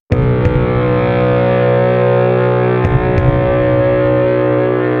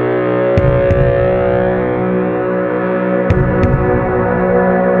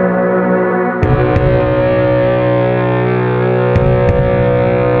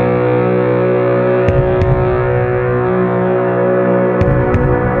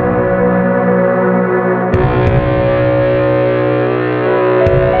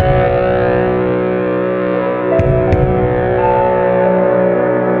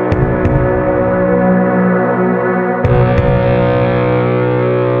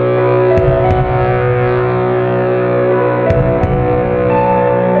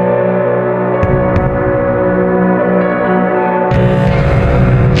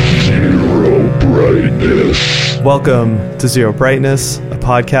Welcome to Zero Brightness, a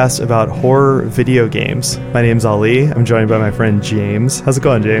podcast about horror video games. My name's Ali. I'm joined by my friend James. How's it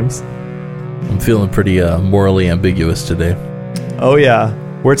going, James? I'm feeling pretty morally ambiguous today. Oh yeah,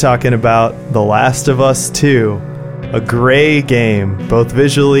 we're talking about The Last of Us 2, a gray game, both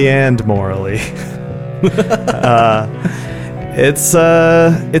visually and morally. We're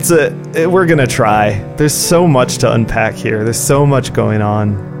gonna try. There's so much to unpack here. There's so much going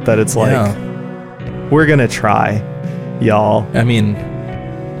on that it's like, we're gonna try, y'all. I mean,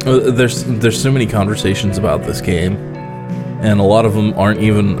 there's so many conversations about this game, and a lot of them aren't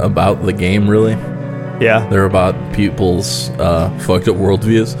even about the game, really. Yeah. They're about people's fucked up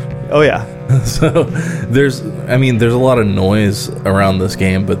worldviews. Oh yeah. So there's a lot of noise around this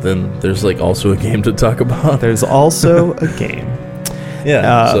game, but then there's like also a game to talk about. There's also a game.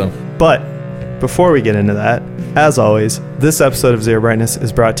 Yeah. But before we get into that, as always, this episode of Zero Brightness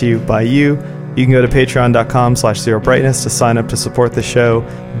is brought to you by you. You can go to patreon.com/zerobrightness to sign up to support the show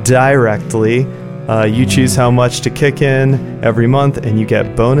directly. You choose how much to kick in every month, and you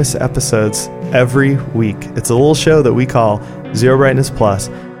get bonus episodes every week. It's a little show that we call Zero Brightness Plus.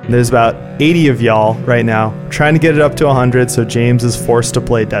 And there's about 80 of y'all right now, trying to get it up to 100, so James is forced to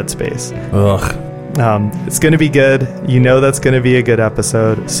play Dead Space. Ugh. It's going to be good. You know that's going to be a good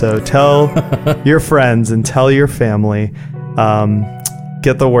episode. So tell your friends and tell your family.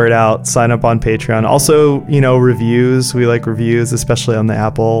 Get the word out. Sign up on Patreon. Also, reviews. We like reviews, especially on the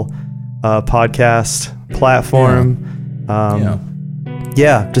Apple podcast platform.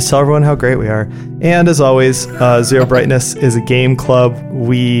 Yeah, just tell everyone how great we are. And as always, Zero Brightness is a game club.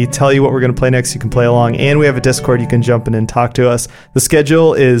 We tell you what we're going to play next. You can play along. And we have a Discord. You can jump in and talk to us. The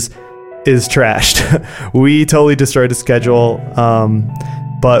schedule is trashed. We totally destroyed the schedule.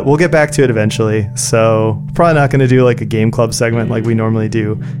 But we'll get back to it eventually. So probably not going to do like a game club segment like we normally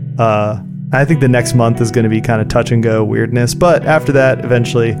do. I think the next month is going to be kind of touch and go weirdness. But after that,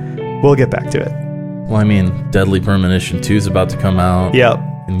 eventually, we'll get back to it. Well, I mean, Deadly Premonition 2 is about to come out. Yep.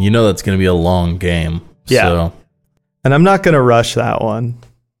 And you know that's going to be a long game. Yeah. So. And I'm not going to rush that one.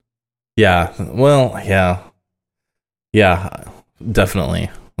 Yeah. Well, yeah. Yeah, definitely.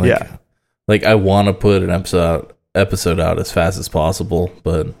 Like I want to put an episode out as fast as possible,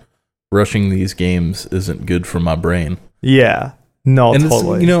 but rushing these games isn't good for my brain. Yeah. No, and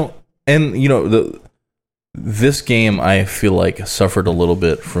totally. This game I feel like suffered a little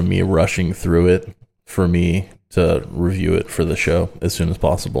bit from me rushing through it for me to review it for the show as soon as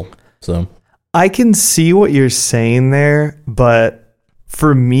possible. So I can see what you're saying there, but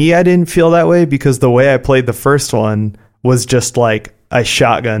for me I didn't feel that way because the way I played the first one was just like I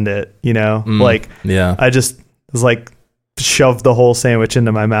shotgunned it, I just was like shoved the whole sandwich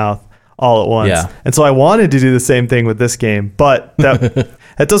into my mouth all at once. Yeah. And so I wanted to do the same thing with this game, but that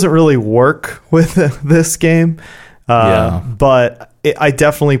doesn't really work with this game. But I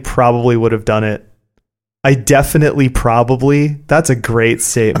definitely probably would have done it. That's a great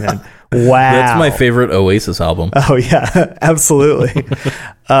statement. Wow. That's my favorite Oasis album. Oh yeah, absolutely.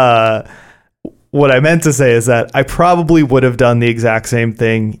 What I meant to say is that I probably would have done the exact same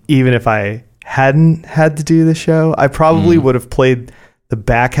thing even if I hadn't had to do the show. I probably would have played the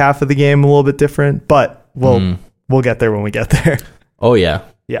back half of the game a little bit different, but we'll get there when we get there. Oh yeah.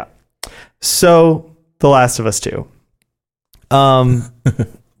 Yeah. So, The Last of Us 2.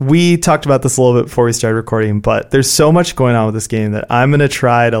 We talked about this a little bit before we started recording, but there's so much going on with this game that I'm going to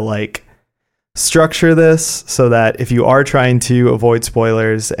try to structure this so that if you are trying to avoid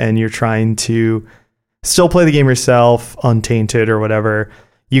spoilers and you're trying to still play the game yourself, untainted or whatever,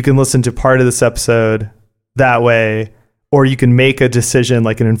 you can listen to part of this episode that way, or you can make a decision,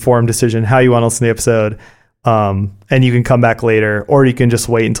 like an informed decision, how you want to listen to the episode, and you can come back later, or you can just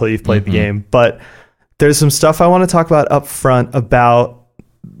wait until you've played the game. But there's some stuff I want to talk about up front about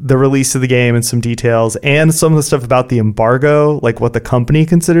the release of the game and some details, and some of the stuff about the embargo, like what the company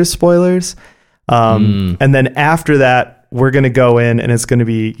considers spoilers. And then after that, we're going to go in and it's going to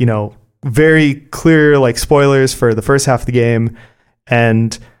be, very clear, like spoilers for the first half of the game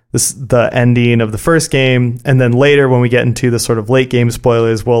and the ending of the first game. And then later when we get into the sort of late game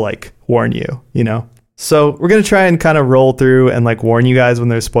spoilers, we'll warn you, So we're going to try and kind of roll through and warn you guys when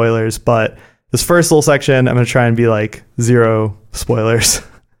there's spoilers. But this first little section, I'm going to try and be zero spoilers.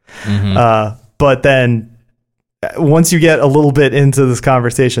 But then once you get a little bit into this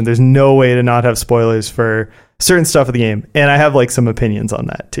conversation, there's no way to not have spoilers for certain stuff of the game. And I have some opinions on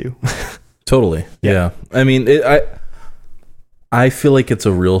that too. Totally. Yeah. I mean, I feel like it's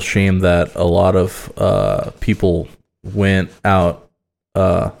a real shame that a lot of people went out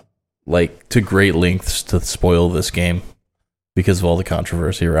to great lengths to spoil this game because of all the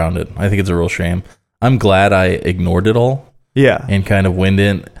controversy around it. I think it's a real shame. I'm glad I ignored it all. Yeah. And kind of went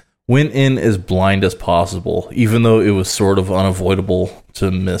in as blind as possible, even though it was sort of unavoidable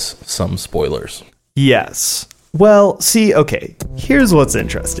to miss some spoilers. Yes. Well, see, okay, here's what's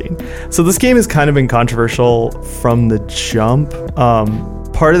interesting. So this game has kind of been controversial from the jump.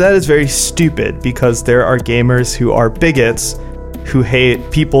 Part of that is very stupid because there are gamers who are bigots who hate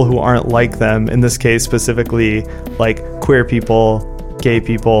people who aren't like them. In this case, specifically, like queer people, gay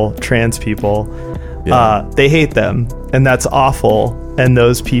people, trans people. Yeah. They hate them, and that's awful. And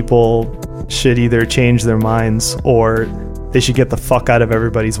those people should either change their minds or they should get the fuck out of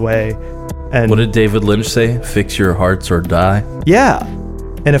everybody's way. And what did David Lynch say? Fix your hearts or die? Yeah.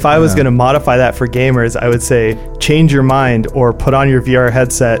 And if I was going to modify that for gamers, I would say change your mind or put on your VR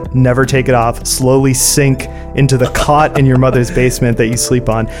headset, never take it off, slowly sink into the cot in your mother's basement that you sleep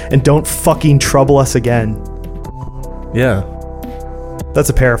on, and don't fucking trouble us again. Yeah. That's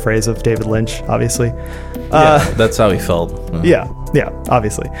a paraphrase of David Lynch, obviously. Yeah, that's how he felt. Yeah,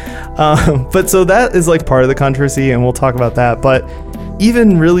 obviously. But so that is like part of the controversy, and we'll talk about that. But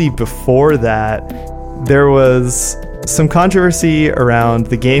even really before that, there was some controversy around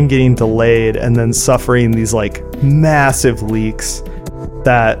the game getting delayed and then suffering these like massive leaks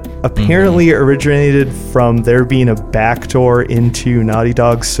that apparently originated from there being a backdoor into Naughty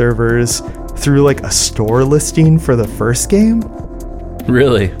Dog servers through like a store listing for the first game.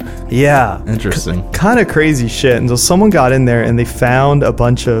 Really? Yeah. Interesting. Kind of crazy shit. And so someone got in there and they found a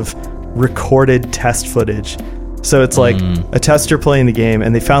bunch of recorded test footage. So it's like a tester playing the game,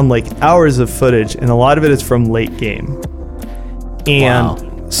 and they found like hours of footage, and a lot of it is from late game.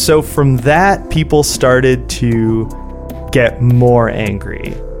 And so from that, people started to get more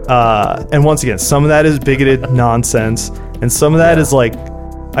angry. And once again, some of that is bigoted nonsense, and some of that is like,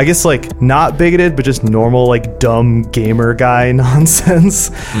 I guess like not bigoted, but just normal like dumb gamer guy nonsense.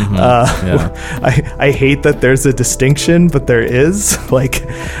 I hate that there's a distinction, but there is like,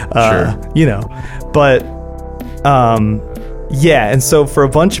 you know, but and so for a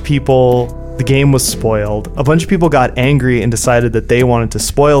bunch of people, the game was spoiled. A bunch of people got angry and decided that they wanted to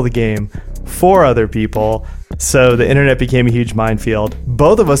spoil the game for other people. So the internet became a huge minefield.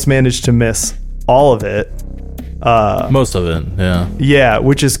 Both of us managed to miss all of it. Most of it, yeah. Yeah,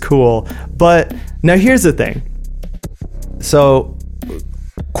 which is cool. But now here's the thing. So,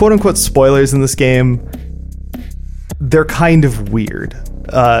 quote unquote spoilers in this game, they're kind of weird.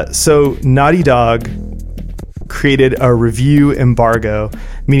 So Naughty Dog created a review embargo,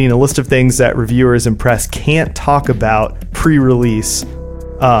 meaning a list of things that reviewers and press can't talk about pre-release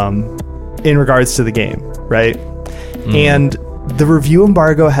in regards to the game, right? And the review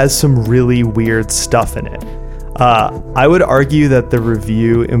embargo has some really weird stuff in it. I would argue that the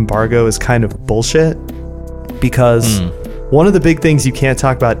review embargo is kind of bullshit because one of the big things you can't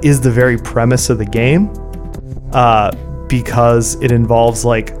talk about is the very premise of the game, because it involves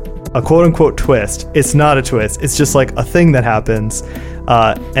like a quote-unquote twist. It's not a twist. It's just like a thing that happens,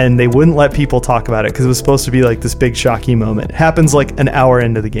 and they wouldn't let people talk about it because it was supposed to be like this big shocking moment. It happens like an hour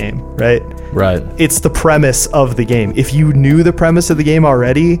into the game, right? Right. It's the premise of the game. If you knew the premise of the game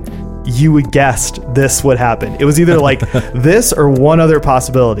already, you would guessed this would happen. It was either like this or one other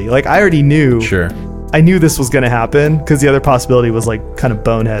possibility. Like I already knew. Sure. I knew this was going to happen because the other possibility was like kind of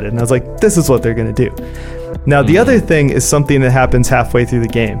boneheaded. And I was like, this is what they're going to do. Now, the other thing is something that happens halfway through the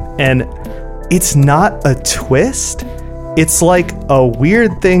game. And it's not a twist. It's like a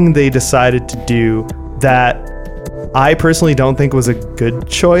weird thing they decided to do that I personally don't think was a good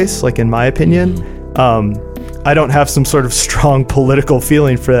choice, like in my opinion. I don't have some sort of strong political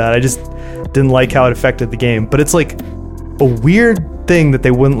feeling for that. I just didn't like how it affected the game. But it's like a weird thing that they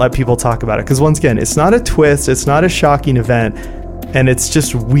wouldn't let people talk about it. Because once again, it's not a twist. It's not a shocking event. And it's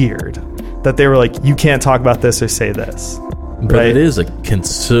just weird that they were like, you can't talk about this or say this. But right? It is a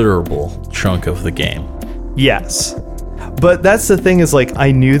considerable chunk of the game. Yes. But that's the thing is like,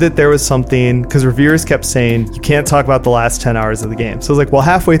 I knew that there was something because reviewers kept saying, you can't talk about the last 10 hours of the game. So I was like, well,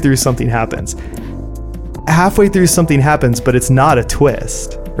 halfway through something happens. Halfway through something happens, but it's not a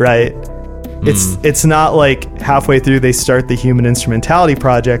twist, right? It's not like halfway through they start the Human Instrumentality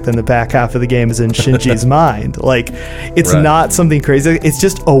Project and the back half of the game is in Shinji's mind. Like, it's not something crazy. It's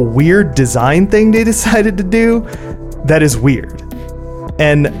just a weird design thing they decided to do that is weird.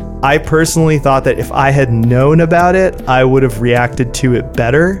 And I personally thought that if I had known about it, I would have reacted to it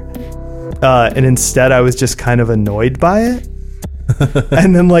better. And instead, I was just kind of annoyed by it.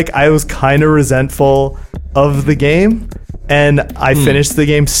 And then, like, I was kind of resentful of the game. And I finished the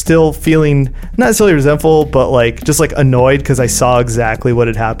game still feeling not necessarily resentful, but like just like annoyed because I saw exactly what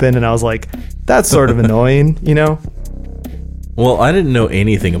had happened. And I was like, that's sort of annoying, you know? Well, I didn't know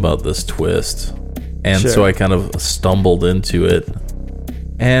anything about this twist. And so I kind of stumbled into it.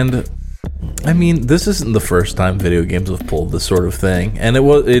 And I mean, this isn't the first time video games have pulled this sort of thing, and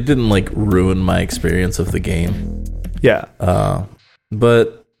it didn't like ruin my experience of the game. Yeah.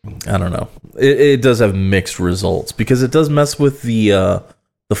 But I don't know. It does have mixed results because it does mess with the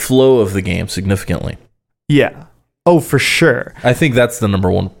flow of the game significantly. Yeah. Oh, for sure. I think that's the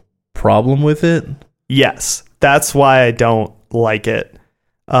number one problem with it. Yes. That's why I don't like it.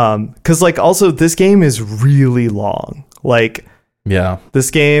 'Cause like also this game is really long. Like, yeah,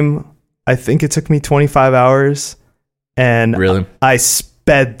 this game, I think it took me 25 hours and really? I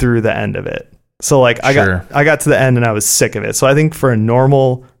sped through the end of it. So like I got to the end and I was sick of it. So I think for a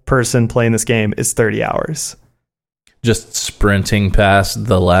normal person playing this game, it's 30 hours. Just sprinting past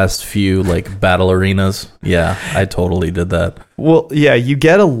the last few like battle arenas. Yeah, I totally did that. Well, yeah, you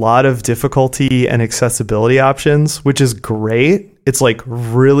get a lot of difficulty and accessibility options, which is great. It's like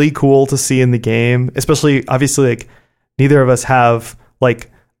really cool to see in the game, especially obviously like neither of us have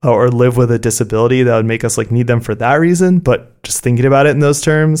like or live with a disability that would make us like need them for that reason. But just thinking about it in those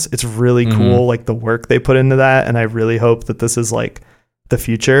terms, it's really cool, like the work they put into that. And I really hope that this is like the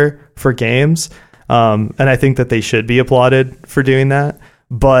future for games. And I think that they should be applauded for doing that.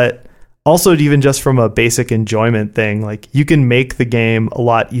 But also even just from a basic enjoyment thing, like you can make the game a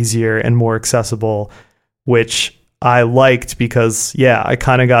lot easier and more accessible, which I liked because, yeah, I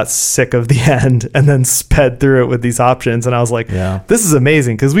kind of got sick of the end and then sped through it with these options. And I was like, this is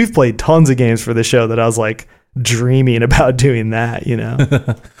amazing because we've played tons of games for the show that I was like dreaming about doing that, you know?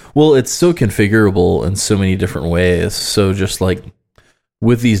 Well, it's so configurable in so many different ways. So just like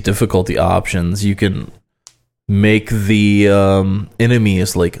with these difficulty options, you can make the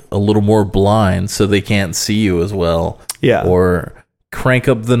enemies like a little more blind so they can't see you as well. Yeah. Or crank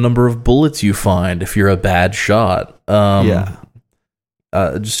up the number of bullets you find if you're a bad shot.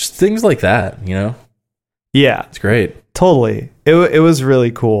 Just things like that, you know? Yeah. It's great. Totally. It was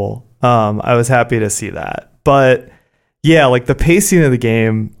really cool. I was happy to see that. But yeah, like the pacing of the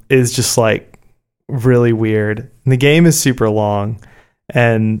game is just like really weird. And the game is super long.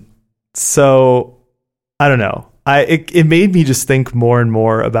 And so I don't know. It made me just think more and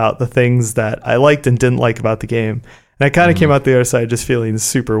more about the things that I liked and didn't like about the game. And I kind of came out the other side just feeling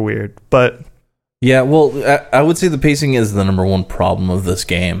super weird. But yeah, well, I would say the pacing is the number one problem of this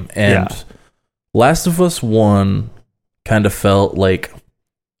game. And Last of Us 1 kind of felt like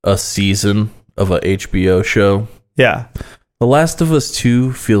a season of a HBO show. Yeah. The Last of Us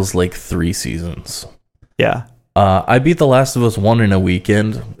 2 feels like 3 seasons. Yeah. I beat The Last of Us 1 in a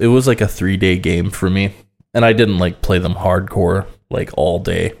weekend. It was like a 3-day game for me. And I didn't like play them hardcore like all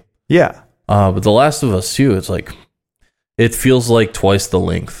day. Yeah. But The Last of Us 2, it's like, it feels like twice the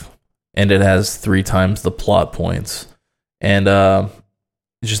length. And it has 3 times the plot points. And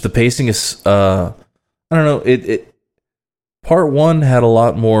just the pacing is, I don't know, it part 1 had a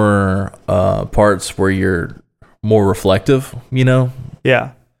lot more parts where you're more reflective, you know?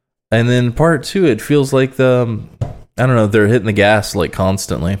 Yeah. And then part 2, it feels like I don't know, they're hitting the gas like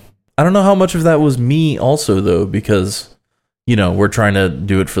constantly. I don't know how much of that was me also though, because, you know, we're trying to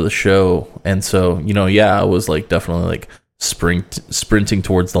do it for the show. And so, you know, yeah, I was like definitely like sprinting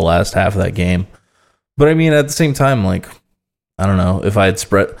towards the last half of that game. But I mean, at the same time, like, I don't know, if I had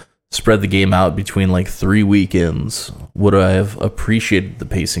spread the game out between like 3 weekends, would I have appreciated the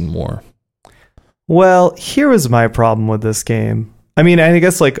pacing more? Well, here was my problem with this game. I mean, I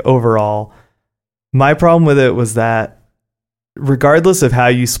guess like overall, my problem with it was that regardless of how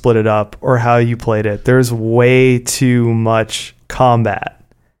you split it up or how you played it, there's way too much combat.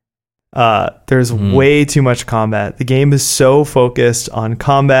 There's way too much combat. The game is so focused on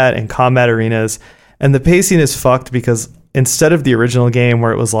combat and combat arenas, and the pacing is fucked because instead of the original game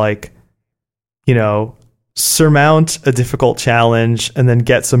where it was like, you know, surmount a difficult challenge and then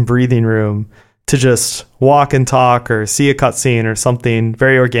get some breathing room to just walk and talk or see a cutscene or something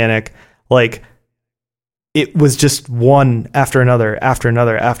very organic, like it was just one after another after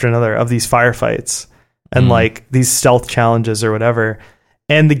another after another of these firefights and like these stealth challenges or whatever.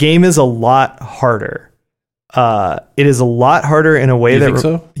 And the game is a lot harder. It is a lot harder in a way that... You think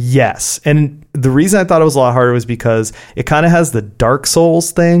so? Yes. And the reason I thought it was a lot harder was because it kind of has the Dark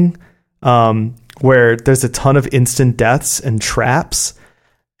Souls thing, where there's a ton of instant deaths and traps.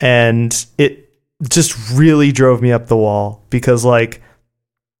 And it just really drove me up the wall because like,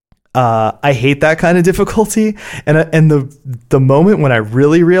 I hate that kind of difficulty. And the moment when I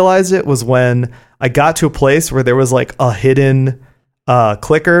really realized it was when I got to a place where there was like a hidden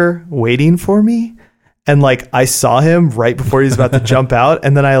clicker waiting for me. and like I saw him right before he was about to jump out,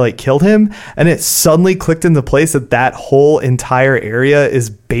 and then I like killed him, and it suddenly clicked into place that whole entire area is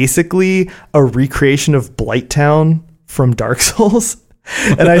basically a recreation of Blighttown from Dark Souls.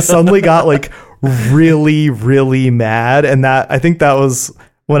 And I suddenly got like really, really mad, and I think that was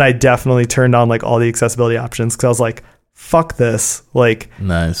when I definitely turned on like all the accessibility options, because I was like, fuck this. Like,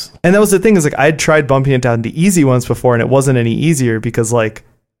 nice. And that was the thing, is like I'd tried bumping it down to easy ones before, and it wasn't any easier because like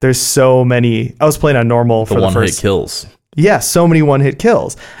there's so many. I was playing on normal for the first one-hit kills. Yeah, so many one-hit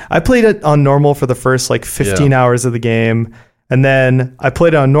kills. I played it on normal for the first like 15 hours of the game, and then I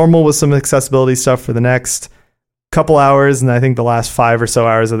played it on normal with some accessibility stuff for the next couple hours, and I think the last 5 or so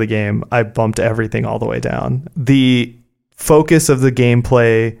hours of the game, I bumped everything all the way down. The focus of the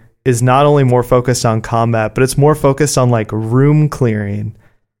gameplay is not only more focused on combat, but it's more focused on like room clearing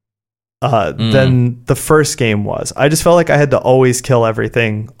than the first game was. I just felt like I had to always kill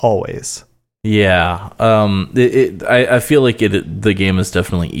everything, always. Yeah, I feel like the game is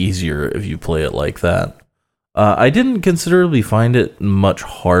definitely easier if you play it like that. I didn't considerably find it much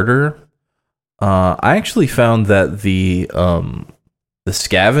harder. I actually found that the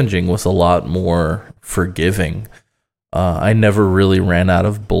scavenging was a lot more forgiving. I never really ran out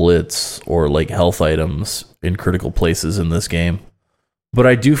of bullets or like health items in critical places in this game, but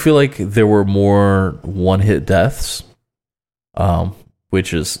I do feel like there were more one-hit deaths,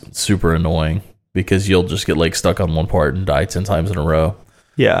 which is super annoying because you'll just get like stuck on one part and die 10 times in a row.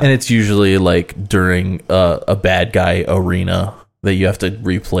 Yeah, and it's usually like during a bad guy arena that you have to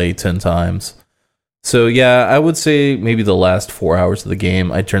replay 10 times. So yeah, I would say maybe the last 4 hours of the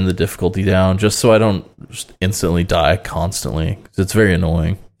game, I turned the difficulty down just so I don't just instantly die constantly, because it's very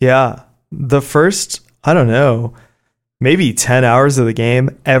annoying. Yeah, the first, I don't know, maybe 10 hours of the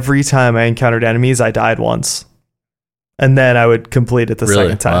game, every time I encountered enemies, I died once. And then I would complete it the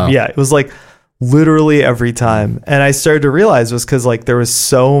second time. Wow. Yeah, it was like literally every time. And I started to realize it was because like there was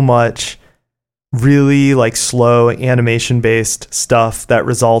so much really like slow animation-based stuff that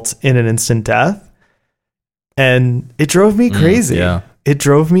results in an instant death. And it drove me crazy. Yeah. It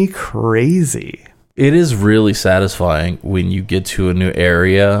drove me crazy. It is really satisfying when you get to a new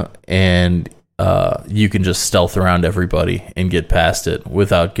area and you can just stealth around everybody and get past it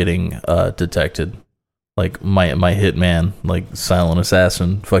without getting detected. Like my hitman, like silent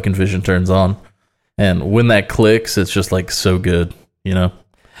assassin, fucking vision turns on. And when that clicks, it's just like so good, you know?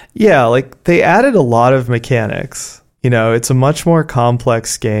 Yeah, like they added a lot of mechanics. You know, it's a much more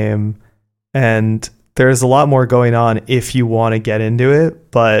complex game, and there's a lot more going on if you want to get into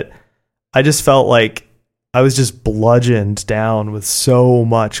it, but I just felt like I was just bludgeoned down with so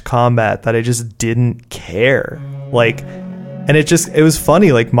much combat that I just didn't care. Like, and it was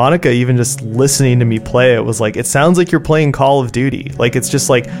funny, like Monica even just listening to me play it was like, it sounds like you're playing Call of Duty. Like it's just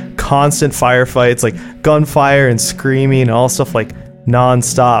like constant firefights, like gunfire and screaming and all stuff like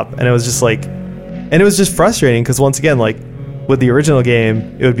nonstop. And it was just like, and it was just frustrating because once again, like with the original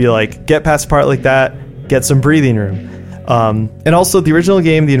game, it would be like, get past a part like that, get some breathing room. And also the original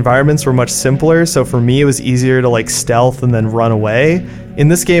game, the environments were much simpler. So for me, it was easier to like stealth and then run away. In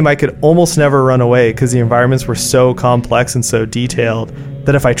this game, I could almost never run away because the environments were so complex and so detailed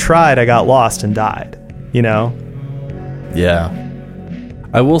that if I tried, I got lost and died, you know? Yeah.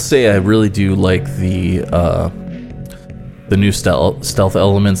 I will say I really do like the new stealth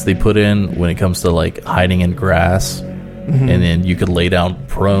elements they put in when it comes to like hiding in grass. Mm-hmm. And then you could lay down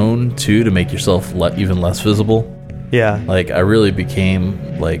prone too to make yourself even less visible. Yeah. Like I really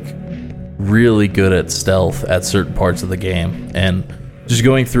became like really good at stealth at certain parts of the game, and just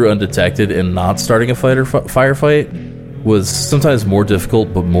going through undetected and not starting a firefight was sometimes more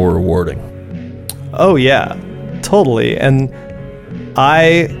difficult but more rewarding. Oh yeah, totally. And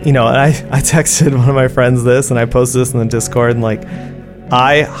I texted one of my friends this, and I posted this in the Discord, and like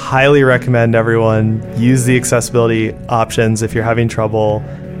I highly recommend everyone use the accessibility options if you're having trouble.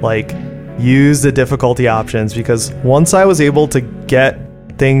 Like use the difficulty options, because once I was able to get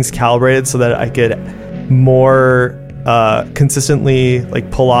things calibrated so that I could more consistently like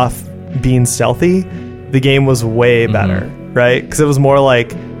pull off being stealthy, the game was way better, right? Because it was more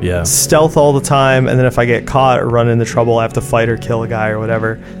like stealth all the time, and then if I get caught or run into trouble, I have to fight or kill a guy or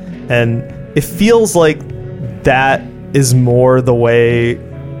whatever. And it feels like that is more the way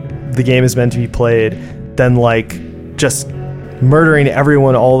the game is meant to be played than like just murdering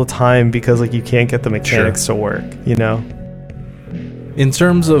everyone all the time because like you can't get the mechanics to work, you know? In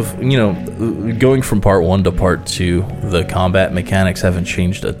terms of, you know, going from part 1 to part 2, the combat mechanics haven't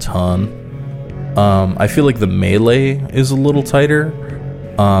changed a ton. I feel like the melee is a little tighter.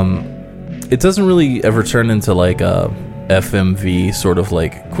 It doesn't really ever turn into like FMV sort of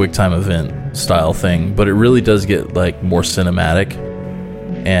like QuickTime event style thing, but it really does get like more cinematic.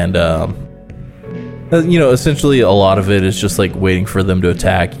 And essentially a lot of it is just like waiting for them to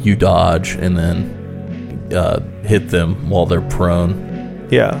attack, you dodge, and then hit them while they're prone.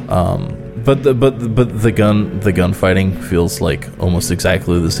 Yeah. But the gunfighting feels like almost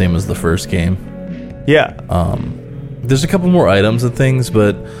exactly the same as the first game. Yeah. There's a couple more items and things,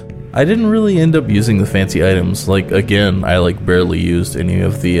 but I didn't really end up using the fancy items. Like, again, I like barely used any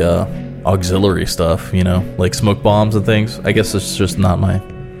of the auxiliary stuff, like smoke bombs and things. I guess it's just not my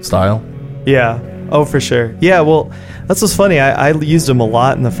style. Yeah. Oh, for sure. Yeah, well, that's what's funny. I used them a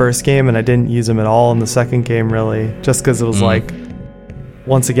lot in the first game, and I didn't use them at all in the second game, really, just because it was like,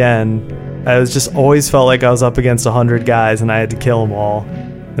 once again, I was just always felt like I was up against 100 guys, and I had to kill them all.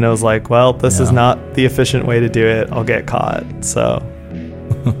 And I was like, well, this is not the efficient way to do it. I'll get caught. So,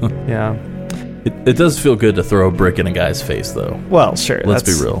 yeah. It does feel good to throw a brick in a guy's face, though. Well, sure. Let's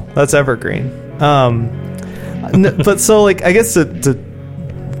be real. That's evergreen. But so, like, I guess to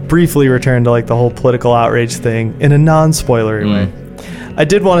briefly return to, like, the whole political outrage thing in a non-spoilery way, I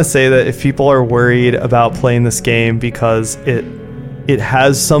did want to say that if people are worried about playing this game because it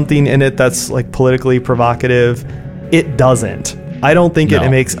has something in it that's, like, politically provocative, it doesn't. I don't think it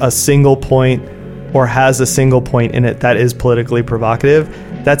makes a single point or has a single point in it that is politically provocative.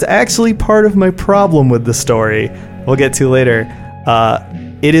 That's actually part of my problem with the story. We'll get to later.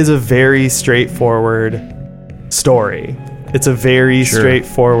 It is a very straightforward story. It's a very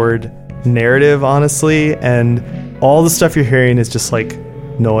straightforward narrative, honestly, and all the stuff you're hearing is just like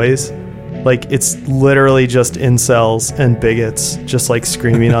noise. Like, it's literally just incels and bigots just like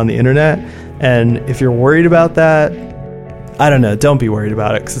screaming on the internet. And if you're worried about that, I don't know, don't be worried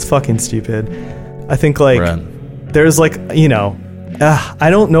about it because it's fucking stupid. I think there's like, I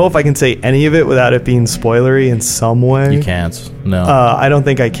don't know if I can say any of it without it being spoilery in some way. You can't. No. I don't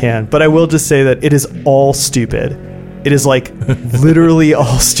think I can. But I will just say that it is all stupid. It is like literally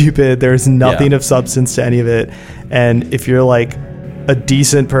all stupid. There's nothing of substance to any of it. And if you're like a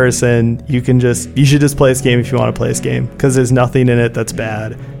decent person, you should just play this game if you want to play this game because there's nothing in it that's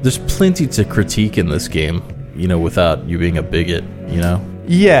bad. There's plenty to critique in this game, without you being a bigot,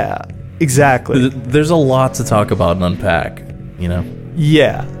 Yeah, exactly. There's a lot to talk about and unpack,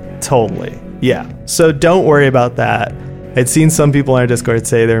 Yeah, totally. Yeah. So don't worry about that. I'd seen some people in our Discord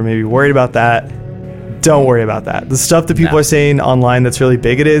say they're maybe worried about that. Don't worry about that. The stuff that people are saying online that's really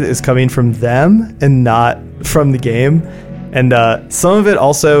bigoted is coming from them and not from the game. And some of it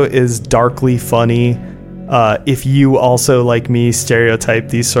also is darkly funny. If you also, like me, stereotype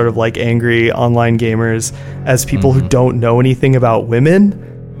these sort of like angry online gamers as people who don't know anything about women,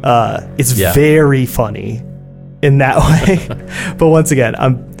 it's very funny in that way. But once again,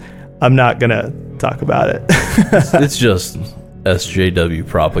 I'm not gonna talk about it. It's just SJW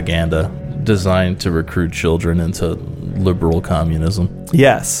propaganda designed to recruit children into liberal communism.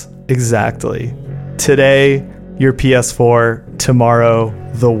 Yes, exactly. Today, your PS4. Tomorrow,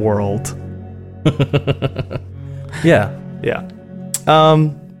 the world. Yeah.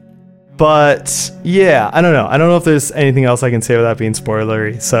 But yeah, I don't know. I don't know if there's anything else I can say without being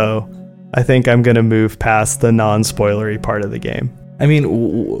spoilery. So I think I'm going to move past the non-spoilery part of the game. I mean,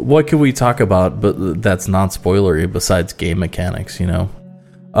 what could we talk about but that's non-spoilery besides game mechanics,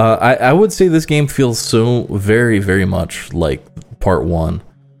 I would say this game feels so very, very much like part one.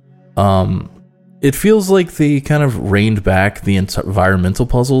 It feels like they kind of reined back the environmental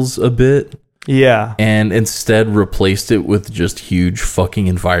puzzles a bit. Yeah. And instead replaced it with just huge fucking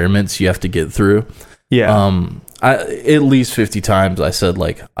environments you have to get through. Yeah. At least 50 times I said,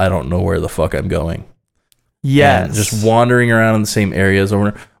 like, I don't know where the fuck I'm going. Yes. And just wandering around in the same areas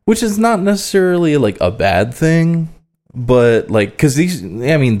over, which is not necessarily like a bad thing, but like, because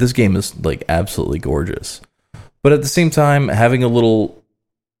this game is like absolutely gorgeous. But at the same time, having a little,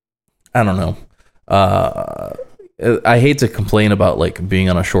 I don't know, I hate to complain about like being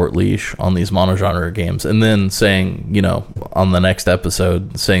on a short leash on these monogenre games and then saying, on the next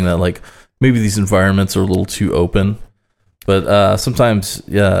episode, saying that like maybe these environments are a little too open. But sometimes,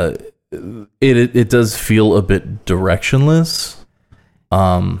 it does feel a bit directionless.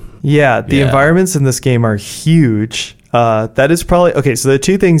 The environments in this game are huge. That is probably okay. So the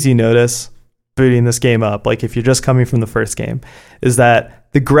two things you notice booting this game up, like if you're just coming from the first game, is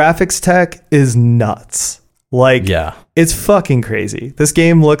that the graphics tech is nuts. Like, it's fucking crazy. This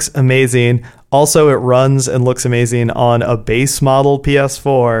game looks amazing. Also, it runs and looks amazing on a base model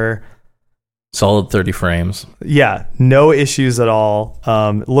PS4. Solid 30 frames. Yeah, no issues at all.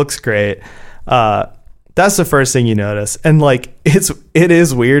 It looks great. That's the first thing you notice. And like, it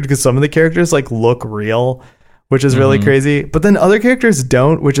is weird because some of the characters like look real, which is really crazy. But then other characters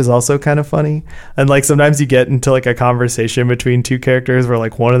don't, which is also kind of funny. And like sometimes you get into like a conversation between two characters where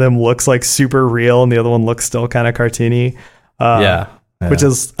like one of them looks like super real and the other one looks still kind of cartoony. Which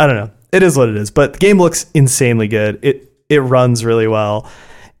is, I don't know. It is what it is. But the game looks insanely good. It runs really well.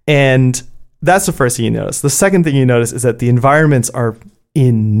 And that's the first thing you notice. The second thing you notice is that the environments are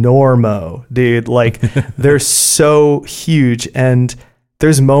enormo, dude. Like they're so huge. And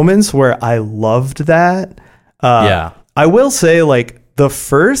there's moments where I loved that. I will say like the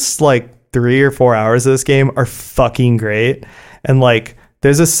first like 3 or 4 hours of this game are fucking great. And like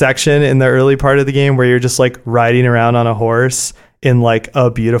there's a section in the early part of the game where you're just like riding around on a horse in like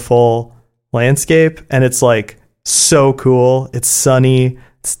a beautiful landscape. And it's like so cool. It's sunny.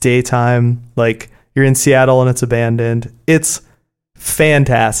 It's daytime. Like you're in Seattle and it's abandoned. It's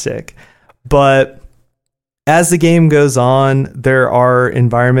fantastic. But as the game goes on, there are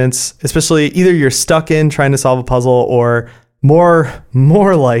environments, especially either you're stuck in trying to solve a puzzle or more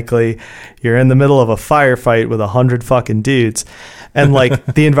likely you're in the middle of a firefight with 100 fucking dudes. And like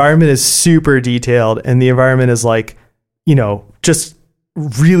the environment is super detailed and the environment is like, you know, just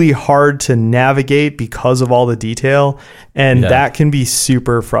really hard to navigate because of all the detail. And that can be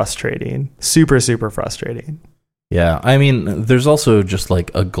super frustrating. Super frustrating. Yeah. I mean, there's also just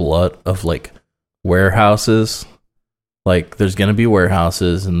like a glut of like warehouses. Like there's going to be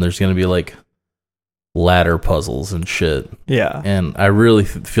warehouses and there's going to be like ladder puzzles and shit. Yeah. And I really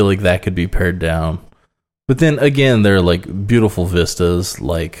feel like that could be pared down. But then again, there are like beautiful vistas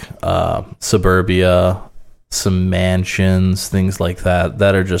like suburbia, some mansions, things like that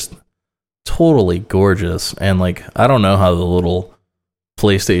are just totally gorgeous. And like I don't know how the little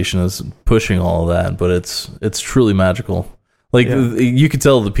PlayStation is pushing all of that, but it's truly magical. Like you could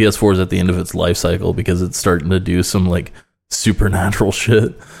tell the PS4 is at the end of its life cycle because it's starting to do some like supernatural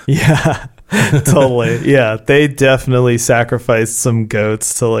shit. Yeah, totally. Yeah, they definitely sacrificed some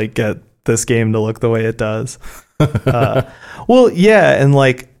goats to like get this game to look the way it does. Well, yeah, and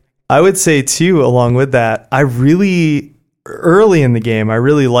like I would say too, along with that, early in the game, I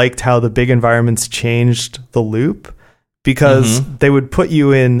really liked how the big environments changed the loop because they would put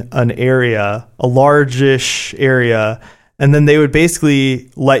you in an area, a largish area, and then they would basically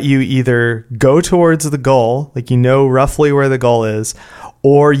let you either go towards the goal, like you know roughly where the goal is,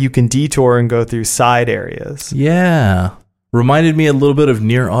 or you can detour and go through side areas. Yeah. Reminded me a little bit of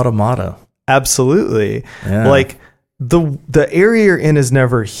Nier Automata. Absolutely. Yeah. Like the area you're in is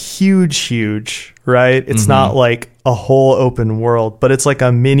never huge, right? It's not like a whole open world, but it's like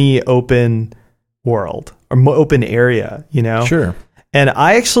a mini open world or open area, you know? Sure. And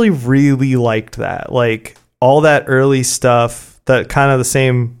I actually really liked that. Like all that early stuff, that kind of the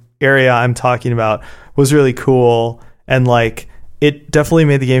same area I'm talking about was really cool. And like, it definitely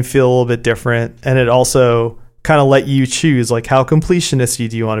made the game feel a little bit different. And it also kind of let you choose, like, how completionist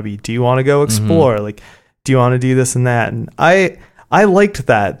do you want to be? Do you want to go explore? Like, do you want to do this and that? And I liked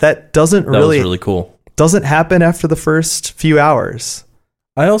that. That was really cool. Doesn't happen after the first few hours.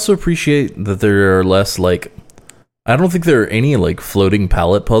 I also appreciate that there are less like, I don't think there are any like floating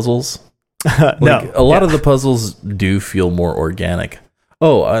palette puzzles. No, a lot of the puzzles do feel more organic.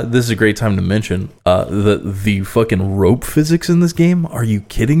 Oh, this is a great time to mention the fucking rope physics in this game. Are you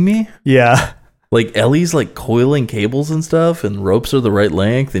kidding me? Yeah. Like Ellie's like coiling cables and stuff, and ropes are the right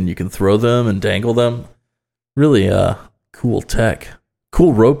length, and you can throw them and dangle them. Really, cool tech.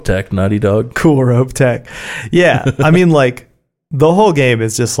 Cool rope tech, Naughty Dog. Cool rope tech. Yeah, I mean, like the whole game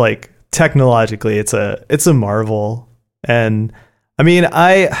is just like technologically, it's a marvel. And I mean,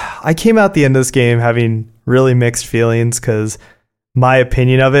 I came out the end of this game having really mixed feelings because my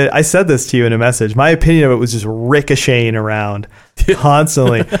opinion of it, I said this to you in a message, my opinion of it was just ricocheting around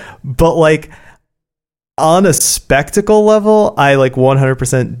constantly. But like on a spectacle level, I like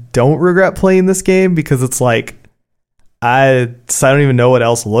 100% don't regret playing this game because it's like, I don't even know what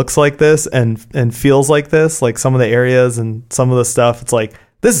else looks like this and feels like this. Like some of the areas and some of the stuff, it's like,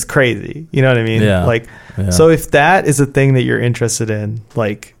 this is crazy. You know what I mean? Yeah. Like, so if that is a thing that you're interested in,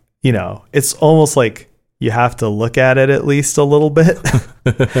 like, you know, it's almost like you have to look at it at least a little bit.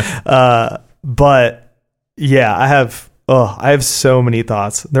 But yeah, I have so many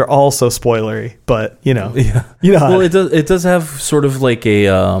thoughts. They're all so spoilery, but you know, Well, it does have sort of like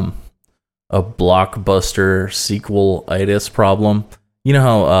a blockbuster sequel-itis problem. You know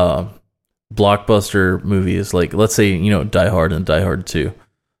how blockbuster movies, like let's say, you know, Die Hard and Die Hard 2,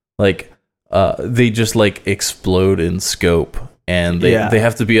 like they just like explode in scope and they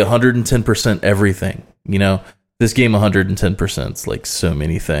have to be 110% everything. You know, this game 110% is like so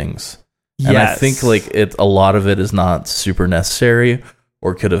many things. And I think like a lot of it is not super necessary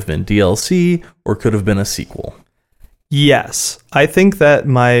or could have been DLC or could have been a sequel. Yes. I think that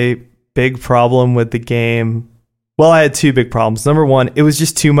my big problem with the game, well, I had two big problems. Number one, it was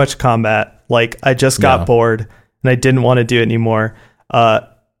just too much combat. Like, I just got bored and I didn't want to do it anymore.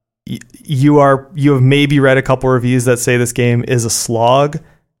 You have maybe read a couple reviews that say this game is a slog.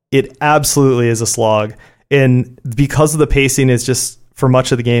 It absolutely is a slog. And because of the pacing is just, for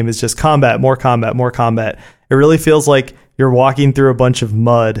much of the game, is just combat, more combat, more combat. It really feels like you're walking through a bunch of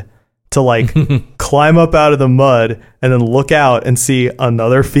mud to like climb up out of the mud and then look out and see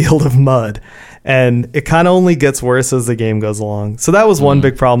another field of mud. And it kind of only gets worse as the game goes along. So that was one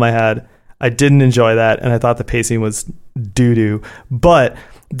big problem I had. I didn't enjoy that, and I thought the pacing was doo-doo. But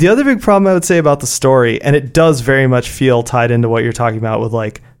the other big problem I would say about the story, and it does very much feel tied into what you're talking about with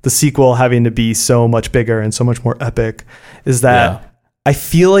like the sequel having to be so much bigger and so much more epic, is that I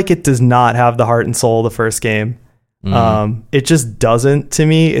feel like it does not have the heart and soul of the first game. It just doesn't, to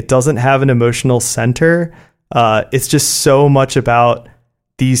me. It doesn't have an emotional center. It's just so much about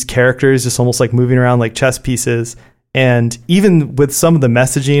these characters just almost like moving around like chess pieces. And even with some of the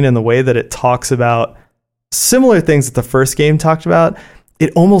messaging and the way that it talks about similar things that the first game talked about,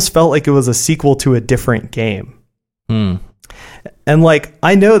 it almost felt like it was a sequel to a different game. And like,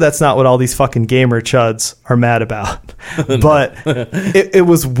 I know that's not what all these fucking gamer chuds are mad about, but it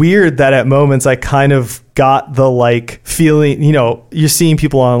was weird that at moments I kind of got the like feeling, you know, you're seeing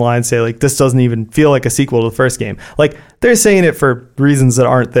people online say like, this doesn't even feel like a sequel to the first game. Like, they're saying it for reasons that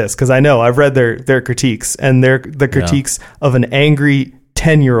aren't this. Cause I know I've read their critiques, and they're the critiques of an angry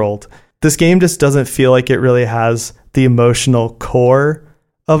 10-year-old. This game just doesn't feel like it really has the emotional core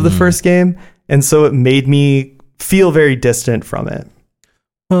of the first game. And so it made me feel very distant from it.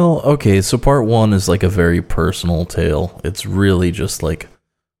 Well, okay, so part one is like a very personal tale. It's really just like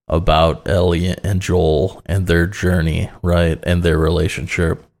about Ellie and Joel and their journey, right? And their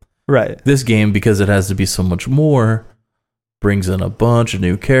relationship. Right. This game, because it has to be so much more, brings in a bunch of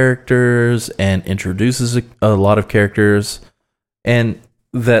new characters and introduces a lot of characters. And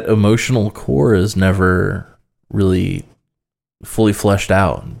that emotional core is never really fully fleshed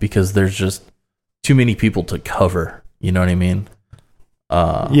out because there's just too many people to cover. You know what I mean?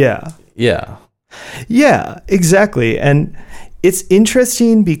 Yeah, exactly. And it's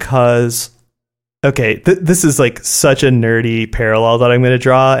interesting because, okay, this is like such a nerdy parallel that I'm going to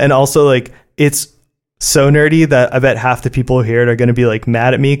draw. And also like, it's so nerdy that I bet half the people who hear it are going to be like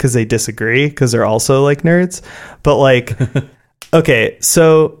mad at me because they disagree because they're also like nerds. But like, okay,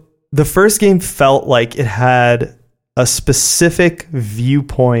 so the first game felt like it had a specific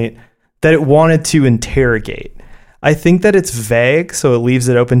viewpoint that it wanted to interrogate. I think that it's vague, so it leaves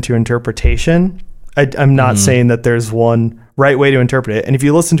it open to interpretation. I'm not saying that there's one right way to interpret it. And if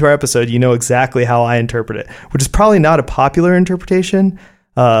you listen to our episode, you know exactly how I interpret it, which is probably not a popular interpretation.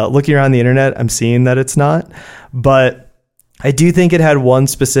 Looking around the internet, I'm seeing that it's not. But I do think it had one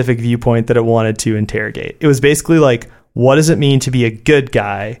specific viewpoint that it wanted to interrogate. It was basically like, what does it mean to be a good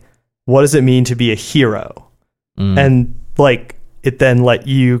guy? What does it mean to be a hero? And like, it then let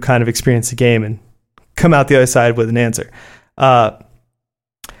you kind of experience the game and come out the other side with an answer.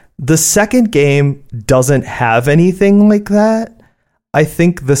 The second game doesn't have anything like that. I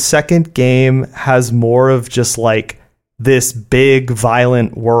think the second game has more of just like this big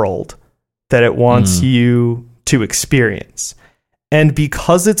violent world that it wants you to experience. And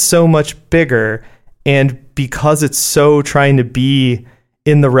because it's so much bigger, and because it's so trying to be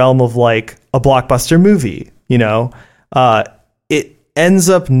in the realm of like a blockbuster movie, you know, it ends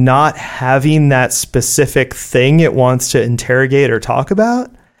up not having that specific thing it wants to interrogate or talk about.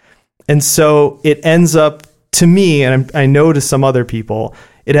 And so it ends up, to me, and I know to some other people,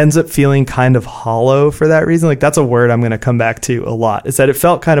 it ends up feeling kind of hollow for that reason. Like, that's a word I'm going to come back to a lot, is that it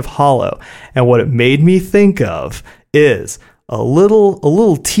felt kind of hollow. And what it made me think of is a little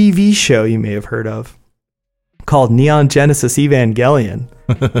TV show you may have heard of called Neon Genesis Evangelion.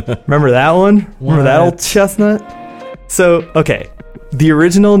 Remember that one? Remember that old chestnut? So, okay, the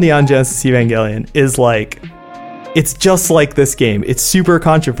original Neon Genesis Evangelion is like, it's just like this game. It's super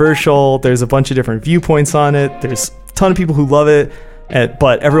controversial. There's a bunch of different viewpoints on it. There's a ton of people who love it,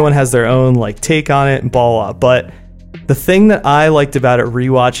 but everyone has their own like take on it and blah, blah, blah. But the thing that I liked about it,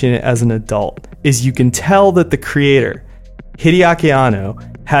 rewatching it as an adult, is you can tell that the creator, Hideaki Anno,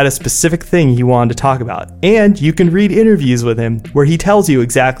 had a specific thing he wanted to talk about. And you can read interviews with him where he tells you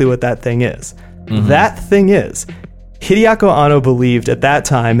exactly what that thing is. That thing is, Hideaki Anno believed at that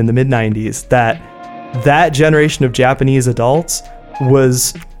time in the mid-90s that generation of Japanese adults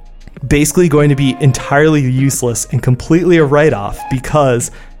was basically going to be entirely useless and completely a write-off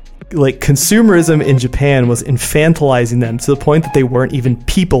because like consumerism in Japan was infantilizing them to the point that they weren't even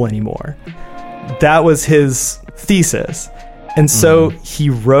people anymore. That was his thesis. And so he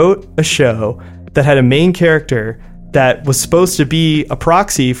wrote a show that had a main character that was supposed to be a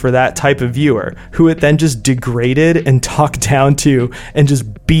proxy for that type of viewer, who it then just degraded and talked down to and just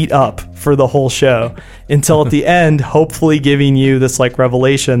beat up for the whole show until at the end, hopefully giving you this like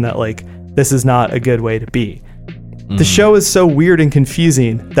revelation that like, this is not a good way to be. The show is so weird and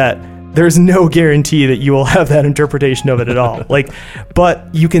confusing that there's no guarantee that you will have that interpretation of it at all. Like, but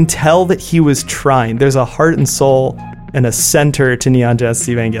you can tell that he was trying. There's a heart and soul and a center to Neon Genesis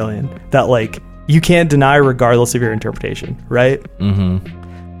Evangelion that like, you can't deny regardless of your interpretation, right?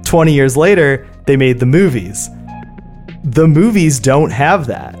 20 years later, they made the movies. The movies don't have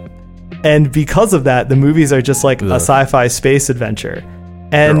that. And because of that, the movies are just like a sci-fi space adventure.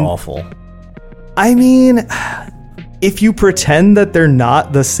 And they're awful. I mean, if you pretend that they're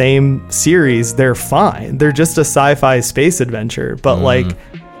not the same series, they're fine. They're just a sci-fi space adventure. But like,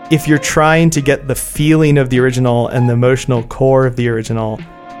 if you're trying to get the feeling of the original and the emotional core of the original,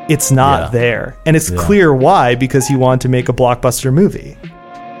 it's not there. And it's clear why, because he wanted to make a blockbuster movie.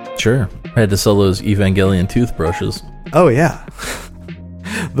 Sure. I had to sell those Evangelion toothbrushes. Oh, yeah.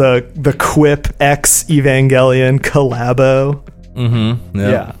 the Quip X Evangelion collabo.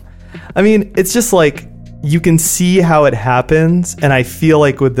 Yeah. I mean, it's just like, you can see how it happens. And I feel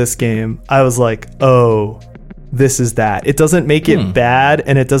like with this game, I was like, oh, this is that. It doesn't make it bad,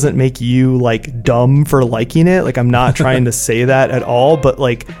 and it doesn't make you like dumb for liking it. Like, I'm not trying to say that at all, but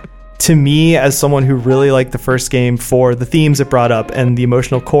like, to me, as someone who really liked the first game for the themes it brought up and the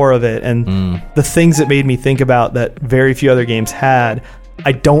emotional core of it and the things it made me think about that very few other games had,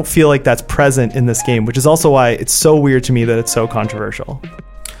 I don't feel like that's present in this game, which is also why it's so weird to me that it's so controversial.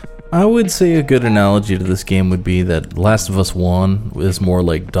 I would say a good analogy to this game would be that Last of Us 1 is more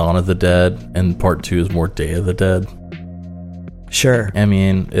like Dawn of the Dead, and Part 2 is more Day of the Dead. Sure. I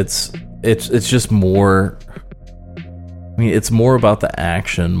mean, it's just more... I mean, it's more about the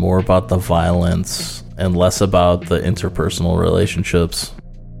action, more about the violence, and less about the interpersonal relationships.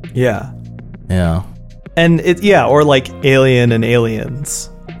 Yeah. Yeah. And or like Alien and Aliens,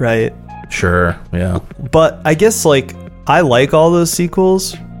 right? Sure, yeah. But I guess like, I like all those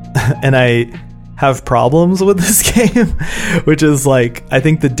sequels, and I have problems with this game, which is like, I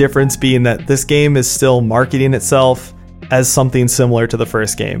think the difference being that this game is still marketing itself as something similar to the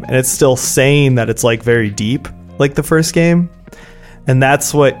first game, and it's still saying that it's like very deep like the first game, and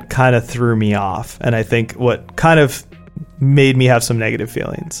that's what kind of threw me off, and I think what kind of made me have some negative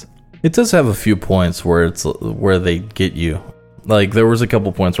feelings. It does have a few points where they get you. Like, there was a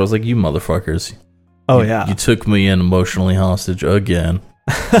couple points where I was like, you motherfuckers. You took me in emotionally hostage again.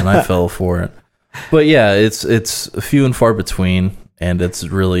 And I fell for it. But yeah, it's few and far between, and it's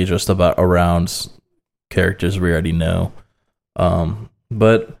really just around characters we already know.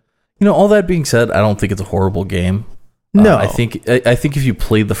 But you know, all that being said, I don't think it's a horrible game. No, I think if you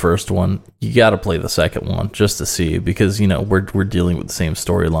played the first one, you got to play the second one just to see, because you know we're dealing with the same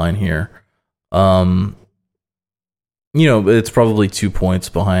storyline here. You know, it's probably 2 points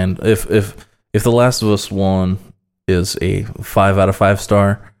behind. If The Last of Us 1 is a 5 out of 5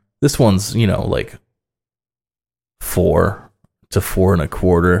 star, this one's, you know, like 4 to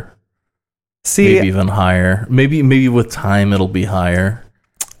 4.25. See, maybe even higher. Maybe with time it'll be higher.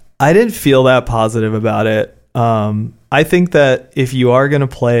 I didn't feel that positive about it. I think that if you are going to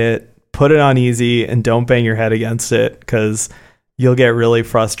play it, put it on easy and don't bang your head against it, because you'll get really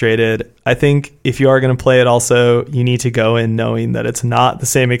frustrated. I think if you are going to play it also, you need to go in knowing that it's not the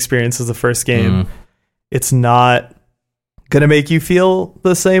same experience as the first game. It's not going to make you feel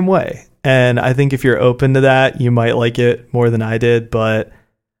the same way. And I think if you're open to that, you might like it more than I did. But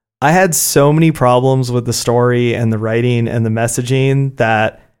I had so many problems with the story and the writing and the messaging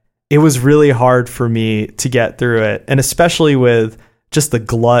that it was really hard for me to get through it. And especially with just the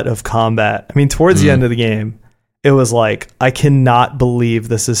glut of combat. I mean, towards the end of the game, it was like, I cannot believe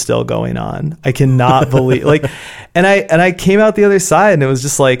this is still going on. I cannot believe and I came out the other side and it was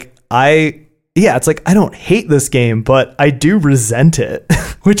just like, it's like, I don't hate this game, but I do resent it,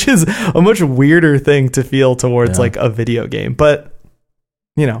 which is a much weirder thing to feel towards like a video game. But,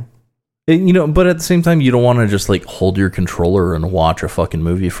 you know, but at the same time, you don't want to just like hold your controller and watch a fucking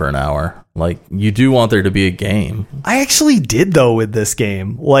movie for an hour. Like, you do want there to be a game. I actually did though with this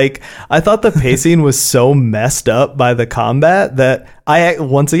game. Like, I thought the pacing was so messed up by the combat that I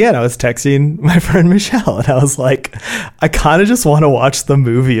was texting my friend Michelle and I was like, I kind of just want to watch the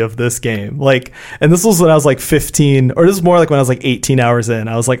movie of this game. Like, and this was when I was like 15, or this is more like when I was like 18 hours in.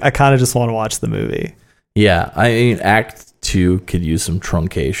 I was like, I kind of just want to watch the movie. Yeah, I mean, Act 2 could use some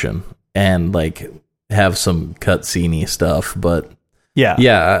truncation and like have some cutscene-y stuff, but Yeah.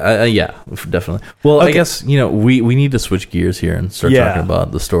 Yeah, definitely. Well, Okay. I guess, we need to switch gears here and start talking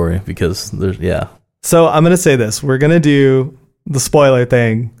about the story because there's, So I'm going to say this. We're going to do the spoiler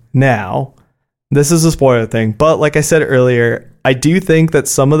thing now. This is a spoiler thing. But like I said earlier, I do think that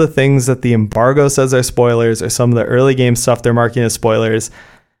some of the things that the embargo says are spoilers or some of the early game stuff they're marking as spoilers,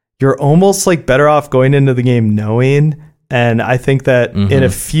 you're almost like better off going into the game knowing. And I think that in a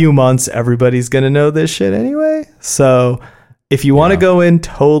few months, everybody's going to know this shit anyway. So if you want to go in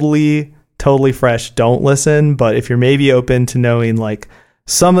totally fresh, don't listen. But if you're maybe open to knowing like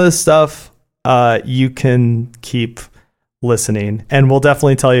some of the stuff, you can keep listening. And we'll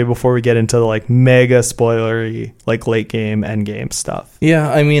definitely tell you before we get into the like mega spoilery, like late game, end game stuff.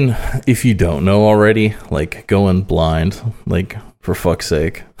 Yeah, I mean, if you don't know already, like go in blind, like for fuck's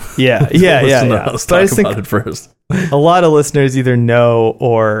sake. Yeah. Let's But I talk about it first. A lot of listeners either know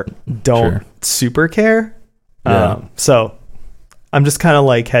or don't super care. Yeah. So I'm just kind of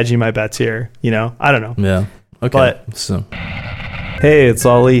like hedging my bets here, I don't know. Yeah. Okay. But so hey, it's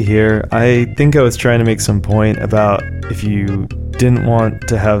Ollie here. I think I was trying to make some point about if you didn't want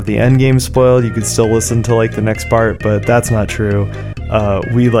to have the end game spoiled, you could still listen to like the next part, but that's not true.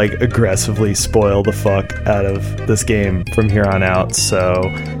 We like aggressively spoil the fuck out of this game from here on out. So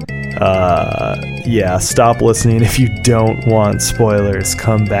yeah, stop listening if you don't want spoilers.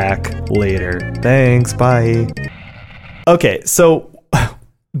 Come back later. Thanks. Bye. Okay, so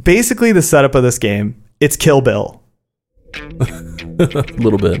basically the setup of this game, it's Kill Bill. a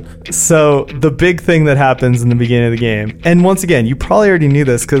little bit. So the big thing that happens in the beginning of the game, and once again, you probably already knew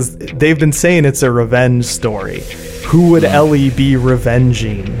this because they've been saying it's a revenge story. Who would Ellie be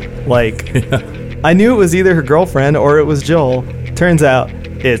revenging? Like, I knew it was either her girlfriend or it was Joel. Turns out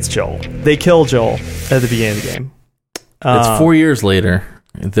it's Joel. They kill Joel at the beginning of the game. It's 4 years later.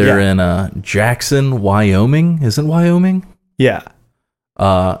 They're in Jackson, Wyoming. Isn't Wyoming? Yeah.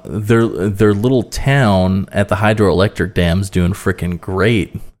 Their little town at the hydroelectric dam's doing freaking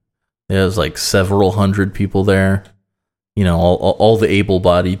great. There's like several hundred people there. All the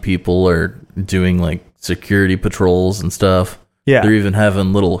able-bodied people are doing like security patrols and stuff. Yeah. They're even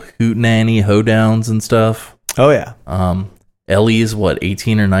having little hootenanny hoedowns and stuff. Oh yeah. Ellie's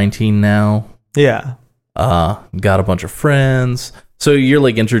 18 or 19 now. Yeah. Got a bunch of friends. So you're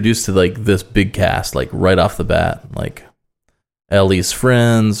like introduced to like this big cast like right off the bat, like Ellie's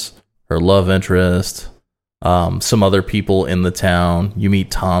friends, her love interest, some other people in the town. You meet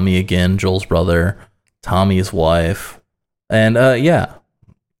Tommy again, Joel's brother, Tommy's wife, and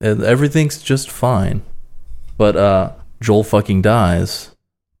everything's just fine. But Joel fucking dies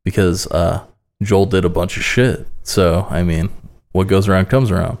because Joel did a bunch of shit. So I mean, what goes around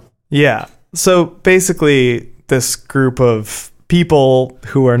comes around. Yeah. So basically, this group of people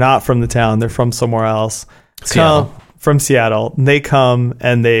who are not from the town, they're from somewhere else. From Seattle. They come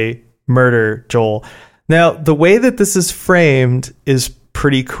and they murder Joel. Now, the way that this is framed is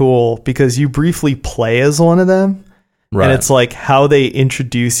pretty cool because you briefly play as one of them. Right. And it's like how they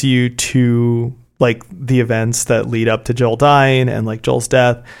introduce you to like the events that lead up to Joel dying and like Joel's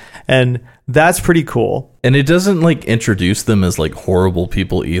death. And that's pretty cool. And it doesn't like introduce them as like horrible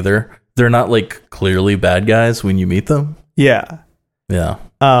people either. They're not like clearly bad guys when you meet them. Yeah. Yeah.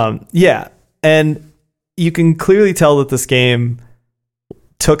 Yeah. And you can clearly tell that this game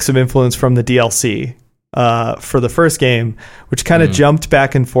took some influence from the DLC for the first game, which kind of jumped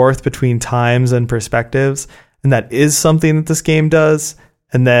back and forth between times and perspectives. And that is something that this game does.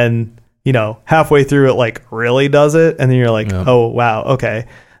 And then, halfway through it like really does it. And then you're like, oh, wow. Okay.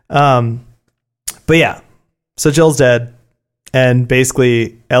 But yeah, so Jill's dead. And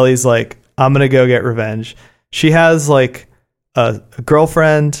basically Ellie's like, I'm going to go get revenge. She has like a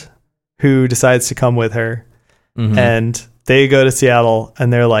girlfriend who decides to come with her. Mm-hmm. And they go to Seattle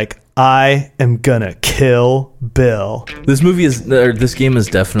and they're like, I am gonna kill Bill. This game is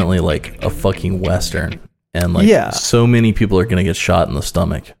definitely like a fucking Western. And like so many people are gonna get shot in the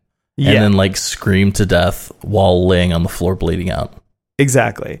stomach. And then like scream to death while laying on the floor bleeding out.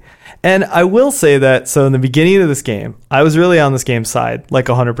 Exactly. And I will say that, so in the beginning of this game, I was really on this game's side, like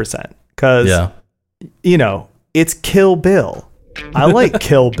 100%. Because, it's Kill Bill. I like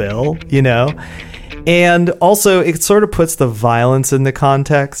Kill Bill, And also, it sort of puts the violence into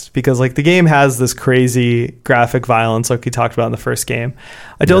context because, like, the game has this crazy graphic violence, like we talked about in the first game.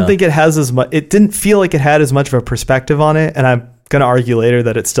 I don't think it has as much. It didn't feel like it had as much of a perspective on it, and I'm gonna argue later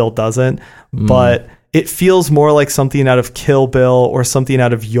that it still doesn't. But it feels more like something out of Kill Bill or something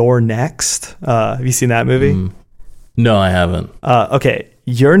out of You're Next. Have you seen that movie? No, I haven't. Okay,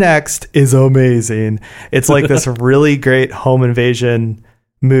 You're Next is amazing. It's like this really great home invasion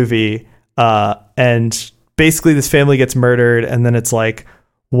movie. And basically this family gets murdered, and then it's like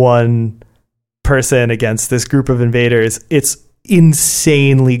one person against this group of invaders. It's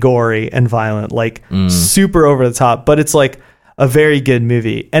insanely gory and violent, like super over the top, but it's like a very good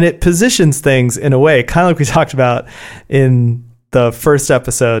movie, and it positions things in a way kind of like we talked about in the first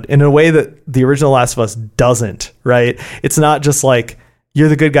episode, in a way that the original Last of Us doesn't, right? It's not just like you're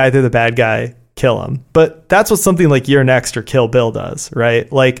the good guy, they're the bad guy, kill him. But that's what something like You're Next or Kill Bill does,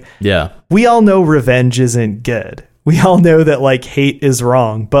 right? Like, yeah, we all know revenge isn't good. We all know that like hate is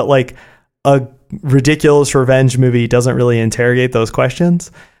wrong, but like a ridiculous revenge movie doesn't really interrogate those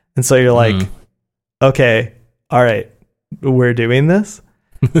questions. And so you're like, okay, all right, we're doing this.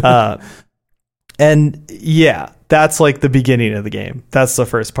 And yeah, that's like the beginning of the game. That's the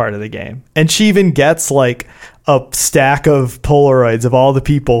first part of the game. And she even gets like a stack of Polaroids of all the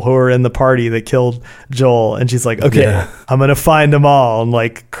people who are in the party that killed Joel. And she's like, okay, I'm going to find them all and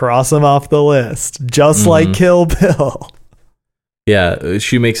like cross them off the list, just like Kill Bill. Yeah,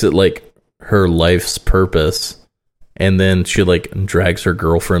 she makes it like her life's purpose. And then she like drags her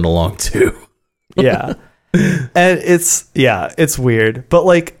girlfriend along too. Yeah. And it's weird. But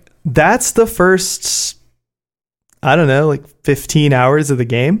like, that's the first, I don't know, like 15 hours of the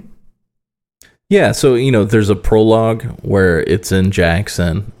game. Yeah, so, you know, there's a prologue where it's in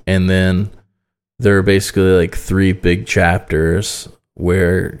Jackson, and then there are basically like 3 big chapters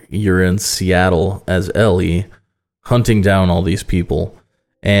where you're in Seattle as Ellie, hunting down all these people.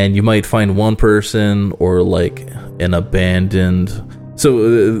 And you might find one person or like an abandoned... So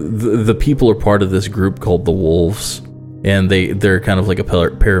the people are part of this group called the Wolves. And they're kind of like a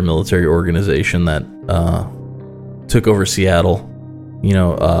paramilitary organization that took over Seattle. You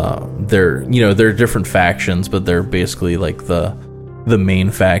know, they're different factions, but they're basically like the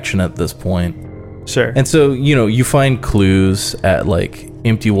main faction at this point. Sure. And so, you know, you find clues at like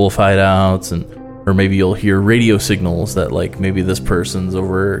empty wolf hideouts, or maybe you'll hear radio signals that like maybe this person's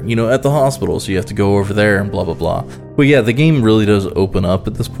over, you know, at the hospital, so you have to go over there and blah blah blah. But yeah, the game really does open up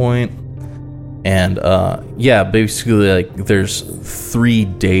at this point. And yeah, basically like there's 3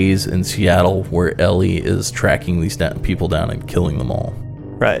 days in Seattle where Ellie is tracking these people down and killing them all.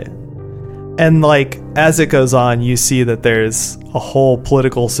 Right. And like as it goes on, you see that there's a whole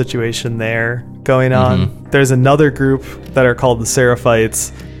political situation there going on. There's another group that are called the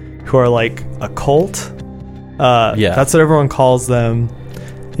Seraphites, who are like a cult. Yeah, that's what everyone calls them.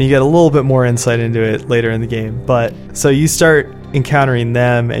 And you get a little bit more insight into it later in the game. But so you start encountering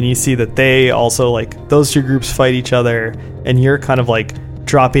them, and you see that they also, like, those 2 groups fight each other, and you're kind of like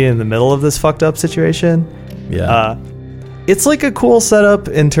dropping in the middle of this fucked up situation. Yeah. It's like a cool setup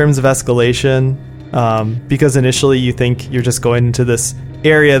in terms of escalation, because initially you think you're just going into this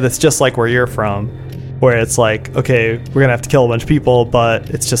area that's just like where you're from, where it's like, okay, we're gonna have to kill a bunch of people, but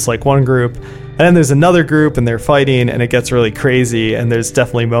it's just like one group. And then there's another group, and they're fighting, and it gets really crazy, and there's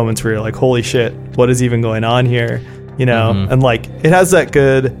definitely moments where you're like, holy shit, what is even going on here? You know, and like it has that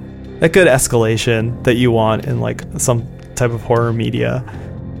good escalation that you want in like some type of horror media.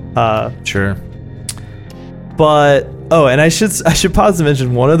 Sure. But and I should pause to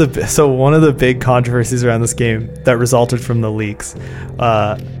mention one of the big controversies around this game that resulted from the leaks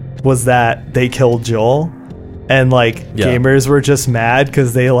was that they killed Joel, and like gamers were just mad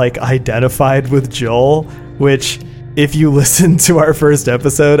because they like identified with Joel, which, if you listen to our first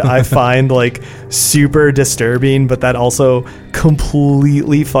episode, I find like super disturbing, but that also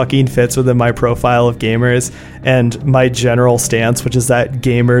completely fucking fits within my profile of gamers and my general stance, which is that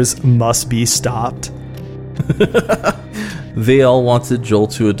gamers must be stopped. They all wanted Joel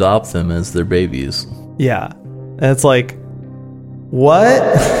to adopt them as their babies. Yeah. And it's like, what?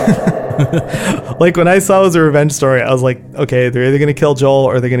 Like, when I saw it was a revenge story, I was like, okay, they're either going to kill Joel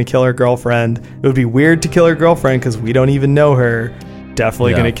or they're going to kill her girlfriend. It would be weird to kill her girlfriend because we don't even know her.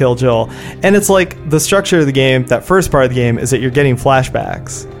 Definitely going to kill Joel. And it's like the structure of the game, that first part of the game, is that you're getting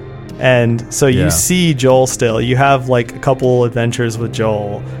flashbacks. And so you see Joel still. You have like a couple adventures with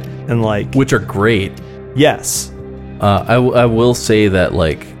Joel, and like, which are great. Yes. I will say that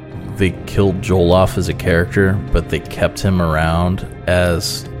like they killed Joel off as a character, but they kept him around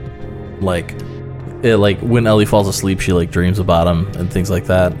as like when Ellie falls asleep, she like dreams about him and things like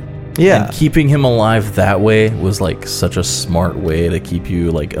that. Yeah. And keeping him alive that way was like such a smart way to keep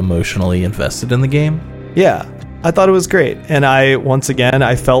you like emotionally invested in the game. Yeah. I thought it was great. And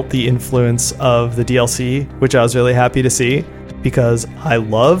I felt the influence of the DLC, which I was really happy to see because I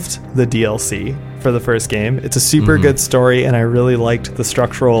loved the DLC for the first game. It's a super good story, and I really liked the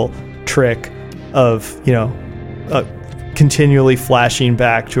structural trick of, you know, continually flashing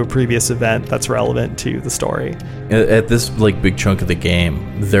back to a previous event that's relevant to the story. At this like big chunk of the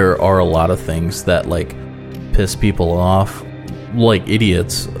game, there are a lot of things that like piss people off like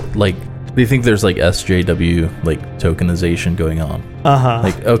idiots. Like, they think there's like SJW like tokenization going on.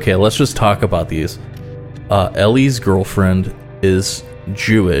 Like, okay, let's just talk about these. Ellie's girlfriend is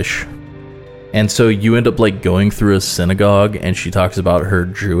Jewish, and so you end up like going through a synagogue and she talks about her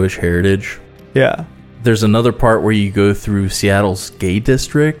Jewish heritage. Yeah. There's another part where you go through Seattle's gay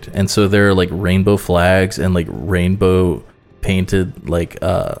district, and so there are like rainbow flags and like rainbow painted like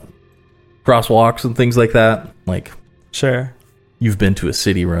crosswalks and things like that. Like, sure, you've been to a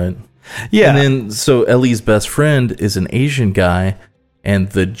city, right? Yeah. And then so Ellie's best friend is an Asian guy, and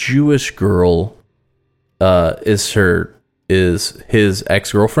the Jewish girl is his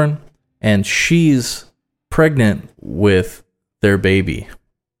ex-girlfriend, and she's pregnant with their baby.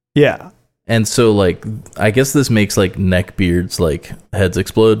 Yeah. And so, like, I guess this makes, like, neckbeards, like, heads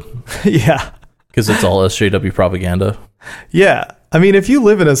explode. Yeah. Because it's all SJW propaganda. Yeah. I mean, if you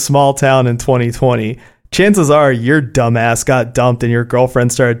live in a small town in 2020, chances are your dumbass got dumped and your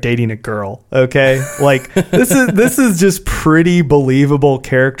girlfriend started dating a girl. Okay? Like, this is just pretty believable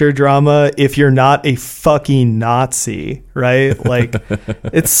character drama if you're not a fucking Nazi, right? Like,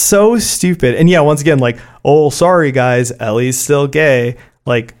 it's so stupid. And yeah, once again, like, oh, sorry, guys, Ellie's still gay.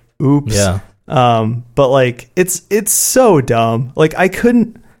 Like, oops. Yeah. But like it's so dumb. Like, I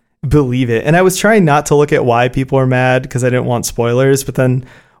couldn't believe it. And I was trying not to look at why people are mad because I didn't want spoilers. But then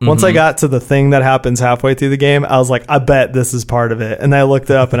once I got to the thing that happens halfway through the game, I was like, I bet this is part of it. And I looked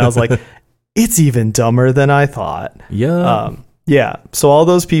it up and I was like, it's even dumber than I thought. Yeah. Yeah. So all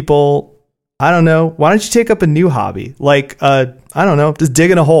those people, I don't know. Why don't you take up a new hobby? Like, I don't know, just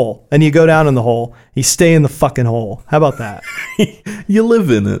dig in a hole and you go down in the hole. You stay in the fucking hole. How about that? You live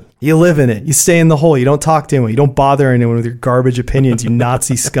in it. You live in it. You stay in the hole. You don't talk to anyone. You don't bother anyone with your garbage opinions, you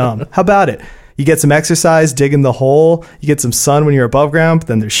Nazi scum. How about it? You get some exercise, dig in the hole. You get some sun when you're above ground, but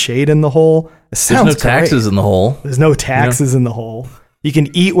then there's shade in the hole. It sounds There's no taxes in the hole. There's no taxes in the hole. You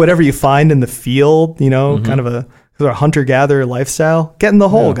can eat whatever you find in the field, kind of a hunter-gatherer lifestyle. Get in the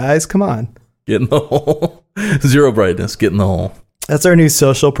hole, guys. Come on. Get in the hole. Zero brightness. Get in the hole. That's our new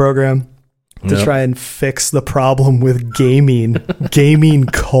social program to try and fix the problem with gaming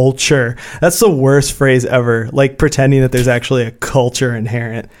culture. That's the worst phrase ever. Like pretending that there's actually a culture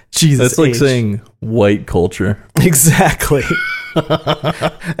inherent. Jesus. That's like saying white culture. Exactly.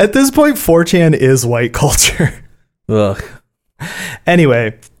 At this point, 4chan is white culture. Ugh.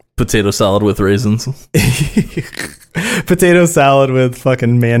 Anyway. Potato salad with raisins. Potato salad with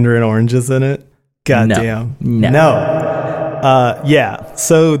fucking mandarin oranges in it. God damn. No. Yeah.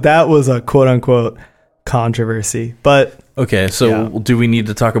 So that was a quote unquote controversy. But okay, so do we need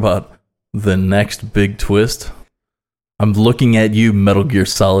to talk about the next big twist? I'm looking at you, Metal Gear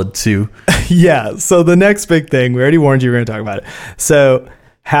Solid 2. Yeah. So the next big thing, we already warned you we were going to talk about it. So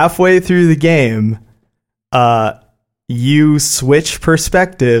halfway through the game, you switch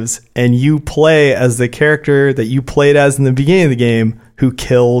perspectives and you play as the character that you played as in the beginning of the game who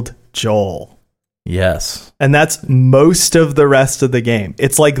killed Joel. Yes. And that's most of the rest of the game.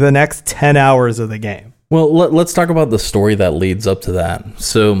 It's like the next 10 hours of the game. Well, let's talk about the story that leads up to that.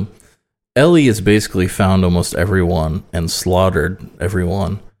 So Ellie has basically found almost everyone and slaughtered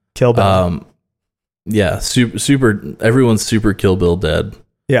everyone. Kill Bill. Yeah, super everyone's super Kill Bill dead.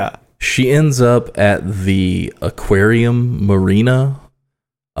 Yeah. She ends up at the aquarium marina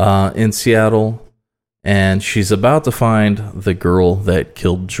in Seattle, and she's about to find the girl that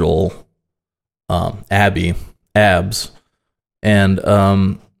killed Joel, Abs,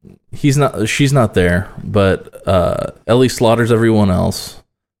 and she's not there, but Ellie slaughters everyone else,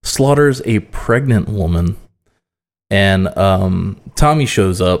 slaughters a pregnant woman, and Tommy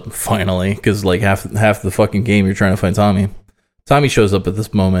shows up finally, because like half the fucking game you're trying to find Tommy. Tommy shows up at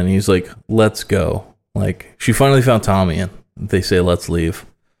this moment, and he's like, let's go. Like, she finally found Tommy, and they say, let's leave.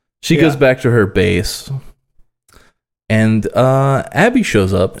 She goes back to her base, and Abby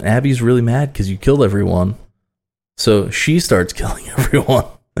shows up, and Abby's really mad because you killed everyone. So she starts killing everyone.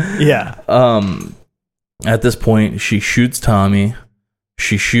 Yeah. At this point, she shoots Tommy.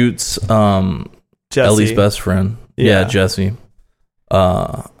 She shoots Ellie's best friend. Yeah, Jesse.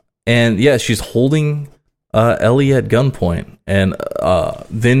 And yeah, she's holding Ellie at gunpoint, and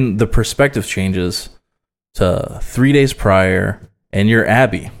then the perspective changes to 3 days prior, and you're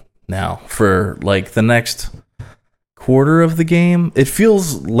Abby now for like the next quarter of the game. It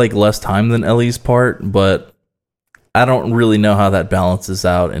feels like less time than Ellie's part, but I don't really know how that balances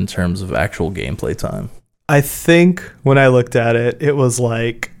out in terms of actual gameplay time. I think when I looked at it, it was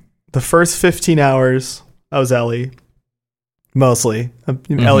like the first 15 hours I was Ellie, mostly.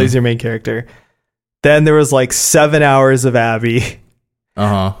 Ellie's your main character. Then there was like 7 hours of Abby.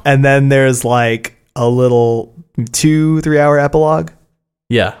 Uh-huh. And then there's like a little 2-3 hour epilogue.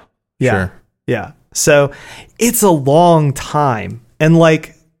 Yeah. Sure. Yeah. So it's a long time. And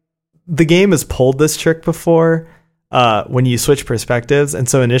like the game has pulled this trick before when you switch perspectives. And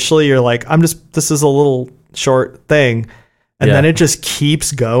so initially you're like, this is a little short thing. And then it just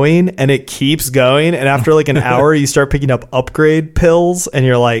keeps going and it keeps going. And after like an hour, you start picking up upgrade pills and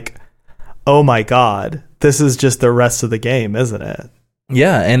you're like, oh my God, this is just the rest of the game, isn't it?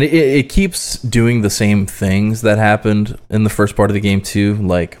 Yeah. And it keeps doing the same things that happened in the first part of the game too.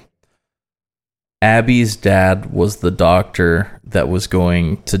 Like Abby's dad was the doctor that was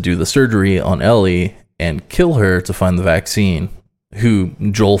going to do the surgery on Ellie and kill her to find the vaccine, who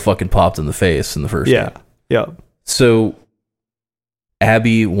Joel fucking popped in the face in the first game. Yeah. So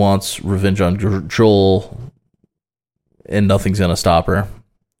Abby wants revenge on Joel, and nothing's going to stop her.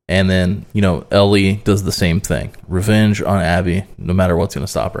 And then, Ellie does the same thing. Revenge on Abby, no matter what's going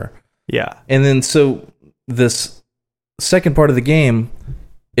to stop her. Yeah. And then, so this second part of the game,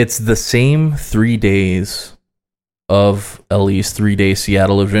 it's the same 3 days of Ellie's 3-day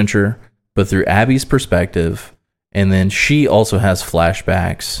Seattle adventure, but through Abby's perspective. And then she also has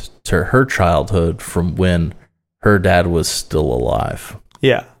flashbacks to her childhood from when her dad was still alive.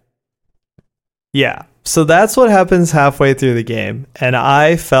 Yeah. So that's what happens halfway through the game. And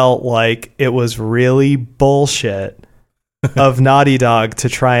I felt like it was really bullshit of Naughty Dog to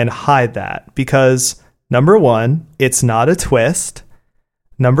try and hide that. Because, number one, it's not a twist.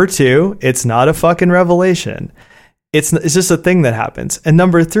 Number two, it's not a fucking revelation. It's just a thing that happens. And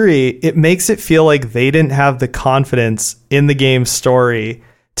number three, it makes it feel like they didn't have the confidence in the game's story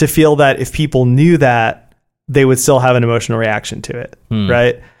to feel that if people knew that, they would still have an emotional reaction to it,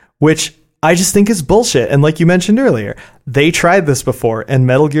 right? Which I just think is bullshit. And like you mentioned earlier, they tried this before in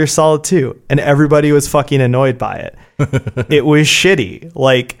Metal Gear Solid 2, and everybody was fucking annoyed by it. It was shitty.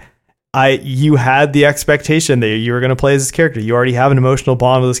 Like, you had the expectation that you were going to play as this character. You already have an emotional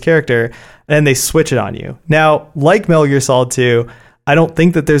bond with this character, and they switch it on you. Now, like Metal Gear Solid 2, I don't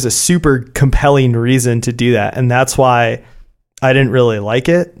think that there's a super compelling reason to do that, and that's why I didn't really like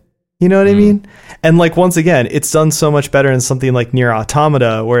it. You know what I mean? And like, once again, it's done so much better in something like Nier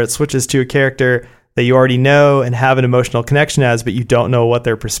Automata, where it switches to a character that you already know and have an emotional connection as, but you don't know what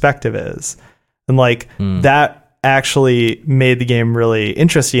their perspective is. And like that actually made the game really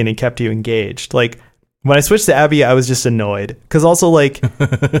interesting and kept you engaged. Like when I switched to Abby, I was just annoyed. Cause also like,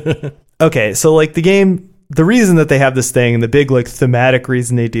 okay, so like the game, the reason that they have this thing and the big like thematic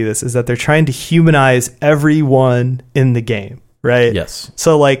reason they do this is that they're trying to humanize everyone in the game. Right? Yes.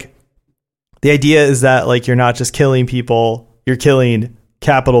 So like, the idea is that like you're not just killing people, you're killing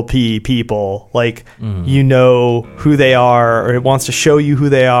capital P people. Like you know who they are, or it wants to show you who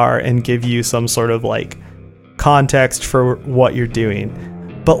they are and give you some sort of like context for what you're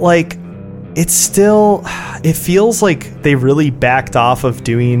doing. But like it's still, it feels like they really backed off of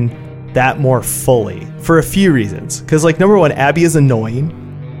doing that more fully for a few reasons. Because like number one, Abby is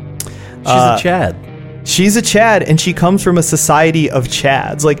annoying. She's a Chad. She's a Chad, and she comes from a society of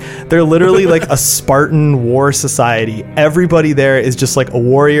Chads. Like, they're literally like a Spartan war society. Everybody there is just like a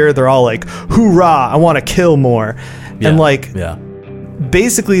warrior. They're all like, hoorah, I want to kill more. Yeah, and like,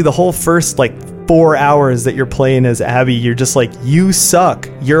 basically the whole first like 4 hours that you're playing as Abby, you're just like, you suck.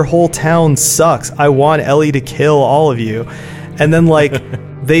 Your whole town sucks. I want Ellie to kill all of you. And then like...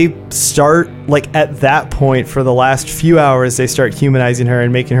 they start, like, at that point, for the last few hours, they start humanizing her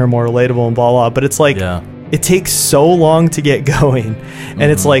and making her more relatable and blah, blah. But it's like, it takes so long to get going. And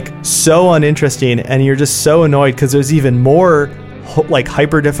it's, like, so uninteresting. And you're just so annoyed because there's even more, like,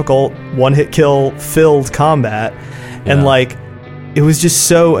 hyper difficult, one-hit kill filled combat. And, like, it was just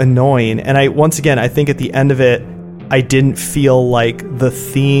so annoying. And once again, I think at the end of it, I didn't feel like the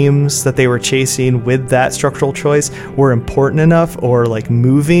themes that they were chasing with that structural choice were important enough or like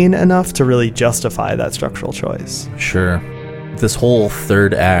moving enough to really justify that structural choice. Sure. This whole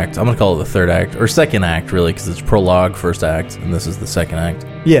third act, I'm going to call it the third act, or second act really, because it's prologue, first act, and this is the second act.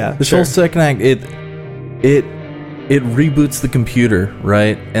 Yeah, this whole second act, it reboots the computer,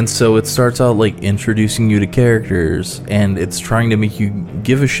 right? And so it starts out like introducing you to characters, and it's trying to make you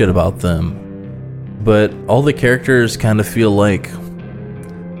give a shit about them. But all the characters kind of feel like,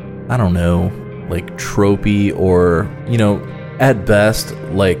 I don't know, like tropey or, at best,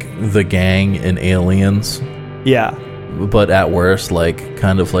 like the gang in Aliens. Yeah. But at worst, like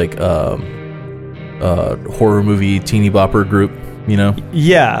kind of like horror movie teeny bopper group,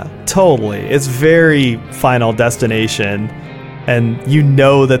 Yeah, totally. It's very Final Destination. And you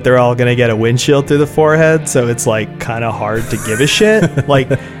know that they're all going to get a windshield through the forehead. So it's like kind of hard to give a shit. Like,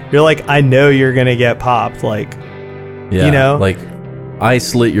 you're like, I know you're going to get popped. Like, like I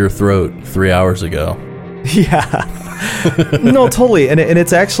slit your throat 3 hours ago. Yeah. No, totally. And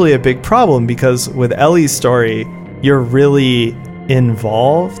it's actually a big problem because with Ellie's story, you're really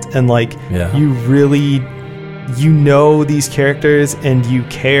involved and like you really know these characters and you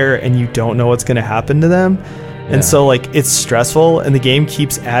care and you don't know what's going to happen to them. And so like it's stressful and the game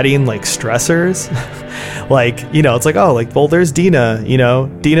keeps adding like stressors. Like, you know, it's like, oh, like, well, there's Dina, you know,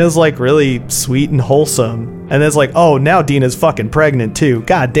 Dina's like really sweet and wholesome. And it's like, oh, now Dina's fucking pregnant too.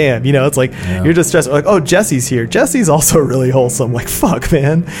 God damn. You know, it's like, you're just stressed. Like, oh, Jesse's here. Jesse's also really wholesome. Like, fuck,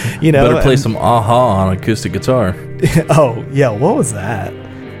 man. You know, better play some Aha on acoustic guitar. Oh, yeah. What was that?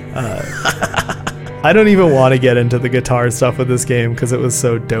 I don't even want to get into the guitar stuff with this game because it was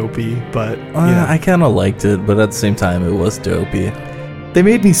so dopey, but I kind of liked it, but at the same time, it was dopey. They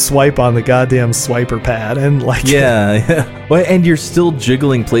made me swipe on the goddamn swiper pad and like... Yeah. Well, and you're still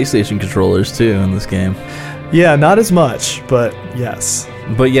jiggling PlayStation controllers too in this game. Yeah, not as much, but yes.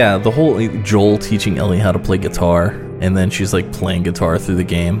 But yeah, the whole Joel teaching Ellie how to play guitar, and then she's like playing guitar through the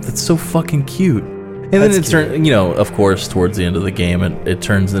game. That's so fucking cute. And then it turns, you know, of course, towards the end of the game, it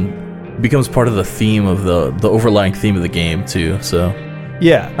turns and becomes part of the theme of the overlying theme of the game too. So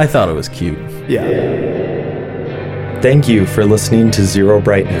yeah, I thought it was cute. Yeah. Thank you for listening to Zero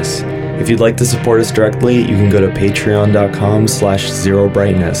Brightness. If you'd like to support us directly, you can go to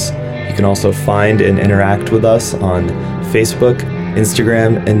patreon.com/zerobrightness. You can also find and interact with us on Facebook,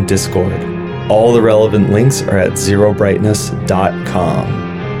 Instagram, and Discord. All the relevant links are at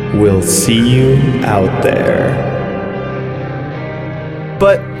zerobrightness.com. We'll see you out there.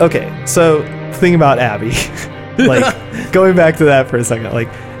 But, okay, so thing about Abby, like, going back to that for a second, like,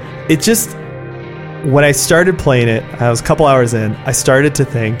 it just, when I started playing it, I was a couple hours in, I started to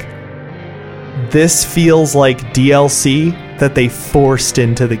think, this feels like DLC that they forced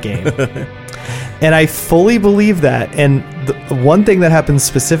into the game. And I fully believe that. And the one thing that happened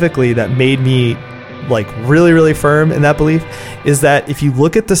specifically that made me like really, really firm in that belief is that if you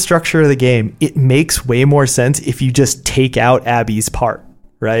look at the structure of the game, it makes way more sense if you just take out Abby's part,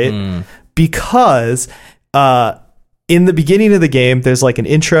 right? Because in the beginning of the game, there's like an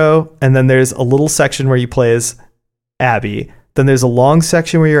intro, and then there's a little section where you play as Abby. Then there's a long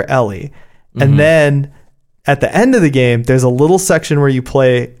section where you're Ellie. And then at the end of the game, there's a little section where you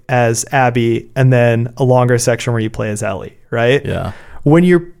play as Abby, and then a longer section where you play as Ellie, right? Yeah.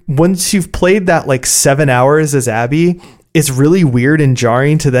 Once you've played that like 7 hours as Abby, it's really weird and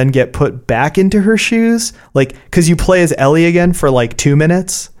jarring to then get put back into her shoes, like because you play as Ellie again for like 2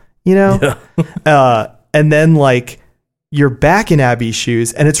 minutes, you know, and then like you're back in Abby's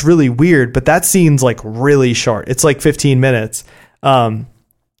shoes, and it's really weird. But that scene's like really short; it's like 15 minutes,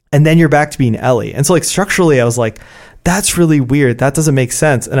 and then you're back to being Ellie. And so like structurally, I was like, that's really weird. That doesn't make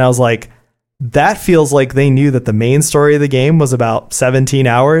sense. And I was like, that feels like they knew that the main story of the game was about 17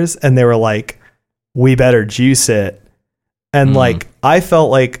 hours, and they were like, we better juice it. And like, I felt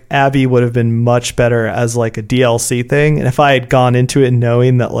like Abby would have been much better as like a DLC thing. And if I had gone into it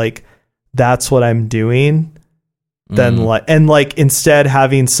knowing that like, that's what I'm doing, then like, and like instead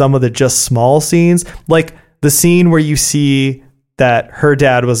having some of the just small scenes, like the scene where you see that her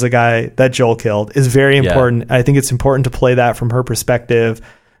dad was the guy that Joel killed is very important. I think it's important to play that from her perspective.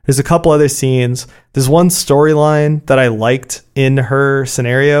 There's a couple other scenes. There's one storyline that I liked in her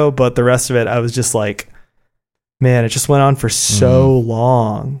scenario, but the rest of it, I was just like, man, it just went on for so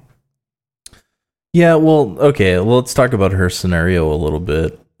long. Yeah, well, okay. Well, let's talk about her scenario a little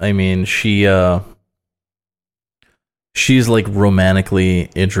bit. I mean, she's like romantically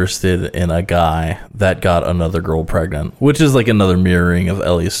interested in a guy that got another girl pregnant, which is like another mirroring of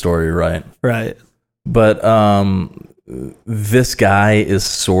Ellie's story, right? Right. But this guy is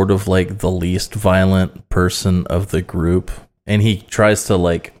sort of like the least violent person of the group, and he tries to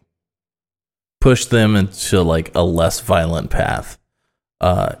like push them into like a less violent path.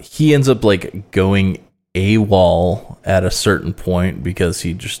 He ends up like going AWOL at a certain point because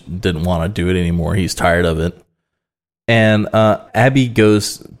he just didn't want to do it anymore. He's tired of it. And Abby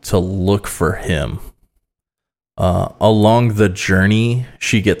goes to look for him. Along the journey,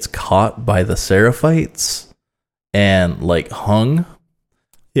 she gets caught by the Seraphites and like hung.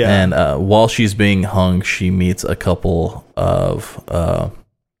 Yeah. And while she's being hung, she meets a couple of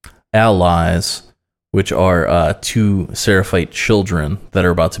allies, which are two Seraphite children that are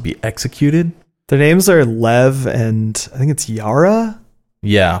about to be executed. Their names are Lev and I think it's Yara.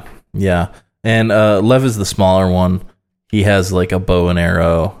 Yeah. And Lev is the smaller one. He has like a bow and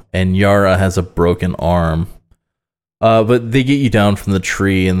arrow, and Yara has a broken arm. But they get you down from the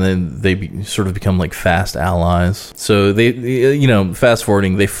tree, and then they sort of become like fast allies. So they, you know, fast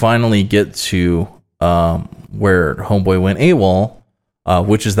forwarding, they finally get to where Homeboy went AWOL,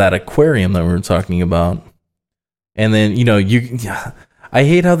 which is that aquarium that we were talking about. And then, I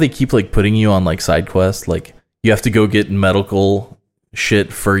hate how they keep like putting you on like side quests. Like you have to go get medical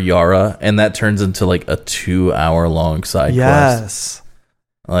shit for Yara, and that turns into like a 2-hour long side quest.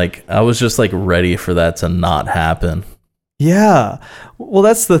 Like I was just like ready for that to not happen. Yeah. Well,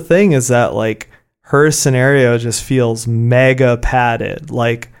 that's the thing, is that like her scenario just feels mega padded.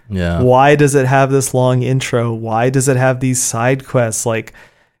 Like, why does it have this long intro? Why does it have these side quests? Like,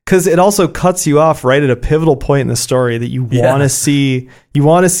 because it also cuts you off right at a pivotal point in the story that you want to see. You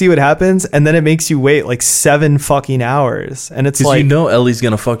want to see what happens, and then it makes you wait like 7 fucking hours. And it's like, Ellie's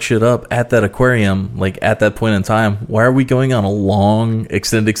gonna fuck shit up at that aquarium, like at that point in time. Why are we going on a long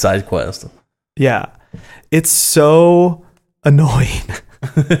extended side quest? Yeah, it's so annoying.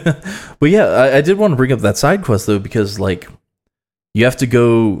 But yeah, I did want to bring up that side quest though, because like you have to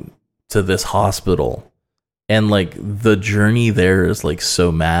go to this hospital. And like the journey there is like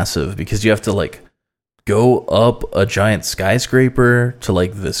so massive, because you have to like go up a giant skyscraper to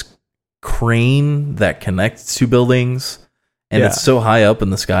like this crane that connects 2 buildings. And it's so high up in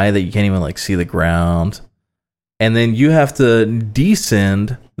the sky that you can't even like see the ground. And then you have to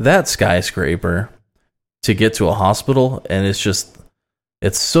descend that skyscraper to get to a hospital. And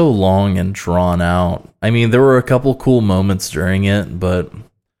it's so long and drawn out. I mean, there were a couple cool moments during it, but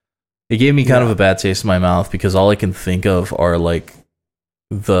it gave me kind of a bad taste in my mouth, because all I can think of are like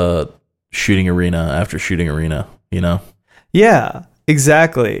the shooting arena after shooting arena, Yeah,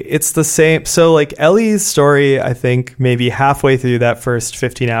 exactly. It's the same. So like Ellie's story, I think maybe halfway through that first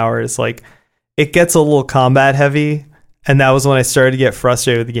 15 hours, like it gets a little combat heavy. And that was when I started to get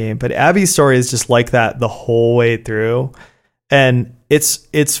frustrated with the game. But Abby's story is just like that the whole way through. And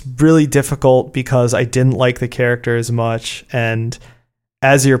it's really difficult because I didn't like the character as much. And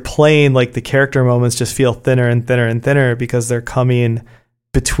as you're playing, like the character moments just feel thinner and thinner and thinner, because they're coming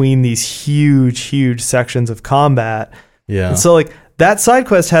between these huge sections of combat. Yeah. And so like that side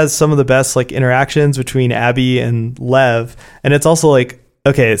quest has some of the best like interactions between Abby and Lev. And it's also like,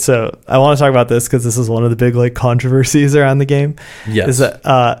 okay, so I want to talk about this because this is one of the big like controversies around the game. Yes. Is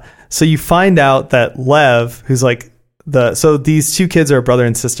that, so you find out that Lev, who's like so these 2 kids are brother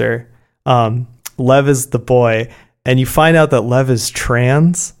and sister. Lev is the boy. And you find out that Lev is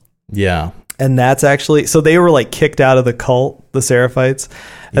trans. Yeah. And that's actually, so they were like kicked out of the cult, the Seraphites.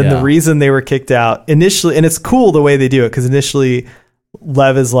 And the reason they were kicked out initially, and it's cool the way they do it, because initially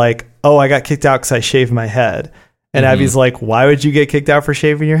Lev is like, oh, I got kicked out because I shaved my head. And Abby's like, why would you get kicked out for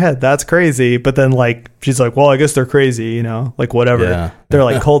shaving your head? That's crazy. But then like, she's like, well, I guess they're crazy, like whatever. Yeah. They're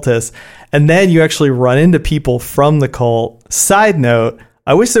like cultists. And then you actually run into people from the cult. Side note,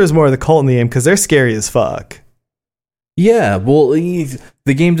 I wish there was more of the cult in the game, because they're scary as fuck. Yeah, well, the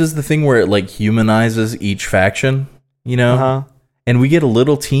game does the thing where it like humanizes each faction, and we get a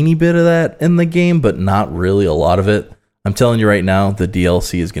little teeny bit of that in the game, but not really a lot of it. I'm telling you right now, the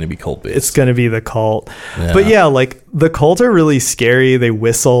DLC is going to be cult based. It's going to be the cult. Yeah. But yeah, like the cult are really scary. They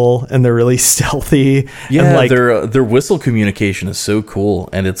whistle and they're really stealthy. Yeah, and, like, their whistle communication is so cool,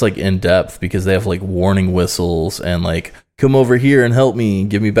 and it's like in depth, because they have like warning whistles and like come over here and help me,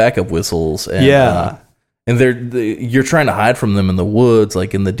 give me backup whistles. And, and you're trying to hide from them in the woods,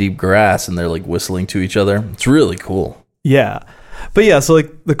 like in the deep grass, and they're like whistling to each other. It's really cool. Yeah. But yeah, so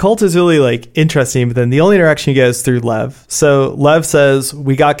like the cult is really like interesting, but then the only interaction you get is through Lev. So Lev says,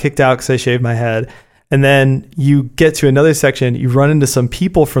 we got kicked out because I shaved my head. And then you get to another section, you run into some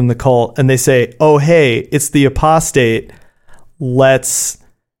people from the cult, and they say, oh, hey, it's the apostate. Let's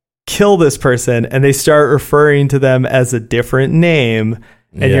kill this person. And they start referring to them as a different name.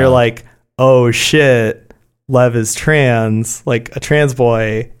 And you're like, oh shit. Lev is trans, like a trans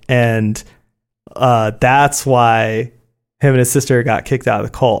boy, and that's why him and his sister got kicked out of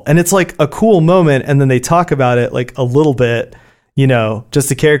the cult. And it's like a cool moment, and then they talk about it like a little bit, just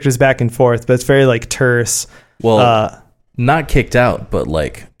the characters back and forth, but it's very like terse. Well, not kicked out, but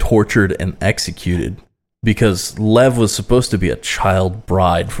like tortured and executed, because Lev was supposed to be a child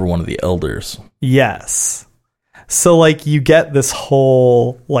bride for one of the elders. Yes. So like you get this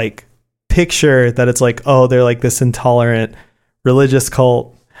whole like picture that it's like, oh, they're like this intolerant religious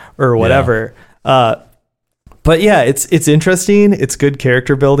cult or whatever. But yeah, it's interesting. It's good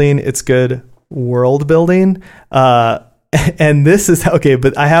character building. It's good world building. And this is okay,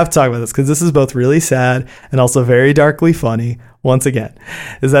 but I have to talk about this because this is both really sad and also very darkly funny. Once again,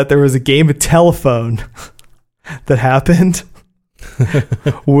 is that there was a game of telephone that happened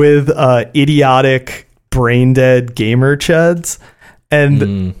with idiotic brain dead gamer chuds.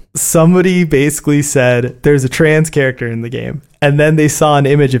 And somebody basically said there's a trans character in the game. And then they saw an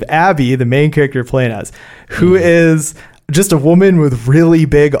image of Abby, the main character you're playing as, who is just a woman with really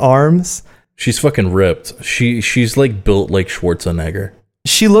big arms. She's fucking ripped. She's like built like Schwarzenegger.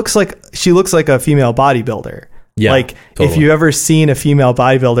 She looks like a female bodybuilder. Yeah, like totally. If you've ever seen a female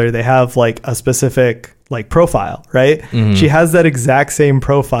bodybuilder, they have like a specific like profile, right? Mm-hmm. She has that exact same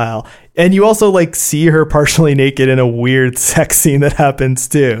profile. And you also like see her partially naked in a weird sex scene that happens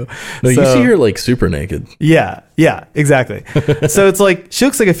too. No, you see her like super naked. Yeah, exactly. So it's like she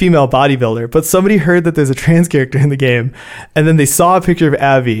looks like a female bodybuilder, but somebody heard that there's a trans character in the game, and then they saw a picture of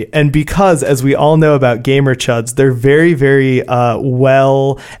Abby, and because, as we all know about gamer chuds, they're very, very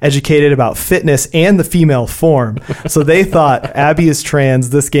well educated about fitness and the female form. So they thought Abby is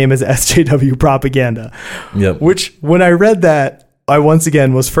trans, this game is SJW propaganda. Yep. Which, when I read that, I once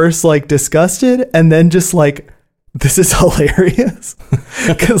again was first like disgusted, and then just like, this is hilarious.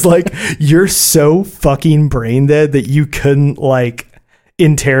 Because like, you're so fucking brain dead that you couldn't like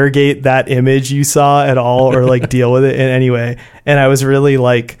interrogate that image you saw at all, or like deal with it in any way. And I was really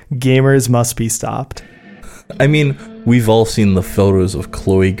like, gamers must be stopped. I mean, we've all seen the photos of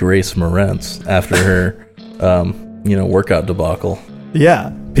Chloe Grace Moretz after her workout debacle.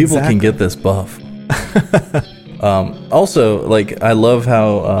 Yeah, people can get this buff. Also, like, I love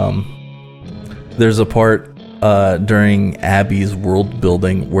how there's a part during Abby's world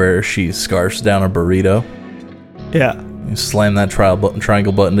building where she scarfs down a burrito. Yeah. You slam that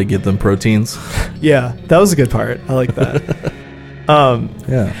triangle button to get them proteins. Yeah, that was a good part. I like that.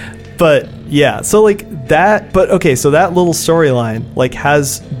 Yeah. But yeah, so like that, but okay, so that little storyline like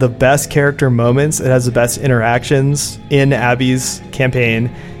has the best character moments. It has the best interactions in Abby's campaign.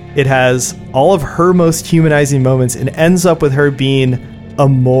 It has all of her most humanizing moments and ends up with her being a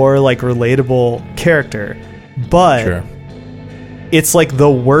more like relatable character. But sure, it's like the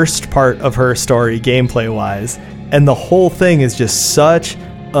worst part of her story gameplay wise. And the whole thing is just such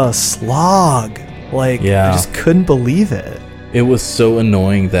a slog. Like, I just couldn't believe it. It was so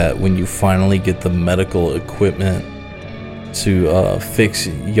annoying that when you finally get the medical equipment to fix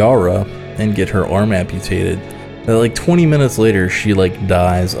Yara and get her arm amputated, that like 20 minutes later she like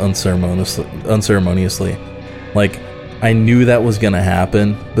dies unceremoniously. Like, I knew that was gonna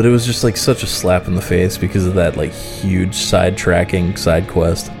happen, but it was just like such a slap in the face because of that like huge sidetracking side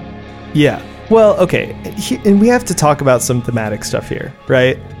quest. Yeah. Well, okay, and we have to talk about some thematic stuff here,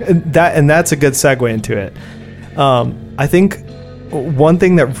 right? And that's a good segue into it. I think one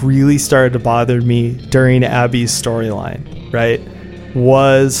thing that really started to bother me during Abby's storyline, right,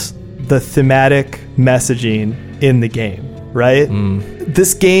 was the thematic messaging in the game, right?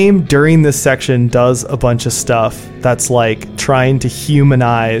 This game during this section does a bunch of stuff that's like trying to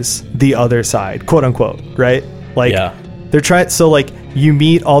humanize the other side, quote unquote, right? Like, they're trying, so like, you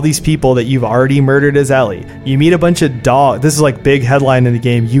meet all these people that you've already murdered as Ellie. You meet a bunch of dogs. This is like big headline in the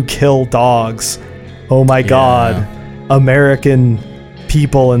game. You kill dogs. Oh my God. American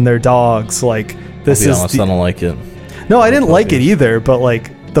people and their dogs. Like, this is honest, I don't like it. No, I didn't like it either, but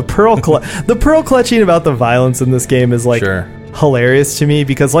like the pearl clutching about the violence in this game is like hilarious to me,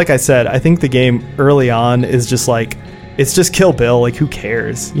 because like I said, I think the game early on is just like, it's just Kill Bill. Like, who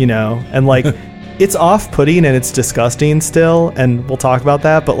cares, you know? And like, it's off-putting and it's disgusting still, and we'll talk about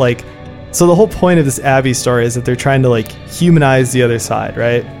that, but like, so the whole point of this Abby story is that they're trying to like humanize the other side,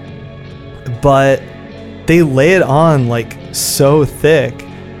 right? But they lay it on like so thick,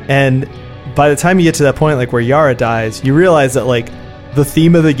 and by the time you get to that point, like where Yara dies, you realize that like the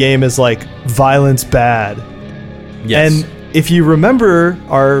theme of the game is like violence bad. Yes. And if you remember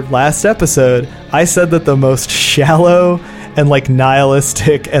our last episode, I said that the most shallow and like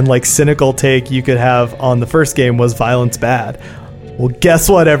nihilistic and like cynical take you could have on the first game was violence bad. Well, guess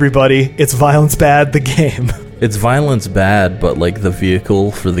what, everybody? It's violence bad, the game. It's violence bad, but like the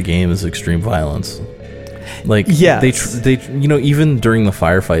vehicle for the game is extreme violence. Like, they you know, even during the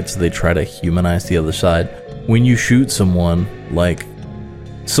firefights, they try to humanize the other side. When you shoot someone, like,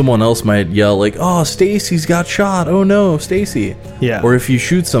 someone else might yell like, "Oh, Stacy's got shot. Oh no, Stacy." Yeah. Or if you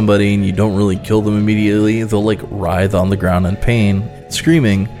shoot somebody and you don't really kill them immediately, they'll like writhe on the ground in pain,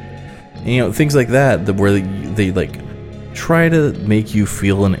 screaming. And, you know, things like that, where they like try to make you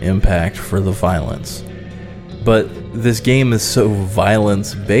feel an impact for the violence. But this game is so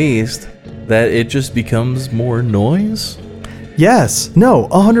violence based that it just becomes more noise. Yes. No,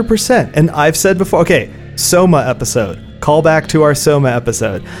 100%. And I've said before, okay, Soma episode. Call back to our Soma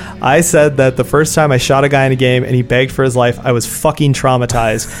episode. I said that the first time I shot a guy in a game and he begged for his life, I was fucking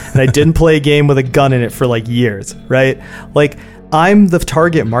traumatized, and I didn't play a game with a gun in it for like years, right? Like, I'm the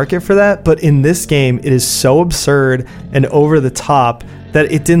target market for that, but in this game, it is so absurd and over the top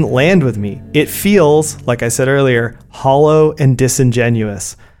that it didn't land with me. It feels, like I said earlier, hollow and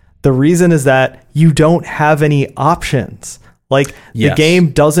disingenuous. The reason is that you don't have any options. Like, Yes. the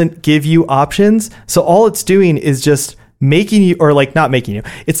game doesn't give you options. So all it's doing is just making you, or like not making you,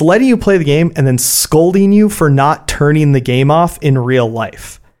 it's letting you play the game and then scolding you for not turning the game off in real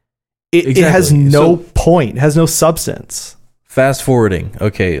life. It has no point, has no substance. Fast forwarding.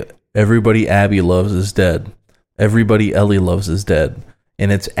 Okay, everybody Abby loves is dead. Everybody Ellie loves is dead.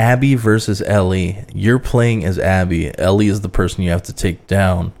 And it's Abby versus Ellie. You're playing as Abby. Ellie is the person you have to take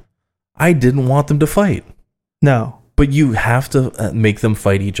down. I didn't want them to fight. No. But you have to make them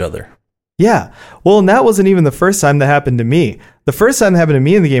fight each other. Yeah. Well, and that wasn't even the first time that happened to me. The first time that happened to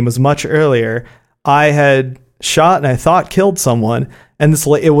me in the game was much earlier. I had shot and I thought killed someone. And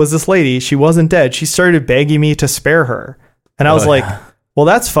it was this lady. She wasn't dead. She started begging me to spare her. And I was like, well,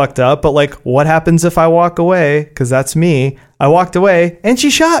 that's fucked up. But like, what happens if I walk away? Because that's me. I walked away and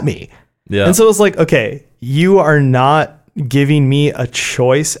she shot me. Yeah. And so it was like, okay, you are not giving me a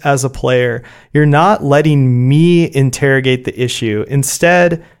choice as a player. You're not letting me interrogate the issue.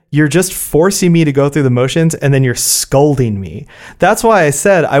 Instead, you're just forcing me to go through the motions and then you're scolding me. That's why I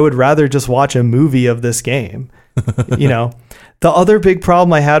said I would rather just watch a movie of this game. You know, the other big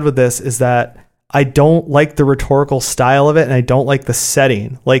problem I had with this is that I don't like the rhetorical style of it and I don't like the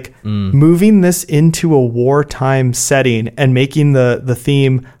setting. Like moving this into a wartime setting and making the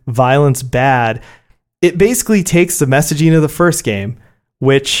theme violence bad, it basically takes the messaging of the first game,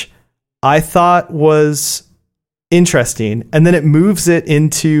 which I thought was interesting, and then it moves it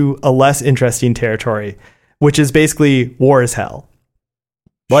into a less interesting territory, which is basically war is hell.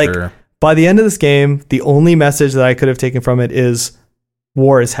 Like, Sure. By the end of this game, the only message that I could have taken from it is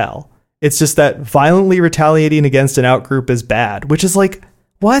war is hell. It's just that violently retaliating against an outgroup is bad, which is like,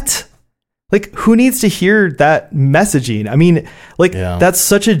 what? Like, who needs to hear that messaging? I mean, like, That's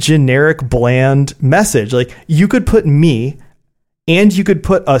such a generic, bland message. Like, you could put me and you could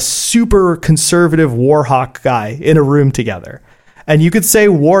put a super conservative Warhawk guy in a room together, and you could say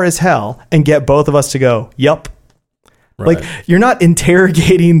war is hell and get both of us to go, yup. Right. Like, you're not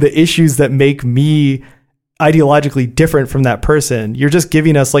interrogating the issues that make me ideologically different from that person. You're just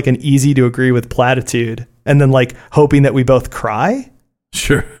giving us like an easy to agree with platitude and then like hoping that we both cry.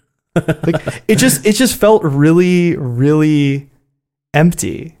 Sure. Like, it just felt really, really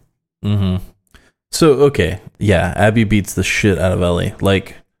empty. Mm-hmm. So, okay. Yeah, Abby beats the shit out of Ellie.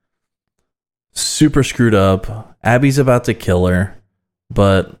 Like, super screwed up. Abby's about to kill her,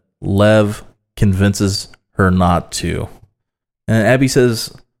 but Lev convinces her not to. And Abby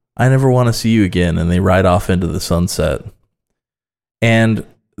says, I never want to see you again. And they ride off into the sunset. And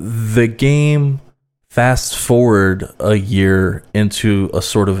the game fast forward a year into a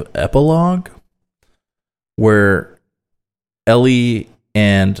sort of epilogue where Ellie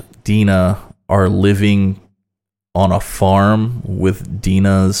and Dina are living on a farm with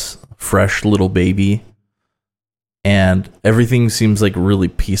Dina's fresh little baby, and everything seems like really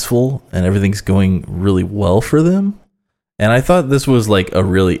peaceful and everything's going really well for them. And I thought this was like a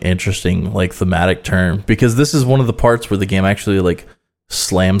really interesting like thematic turn, because this is one of the parts where the game actually like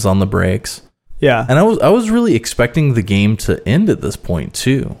slams on the brakes. Yeah. And I was really expecting the game to end at this point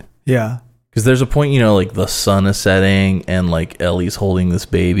too. Yeah. Because there's a point, you know, like the sun is setting and like Ellie's holding this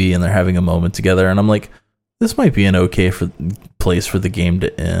baby and they're having a moment together. And I'm like, this might be an okay place for the game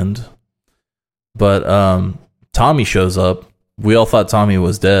to end. But Tommy shows up. We all thought Tommy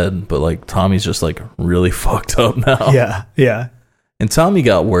was dead, but like Tommy's just like really fucked up now. Yeah. Yeah. And Tommy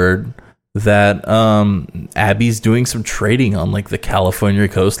got word that Abby's doing some trading on like the California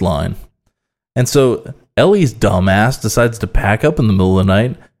coastline. And so Ellie's dumbass decides to pack up in the middle of the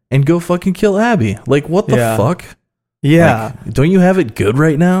night and go fucking kill Abby. Like, what the fuck? Yeah. Like, don't you have it good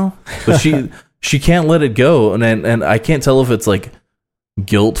right now? But she can't let it go. And I can't tell if it's like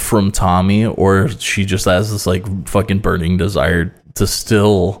guilt from Tommy or she just has this like fucking burning desire to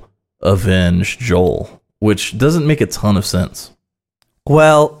still avenge Joel, which doesn't make a ton of sense.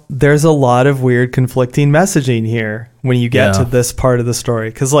 Well, there's a lot of weird conflicting messaging here when you get to this part of the story.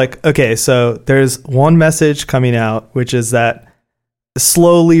 Because, like, okay, so there's one message coming out, which is that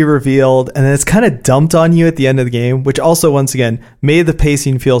slowly revealed, and then it's kind of dumped on you at the end of the game, which also, once again, made the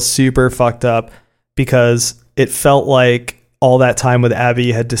pacing feel super fucked up because it felt like all that time with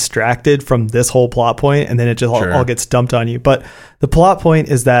Abby had distracted from this whole plot point, and then it just all gets dumped on you. But the plot point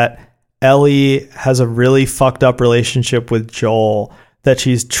is that Ellie has a really fucked up relationship with Joel that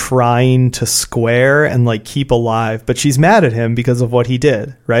she's trying to square and like keep alive, but she's mad at him because of what he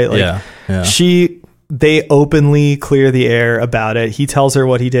did, right? Like they openly clear the air about it. He tells her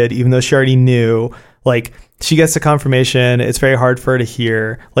what he did, even though she already knew, Like, she gets the confirmation. It's very hard for her to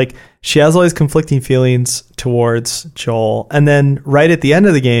hear. Like, she has all these conflicting feelings towards Joel. And then right at the end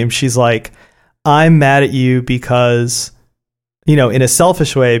of the game, she's like, I'm mad at you because, you know, in a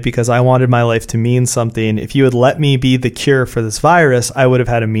selfish way, because I wanted my life to mean something. If you had let me be the cure for this virus, I would have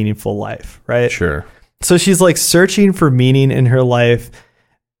had a meaningful life, right? Sure. So she's like searching for meaning in her life.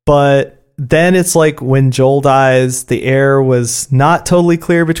 But then it's like when Joel dies, the air was not totally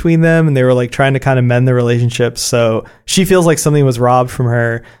clear between them, and they were like trying to kind of mend the relationship. So she feels like something was robbed from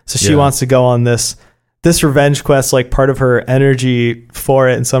her. So she wants to go on this revenge quest. Like, part of her energy for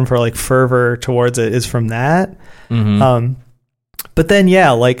it and some of her like fervor towards it is from that. Mm-hmm. But then,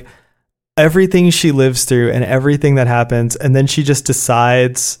 like, everything she lives through and everything that happens, and then she just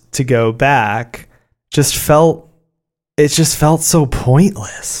decides to go back, just felt so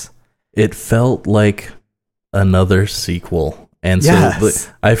pointless. It felt like another sequel. And so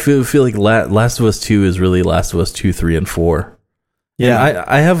I feel like Last of Us 2 is really Last of Us 2, 3, and 4. Yeah. And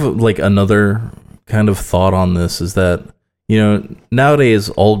I have like another kind of thought on this, is that, you know, nowadays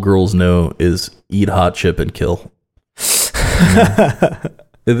all girls know is eat hot chip and kill.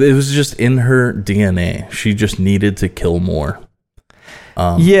 It was just in her DNA. She just needed to kill more.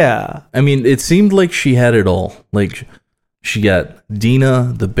 I mean, it seemed like she had it all. Like, she got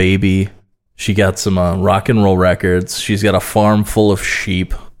Dina, the baby. She got some rock and roll records. She's got a farm full of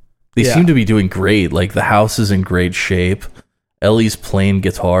sheep. They seem to be doing great. Like, the house is in great shape. Ellie's playing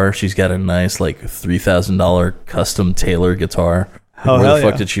guitar. She's got a nice, like, $3,000 custom Taylor guitar. Oh, where the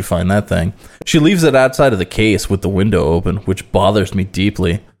fuck did she find that thing? She leaves it outside of the case with the window open, which bothers me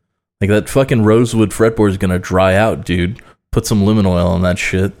deeply. Like, that fucking rosewood fretboard is gonna dry out, dude. Put some lemon oil on that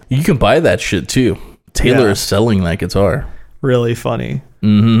shit. You can buy that shit too. Taylor is selling that guitar. Really funny.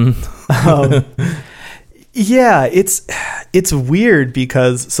 Mm-hmm. It's weird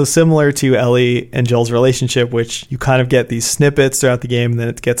because, so similar to Ellie and Joel's relationship, which you kind of get these snippets throughout the game, and then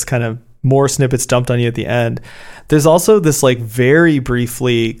it gets kind of more snippets dumped on you at the end. There's also this like very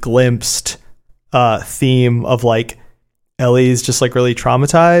briefly glimpsed theme of like Ellie's just like really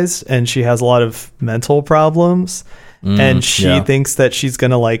traumatized and she has a lot of mental problems, and she thinks that she's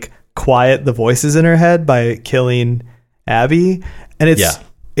gonna like quiet the voices in her head by killing Abby, and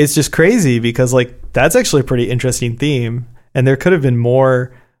it's just crazy because like that's actually a pretty interesting theme, and there could have been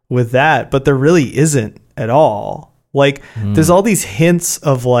more with that, but there really isn't at all. Like there's all these hints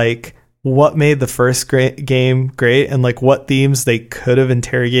of like what made the first game great and like what themes they could have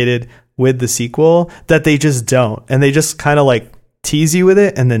interrogated with the sequel that they just don't, and they just kind of like tease you with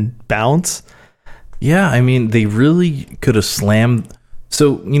it and then bounce. Yeah, I mean, they really could have slammed.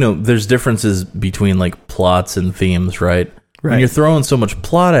 So, you know, there's differences between like plots and themes, right? When you're throwing so much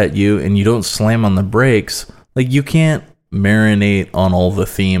plot at you and you don't slam on the brakes, like you can't marinate on all the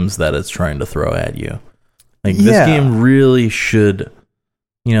themes that it's trying to throw at you. Like this game really should,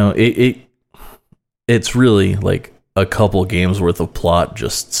 you know, it's really like a couple games worth of plot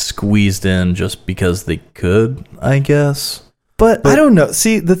just squeezed in just because they could, I guess. But I don't know.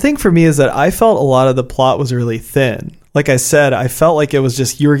 See, the thing for me is that I felt a lot of the plot was really thin. Like I said, I felt like it was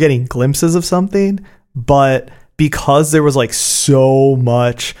just you were getting glimpses of something, but because there was like so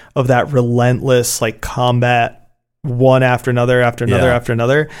much of that relentless like combat one after another after another after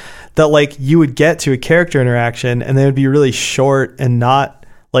another, that like you would get to a character interaction and they would be really short and not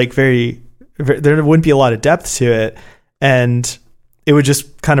like very there wouldn't be a lot of depth to it, and it would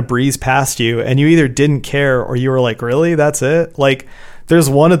just kind of breeze past you, and you either didn't care or you were like, really, that's it? Like there's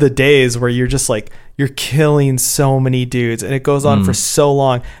one of the days where you're just like, you're killing so many dudes and it goes on for so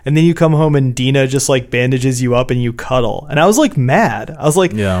long, and then you come home and Dina just like bandages you up and you cuddle, and I was like mad. I was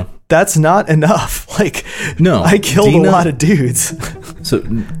like, that's not enough. Like, no, I killed a lot of dudes. So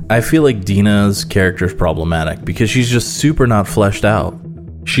I feel like Dina's character is problematic because she's just super not fleshed out.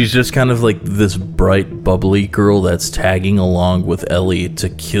 She's just kind of like this bright, bubbly girl that's tagging along with Ellie to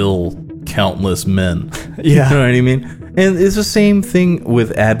kill countless men. Yeah. You know what I mean? And it's the same thing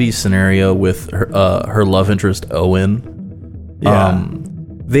with Abby's scenario with her love interest, Owen. Yeah.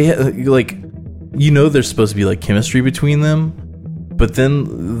 They like, you know, there's supposed to be like chemistry between them, but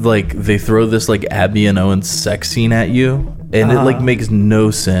then like they throw this like Abby and Owen sex scene at you, and it like makes no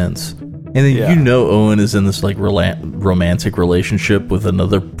sense. And then you know Owen is in this like romantic relationship with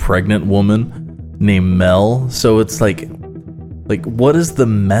another pregnant woman named Mel. So it's like what is the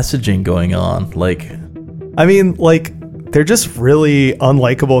messaging going on? Like, I mean, like they're just really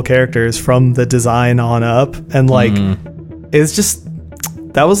unlikable characters from the design on up, and like it's just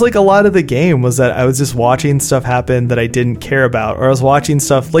that was like a lot of the game was that I was just watching stuff happen that I didn't care about, or I was watching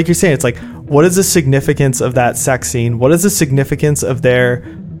stuff like you're saying. It's like, what is the significance of that sex scene? What is the significance of their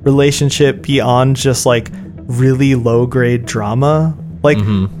relationship beyond just like really low grade drama. Like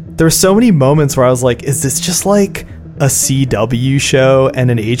there were so many moments where I was like, is this just like a CW show and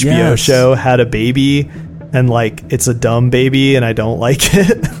an HBO show had a baby and like it's a dumb baby and I don't like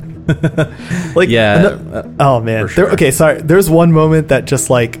it? Like, oh man. Sure. Okay, sorry. There's one moment that just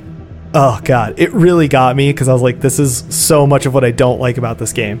like, oh god, it really got me because I was like, this is so much of what I don't like about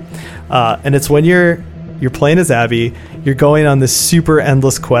this game. And it's when you're playing as Abby, you're going on this super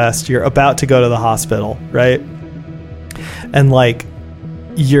endless quest, you're about to go to the hospital, right? And like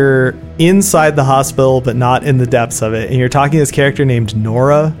you're inside the hospital but not in the depths of it, and you're talking to this character named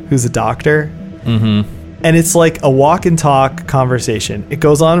Nora who's a doctor. And it's like a walk and talk conversation. It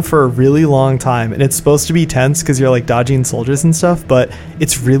goes on for a really long time, and it's supposed to be tense because you're like dodging soldiers and stuff, but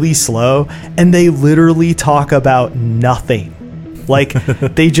it's really slow, and they literally talk about nothing. Like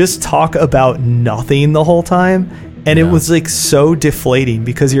they just talk about nothing the whole time. And it was like so deflating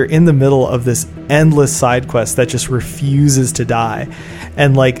because you're in the middle of this endless side quest that just refuses to die.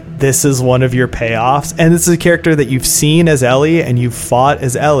 And like, this is one of your payoffs. And this is a character that you've seen as Ellie and you've fought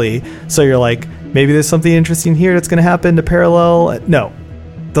as Ellie. So you're like, maybe there's something interesting here that's going to happen to parallel. No,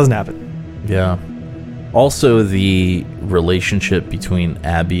 doesn't happen. Yeah. Also, the relationship between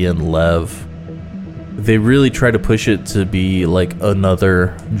Abby and Lev, they really try to push it to be like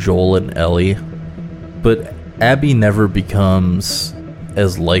another Joel and Ellie. But Abby never becomes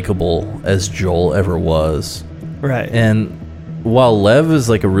as likable as Joel ever was. Right. And while Lev is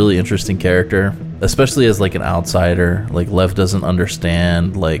like a really interesting character, especially as like an outsider, like Lev doesn't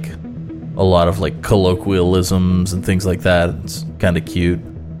understand like a lot of like colloquialisms and things like that. It's kind of cute.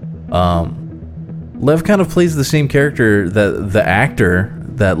 Lev kind of plays the same character that the actor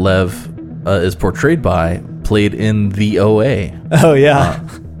that Lev is portrayed by played in the OA. Oh yeah.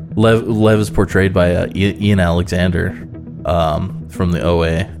 Lev is portrayed by Ian Alexander from the OA,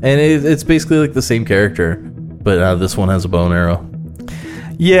 and it's basically like the same character, but this one has a bow and arrow.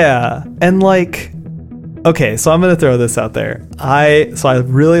 Yeah, and like, okay, so I'm gonna throw this out there. I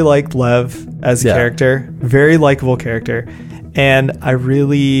really liked Lev as a character, very likable character, and I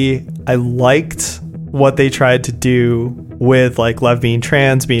liked what they tried to do with like Lev being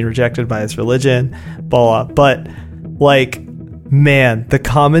trans, being rejected by his religion, blah blah. But like, man, the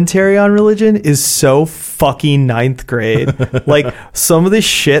commentary on religion is so fucking ninth grade. Like, some of the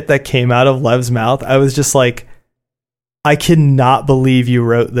shit that came out of Lev's mouth, I was just like, I cannot believe you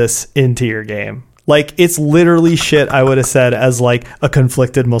wrote this into your game. Like, it's literally shit I would have said as like a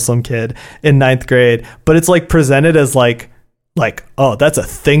conflicted Muslim kid in ninth grade, but it's like presented as like, oh, that's a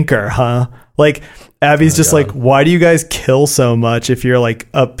thinker, huh? Like, Abby's just like, why do you guys kill so much if you're like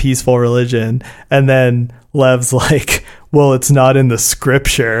a peaceful religion? And then Lev's like, well, it's not in the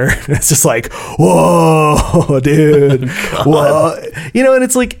scripture. It's just like, whoa, dude. Whoa. You know, and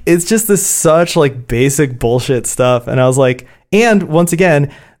it's like, it's just this such like basic bullshit stuff. And I was like, and once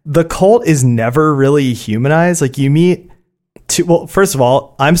again, the cult is never really humanized. Like, you meet well, first of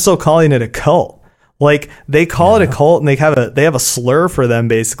all, I'm still calling it a cult. Like, they call it a cult, and they have a slur for them,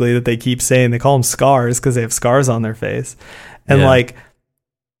 basically, that they keep saying. They call them scars because they have scars on their face. And like,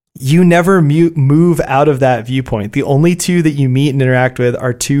 you never move out of that viewpoint. The only two that you meet and interact with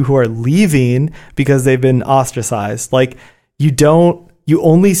are two who are leaving because they've been ostracized. Like, you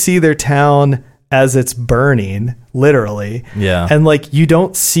only see their town as it's burning, literally. Yeah. And like, you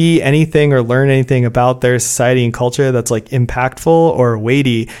don't see anything or learn anything about their society and culture that's like impactful or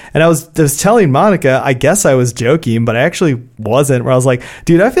weighty. And I was telling Monica, I guess I was joking, but I actually wasn't, where I was like,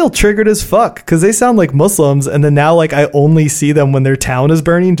 dude, I feel triggered as fuck because they sound like Muslims. And then now like I only see them when their town is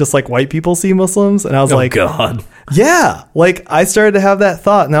burning, just like white people see Muslims. And I was like, God. Yeah. Like, I started to have that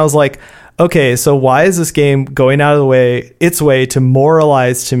thought, and I was like, okay, so why is this game going out of its way to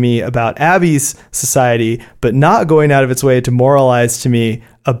moralize to me about Abby's society, but not going out of its way to moralize to me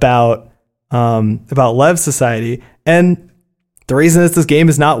about Lev's society? And the reason is this game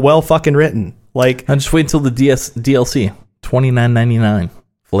is not well fucking written. Like, I just wait until the DLC, $29.99.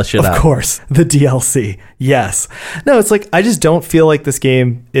 Flesh it out. Of course, the DLC. Yes. No, it's like, I just don't feel like this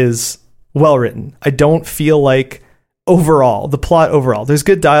game is well written. I don't feel like the plot overall, there's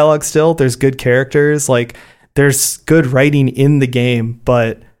good dialogue still, there's good characters, like there's good writing in the game,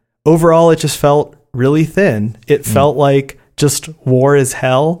 but overall it just felt really thin. It felt like just war is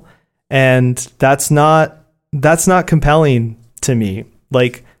hell, and that's not compelling to me.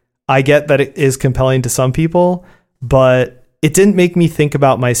 Like, I get that it is compelling to some people, but it didn't make me think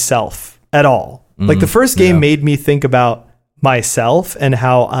about myself at all. Like, the first game made me think about myself and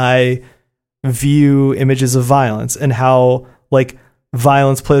how I view images of violence, and how like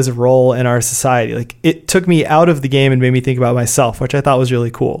violence plays a role in our society. Like, it took me out of the game and made me think about myself, which I thought was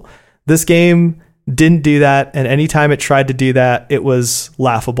really cool. This game didn't do that, and anytime it tried to do that, it was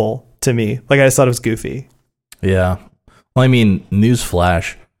laughable to me. Like, I just thought it was goofy. Yeah. Well, I mean,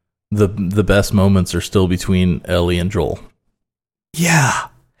 newsflash, the best moments are still between Ellie and Joel. Yeah.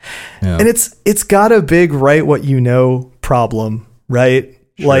 And it's got a big write what you know problem, right?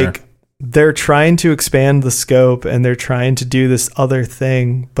 Sure. Like, they're trying to expand the scope and they're trying to do this other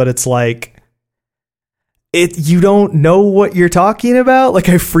thing, but it's like, you don't know what you're talking about. Like,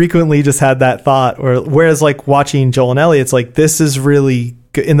 I frequently just had that thought, or whereas like watching Joel and Ellie, it's like, this is really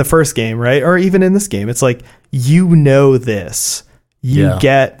good in the first game, right? Or even in this game, it's like, you know, this, you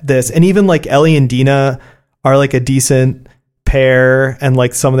get this. And even like Ellie and Dina are like a decent pair, and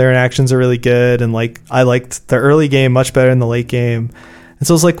like some of their interactions are really good. And like, I liked the early game much better than the late game. And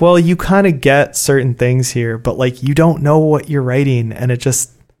so it's like, well, you kind of get certain things here, but like, you don't know what you're writing. And it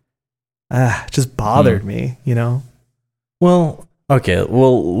just bothered me, you know? Well, okay.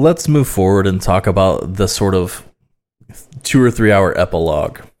 Well, let's move forward and talk about the sort of 2 or 3 hour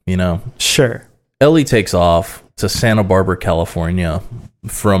epilogue, you know? Sure. Ellie takes off to Santa Barbara, California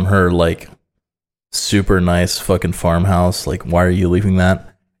from her like super nice fucking farmhouse. Like, why are you leaving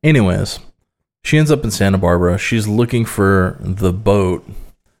that? Anyways, she ends up in Santa Barbara. She's looking for the boat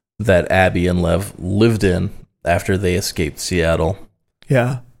that Abby and Lev lived in after they escaped Seattle.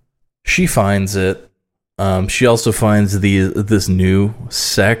 Yeah. She finds it. She also finds this new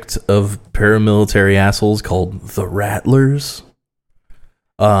sect of paramilitary assholes called the Rattlers.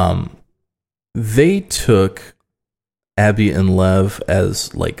 They took Abby and Lev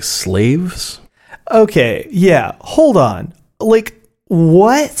as like slaves. Okay, yeah. Hold on. Like,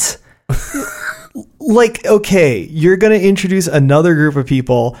 what? Like, okay, you're going to introduce another group of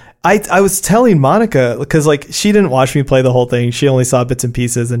people. I was telling Monica, because like, she didn't watch me play the whole thing. She only saw bits and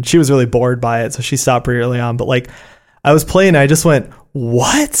pieces, and she was really bored by it, so she stopped pretty early on. But like, I was playing, and I just went,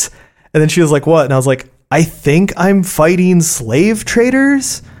 what? And then she was like, what? And I was like, I think I'm fighting slave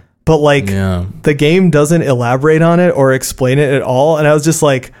traders, but like, the game doesn't elaborate on it or explain it at all. And I was just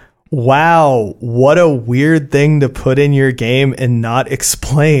like, wow, what a weird thing to put in your game and not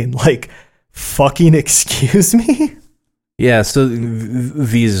explain. Like, fucking excuse me? Yeah, so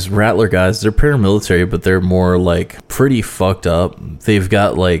these Rattler guys, they're paramilitary, but they're more like pretty fucked up. They've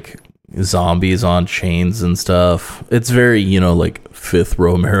got like zombies on chains and stuff. It's very, you know, like Fifth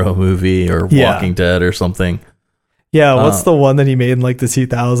Romero movie or Walking Dead or something. Yeah, what's the one that he made in like the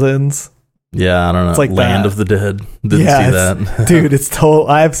 2000s? Yeah, I don't know. It's like Land of the Dead. Didn't see that. Dude,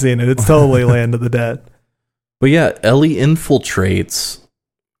 I've seen it. It's totally Land of the Dead. But yeah, Ellie infiltrates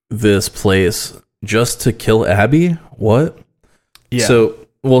this place just to kill Abby. What? Yeah. So,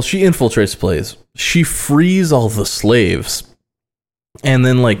 well, she infiltrates the place. She frees all the slaves. And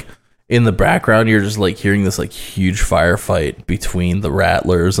then, like, in the background, you're just, like, hearing this, like, huge firefight between the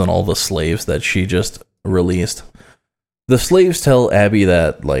Rattlers and all the slaves that she just released. The slaves tell Abby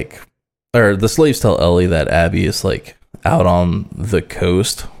that, like, or the slaves tell Ellie that Abby is, like, out on the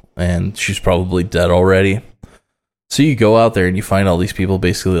coast and she's probably dead already. So you go out there and you find all these people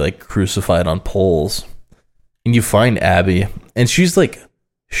basically, like, crucified on poles. And you find Abby, and she's, like,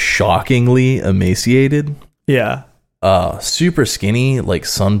 shockingly emaciated. Yeah. Super skinny, like,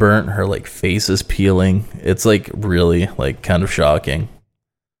 sunburnt. Her, like, face is peeling. It's, like, really, like, kind of shocking.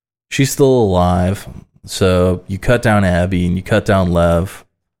 She's still alive. So you cut down Abby, and you cut down Lev.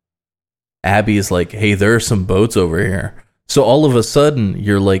 Abby's like, hey, there are some boats over here. So all of a sudden,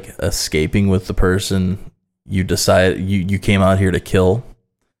 you're, like, escaping with the person you decide you came out here to kill.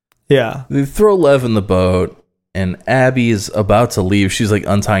 Yeah. They throw Lev in the boat, and Abby's about to leave. She's like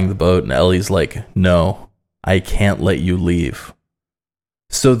untying the boat, and Ellie's like, no, I can't let you leave.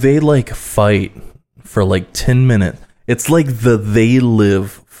 So they like fight for like 10 minutes. It's like the They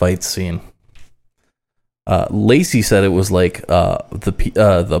Live fight scene. Lacey said it was like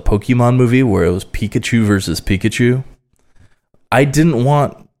the Pokemon movie where it was Pikachu versus Pikachu. I didn't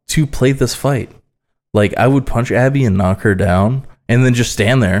want to play this fight. Like, I would punch Abby and knock her down and then just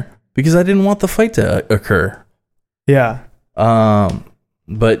stand there because I didn't want the fight to occur. Yeah.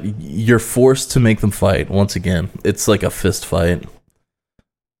 But you're forced to make them fight once again. It's like a fist fight.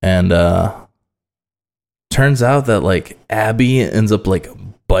 And turns out that, like, Abby ends up, like,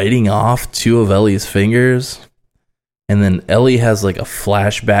 biting off 2 of Ellie's fingers. And then Ellie has, like, a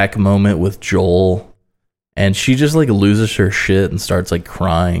flashback moment with Joel. And she just, like, loses her shit and starts, like,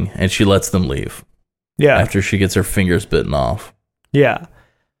 crying. And she lets them leave. Yeah. After she gets her fingers bitten off. Yeah.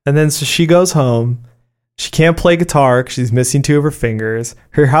 And then so she goes home. She can't play guitar because she's missing 2 of her fingers.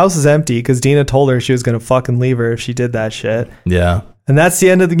 Her house is empty because Dina told her she was going to fucking leave her if she did that shit. Yeah. And And that's the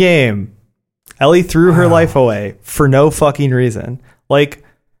end of the game. Ellie threw her life away for no fucking reason. Like,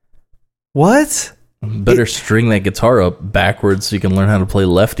 what? Better string that guitar up backwards so you can learn how to play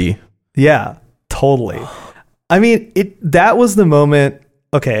lefty. Yeah, totally. I mean, that was the moment.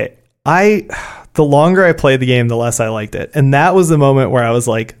 Okay, the longer I played the game, the less I liked it. And that was the moment where I was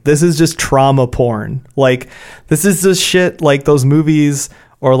like, this is just trauma porn. Like, this is just shit like those movies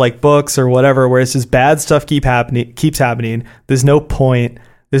or like books or whatever, where it's just bad stuff keeps happening. There's no point.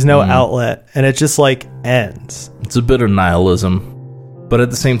 There's no outlet. And it just like ends. It's a bit of nihilism. But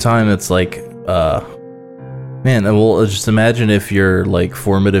at the same time, it's like, man, well, just imagine if your like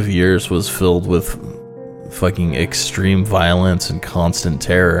formative years was filled with fucking extreme violence and constant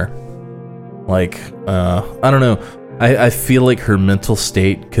terror. Like, I don't know. I feel like her mental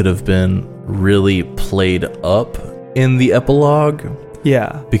state could have been really played up in the epilogue.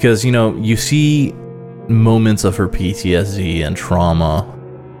 Yeah. Because, you know, you see moments of her PTSD and trauma,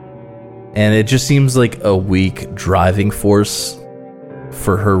 and it just seems like a weak driving force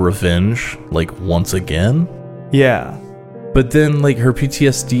for her revenge, like, once again. Yeah. But then, like, her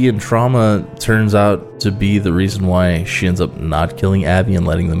PTSD and trauma turns out to be the reason why she ends up not killing Abby and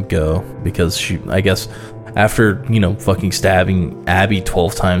letting them go. Because she, I guess, after, you know, fucking stabbing Abby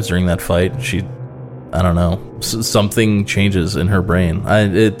 12 times during that fight, she, I don't know, something changes in her brain.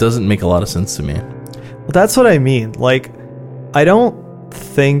 It doesn't make a lot of sense to me. Well, that's what I mean. Like, I don't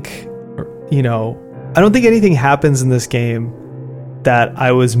think, you know, I don't think anything happens in this game that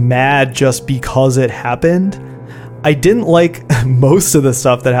I was mad just because it happened. I didn't like most of the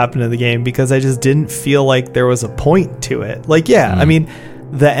stuff that happened in the game because I just didn't feel like there was a point to it. Like, yeah, I mean,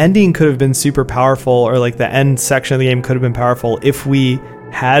 the ending could have been super powerful, or like the end section of the game could have been powerful if we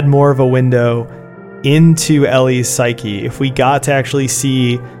had more of a window into Ellie's psyche, if we got to actually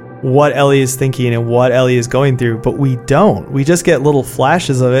see what Ellie is thinking and what Ellie is going through, but we don't. We just get little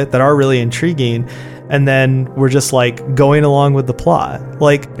flashes of it that are really intriguing, and then we're just like going along with the plot.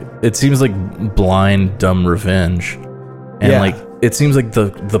 Like, it seems like blind, dumb revenge. And like, it seems like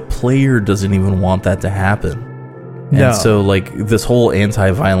the player doesn't even want that to happen. And so like this whole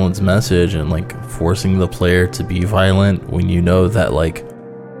anti-violence message and like forcing the player to be violent when you know that like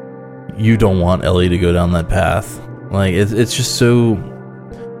you don't want Ellie to go down that path. Like, it's just so,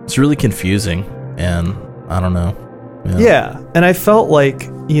 it's really confusing, and I don't know. Yeah, and I felt like,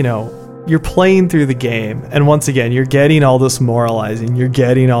 you know, you're playing through the game, and once again, you're getting all this moralizing, you're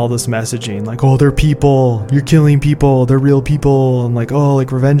getting all this messaging, like, oh, they're people, you're killing people, they're real people, and like, oh,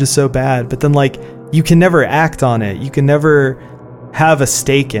 like, revenge is so bad, but then, like, you can never act on it, you can never have a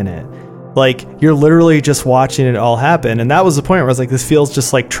stake in it. Like, you're literally just watching it all happen, and that was the point where I was like, this feels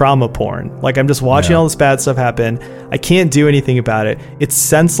just like trauma porn. Like, I'm just watching all this bad stuff happen, I can't do anything about it, it's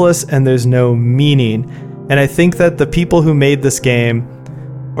senseless, and there's no meaning. And I think that the people who made this game,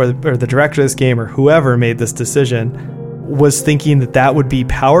 or the director of this game, or whoever made this decision, was thinking that that would be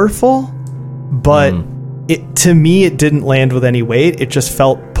powerful, but to me, it didn't land with any weight. It just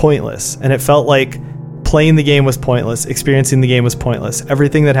felt pointless, and it felt like playing the game was pointless, experiencing the game was pointless,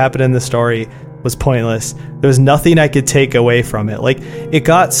 everything that happened in the story was pointless. There was nothing I could take away from it. Like, it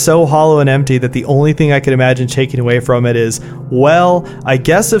got so hollow and empty that the only thing I could imagine taking away from it is, well, I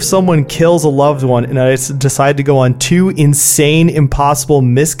guess if someone kills a loved one and I decide to go on 2 insane, impossible,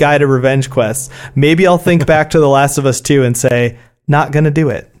 misguided revenge quests, maybe I'll think back to The Last of Us 2 and say, not gonna do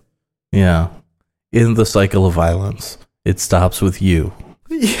it. Yeah. In the cycle of violence, it stops with you.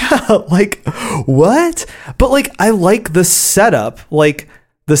 Yeah, like, what? But like, I like the setup. Like,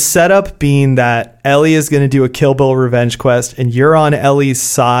 the setup being that Ellie is going to do a Kill Bill revenge quest, and you're on Ellie's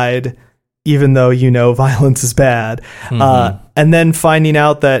side, even though you know violence is bad. And then finding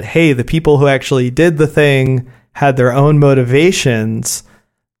out that, hey, the people who actually did the thing had their own motivations.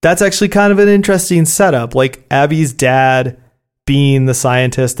 That's actually kind of an interesting setup. Like, Abby's dad being the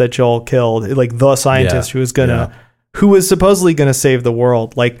scientist that Joel killed, like the scientist who was supposedly going to save the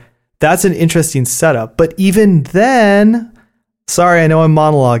world. Like, that's an interesting setup. But even then, sorry, I know I'm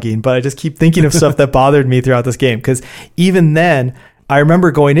monologuing, but I just keep thinking of stuff that bothered me throughout this game. Because even then, I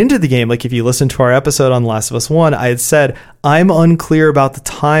remember going into the game, like if you listen to our episode on Last of Us 1, I had said, I'm unclear about the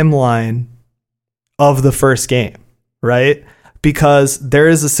timeline of the first game, right? Because there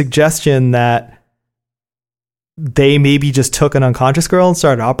is a suggestion that they maybe just took an unconscious girl and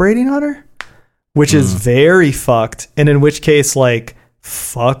started operating on her, which is very fucked. And in which case, like,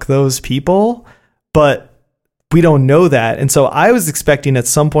 fuck those people. But we don't know that. And so I was expecting at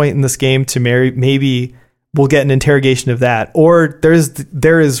some point in this game to maybe we'll get an interrogation of that. Or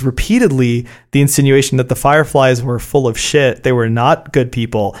there is repeatedly the insinuation that the Fireflies were full of shit. They were not good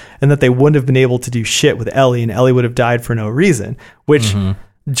people, and that they wouldn't have been able to do shit with Ellie, and Ellie would have died for no reason, which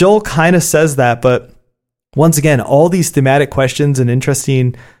Joel kind of says that. But once again, all these thematic questions and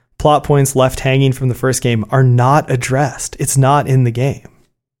interesting plot points left hanging from the first game are not addressed. It's not in the game.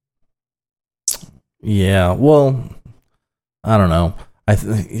 Yeah, well, I don't know.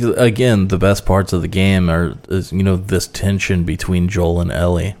 Again, the best parts of the game is this tension between Joel and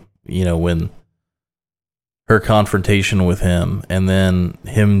Ellie. When her confrontation with him, and then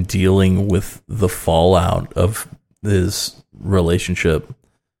him dealing with the fallout of his relationship,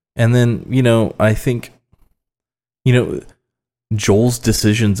 and then I think Joel's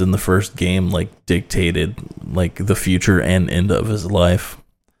decisions in the first game dictated the future and end of his life.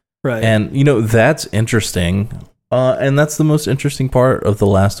 Right. And that's interesting. And that's the most interesting part of The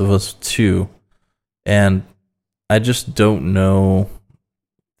Last of Us 2. And I just don't know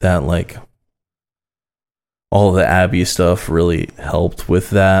that all the Abby stuff really helped with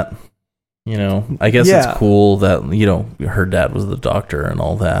that. I guess it's cool that her dad was the doctor and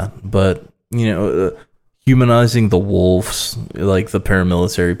all that, but humanizing the wolves, the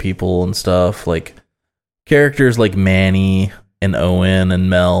paramilitary people and stuff, characters like Manny and Owen and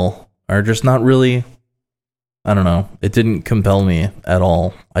Mel are just not really, I don't know. It didn't compel me at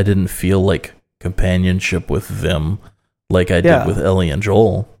all. I didn't feel companionship with them like I did with Ellie and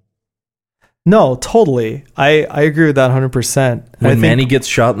Joel. No, totally. I agree with that 100%. When Manny gets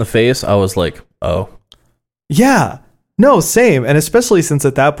shot in the face, I was like, oh. Yeah. No, same. And especially since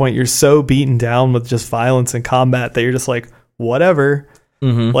at that point you're so beaten down with just violence and combat that you're just like, whatever.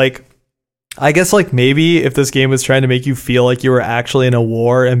 Mm-hmm. I guess maybe if this game was trying to make you feel like you were actually in a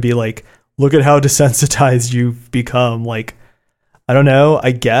war and be like, look at how desensitized you've become. I don't know,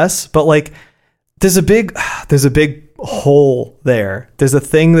 I guess. But there's a big hole there. There's a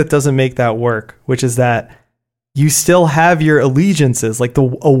thing that doesn't make that work, which is that you still have your allegiances.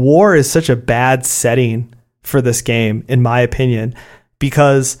 A war is such a bad setting for this game, in my opinion,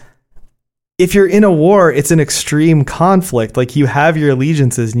 because if you're in a war, it's an extreme conflict. You have your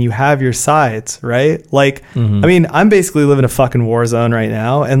allegiances and you have your sides, right? I mean, I'm basically living a fucking war zone right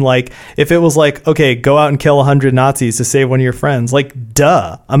now. And if it was okay, go out and kill 100 Nazis to save one of your friends,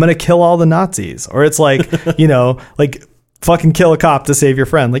 duh, I'm going to kill all the Nazis. Or it's fucking kill a cop to save your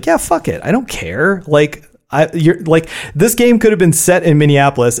friend. Yeah, fuck it. I don't care. This game could have been set in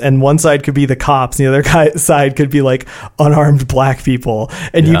Minneapolis, and one side could be the cops, and the other side could be unarmed black people,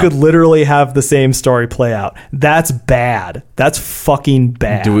 and you could literally have the same story play out. That's bad. That's fucking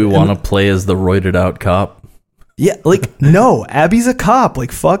bad. Do we want to play as the roided out cop? Yeah, no, Abby's a cop.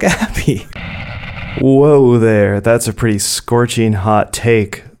 Fuck Abby. Whoa there. That's a pretty scorching hot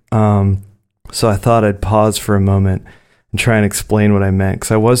take. So I thought I'd pause for a moment and try and explain what I meant,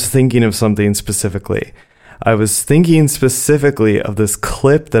 because I was thinking of something specifically. I was thinking specifically of this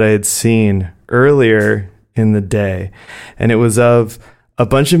clip that I had seen earlier in the day, and it was of a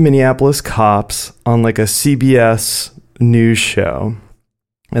bunch of Minneapolis cops on a CBS news show,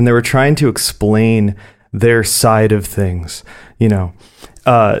 and they were trying to explain their side of things,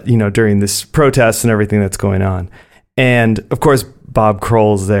 during this protest and everything that's going on. And of course, Bob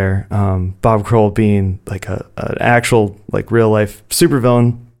Kroll's there. Bob Kroll being an actual real life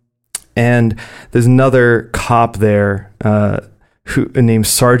supervillain. And there's another cop there who named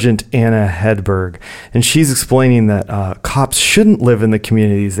Sergeant Anna Hedberg, and she's explaining that cops shouldn't live in the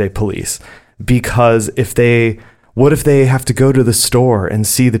communities they police, because what if they have to go to the store and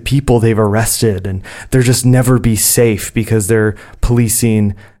see the people they've arrested, and they'll just never be safe because they're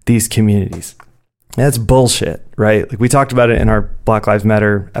policing these communities. That's bullshit, right? We talked about it in our Black Lives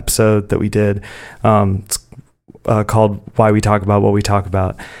Matter episode that we did. It's called Why We Talk About What We Talk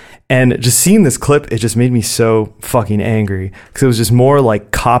About. And just seeing this clip, it just made me so fucking angry, because it was just more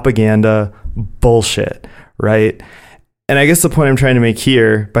propaganda bullshit, right? And I guess the point I'm trying to make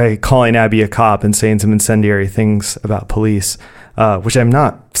here, by calling Abby a cop and saying some incendiary things about police, which I'm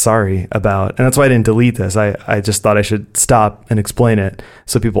not sorry about, and that's why I didn't delete this. I just thought I should stop and explain it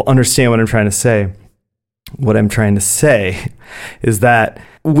so people understand what I'm trying to say. What I'm trying to say is that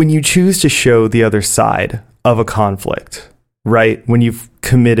when you choose to show the other side of a conflict, right, when you've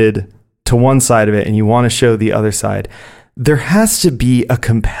committed to one side of it and you want to show the other side, there has to be a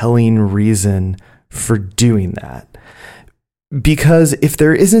compelling reason for doing that. Because if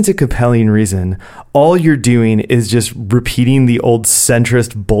there isn't a compelling reason, all you're doing is just repeating the old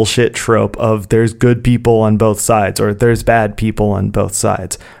centrist bullshit trope of there's good people on both sides, or there's bad people on both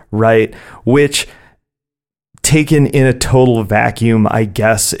sides, right? Which taken in a total vacuum, I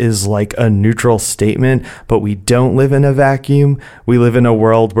guess, is like a neutral statement, but we don't live in a vacuum. We live in a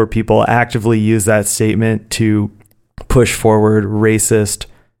world where people actively use that statement to push forward racist,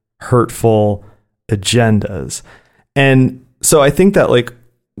 hurtful agendas. And so I think that like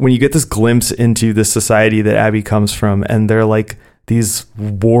when you get this glimpse into the society that Abby comes from, and they're like these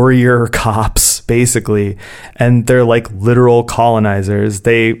warrior cops basically, and they're like literal colonizers,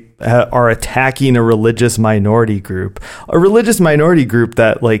 they are attacking a religious minority group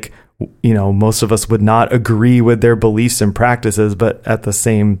that, like, you know, most of us would not agree with their beliefs and practices, but at the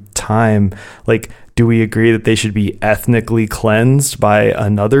same time, like, do we agree that they should be ethnically cleansed by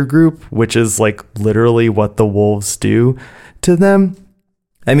another group, which is like literally what the wolves do to them?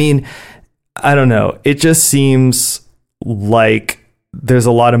 I mean, I don't know. It just seems like there's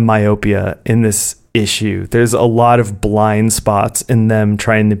a lot of myopia in this issue. There's a lot of blind spots in them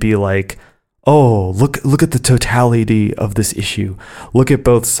trying to be like, oh, look at the totality of this issue. Look at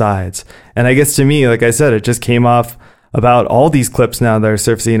both sides. And I guess to me, like I said, it just came off about all these clips now that are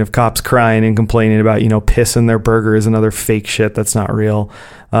surfacing of cops crying and complaining about, you know, piss in their burgers and other fake shit that's not real.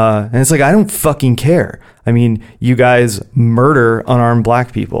 And it's like, I don't fucking care. I mean, you guys murder unarmed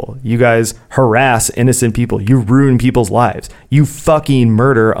black people. You guys harass innocent people. You ruin people's lives. You fucking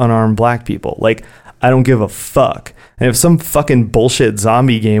murder unarmed black people. Like, I don't give a fuck. And if some fucking bullshit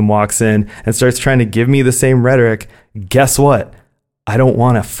zombie game walks in and starts trying to give me the same rhetoric, guess what? I don't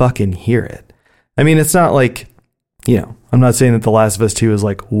want to fucking hear it. I mean, it's not like, you know, I'm not saying that The Last of Us 2 is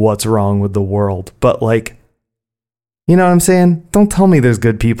like, what's wrong with the world? But like, you know what I'm saying? Don't tell me there's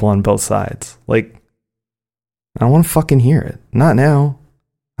good people on both sides. Like, I don't want to fucking hear it. Not now.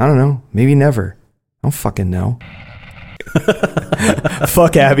 I don't know. Maybe never. I don't fucking know.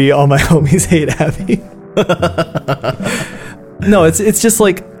 Fuck Abby. All my homies hate Abby. No, it's just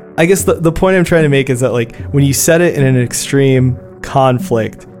like, I guess the point I'm trying to make is that, like, when you set it in an extreme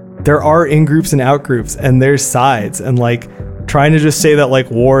conflict, there are in-groups and out-groups, and there's sides, and like trying to just say that like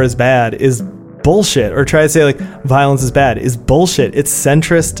war is bad is bullshit, or try to say like violence is bad is bullshit. It's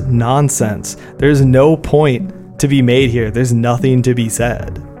centrist nonsense. There's no point to be made here. There's nothing to be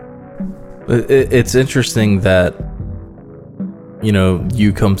said. It's interesting that, you know,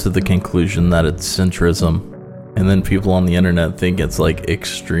 you come to the conclusion that it's centrism, and then people on the internet think it's like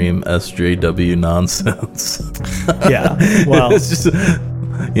extreme SJW nonsense. Yeah, well, it's just,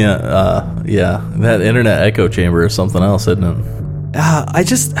 yeah, that internet echo chamber is something else, isn't it?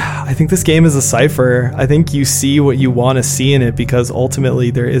 I think this game is a cipher. I think you see what you want to see in it because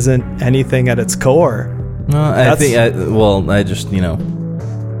ultimately there isn't anything at its core. I just, you know,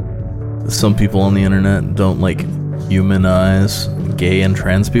 some people on the internet don't like humanize gay and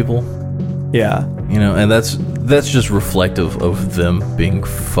trans people. Yeah. You know, and that's just reflective of them being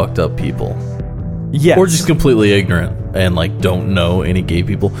fucked up people. Yes. Or just completely ignorant and like don't know any gay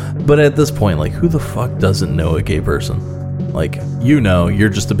people. But at this point, like, who the fuck doesn't know a gay person? Like, you know, you're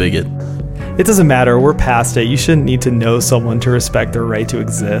just a bigot. It doesn't matter. We're past it. You shouldn't need to know someone to respect their right to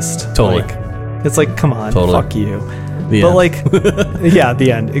exist. Totally. Like, it's like, come on, totally. Fuck you. The but end. like, yeah,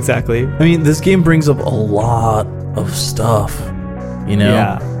 the end, exactly. I mean, this game brings up a lot of stuff, you know?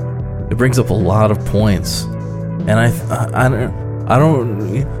 Yeah. It brings up a lot of points. And I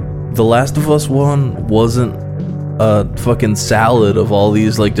don't The Last of Us 1 wasn't a fucking salad of all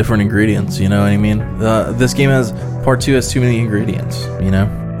these like different ingredients, you know what I mean? This game part 2 has too many ingredients, you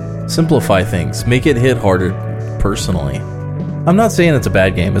know? Simplify things, make it hit harder personally. I'm not saying it's a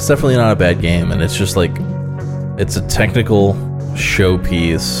bad game. It's definitely not a bad game, and it's just like, it's a technical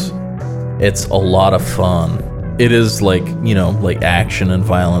showpiece. It's a lot of fun. It is like, you know, like action and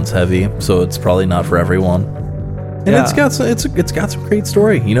violence heavy, so it's probably not for everyone. And yeah. it's got some great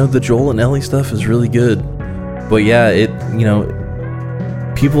story. You know, the Joel and Ellie stuff is really good. But yeah, it, you know,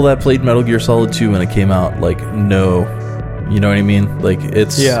 people that played Metal Gear Solid 2 when it came out, like, no, you know what I mean? Like,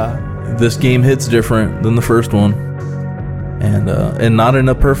 it's, this game hits different than the first one. And not in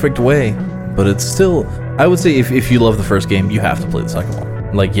a perfect way, but it's still, I would say if you love the first game, you have to play the second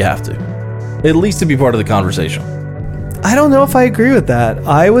one. Like, you have to. At least to be part of the conversation. I don't know if I agree with that.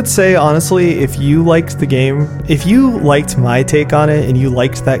 I would say, honestly, if you liked the game, if you liked my take on it, and you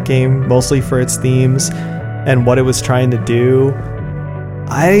liked that game mostly for its themes and what it was trying to do,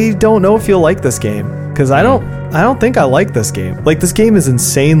 I don't know if you'll like this game. Because I don't think I like this game. Like, this game is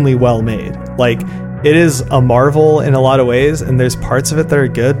insanely well made. Like, it is a marvel in a lot of ways, and there's parts of it that are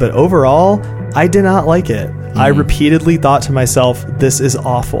good, but overall, I did not like it. I repeatedly thought to myself, this is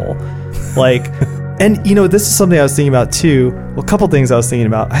awful. Like, And, you know, this is something I was thinking about too. Well, a couple things I was thinking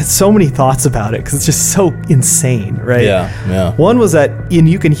about. I had so many thoughts about it because it's just so insane, right? Yeah. One was that, and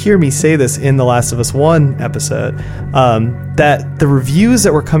you can hear me say this in the Last of Us 1 episode, that the reviews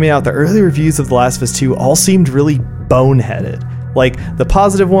that were coming out, the early reviews of The Last of Us 2 all seemed really boneheaded. Like the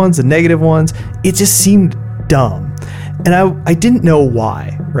positive ones, the negative ones, it just seemed dumb. And I didn't know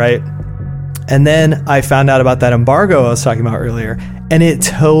why, right? And then I found out about that embargo I was talking about earlier, and it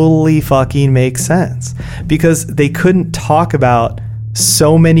totally fucking makes sense because they couldn't talk about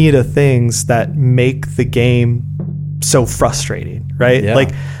so many of the things that make the game so frustrating, right? Yeah. Like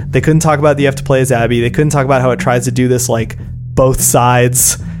they couldn't talk about that you have to play as Abby. They couldn't talk about how it tries to do this like both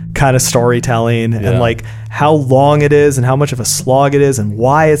sides kind of storytelling and like how long it is and how much of a slog it is and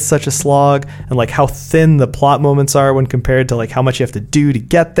why it's such a slog and like how thin the plot moments are when compared to like how much you have to do to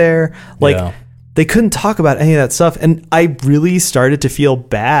get there. Like they couldn't talk about any of that stuff, and I really started to feel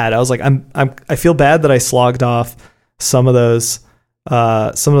bad. I was like, I feel bad that I slogged off some of those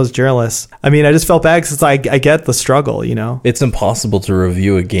journalists. I mean, I just felt bad because I get the struggle, you know. It's impossible to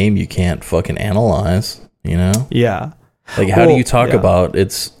review a game you can't fucking analyze, you know. Yeah. Like, how do you talk about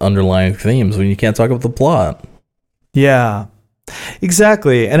its underlying themes when you can't talk about the plot? Yeah,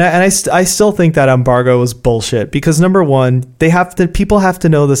 exactly. And I still think that embargo was bullshit because number one, people have to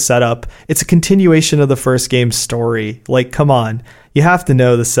know the setup. It's a continuation of the first game's story. Like, come on, you have to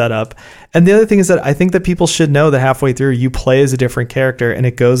know the setup. And the other thing is that I think that people should know that halfway through you play as a different character and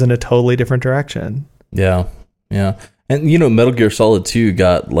it goes in a totally different direction. Yeah. And you know, Metal Gear Solid 2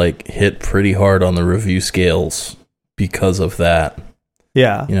 got like hit pretty hard on the review scales because of that.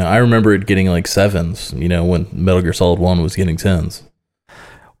 Yeah. You know, I remember it getting like 7s, you know, when Metal Gear Solid 1 was getting 10s.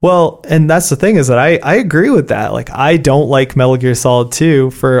 Well, and that's the thing is that I agree with that. Like, I don't like Metal Gear Solid 2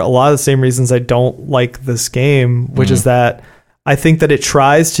 for a lot of the same reasons I don't like this game, which is that I think that it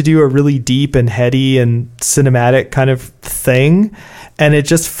tries to do a really deep and heady and cinematic kind of thing, and it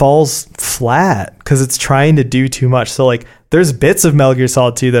just falls flat because it's trying to do too much. So, like, there's bits of Metal Gear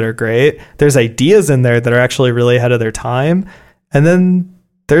Solid 2 that are great. There's ideas in there that are actually really ahead of their time. And then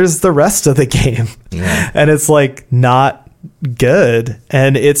there's the rest of the game. Yeah. And it's like not good.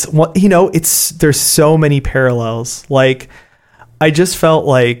 And it's, you know, there's so many parallels. Like, I just felt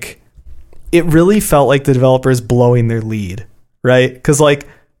like it really felt like the developers blowing their lead, right? Because like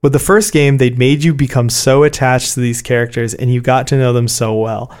with the first game, they'd made you become so attached to these characters and you got to know them so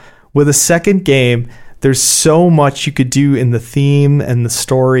well. With the second game, there's so much you could do in the theme and the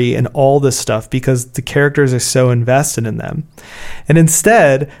story and all this stuff because the characters are so invested in them. And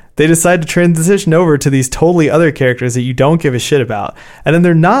instead, they decide to transition over to these totally other characters that you don't give a shit about. And then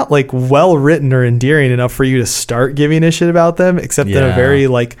they're not like well written or endearing enough for you to start giving a shit about them, except in a very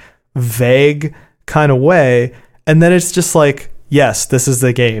like vague kind of way. And then it's just like, yes, this is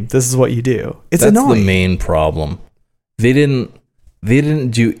the game. This is what you do. It's annoying. That's the main problem. They didn't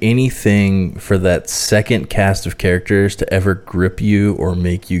do anything for that second cast of characters to ever grip you or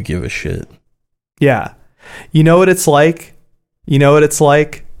make you give a shit. Yeah. You know what it's like? You know what it's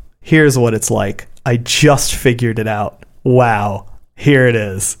like? Here's what it's like. I just figured it out. Wow. Here it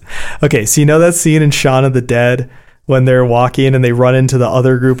is. Okay, so you know that scene in Shaun of the Dead when they're walking and they run into the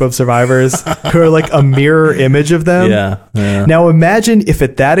other group of survivors who are like a mirror image of them? Yeah. Now imagine if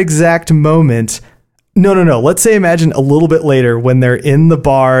at that exact moment... No. Let's say imagine a little bit later when they're in the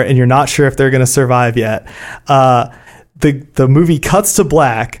bar and you're not sure if they're going to survive yet. The movie cuts to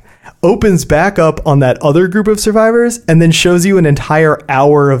black, opens back up on that other group of survivors, and then shows you an entire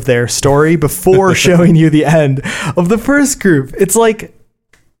hour of their story before showing you the end of the first group. It's like,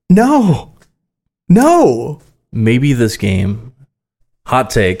 no. Maybe this game,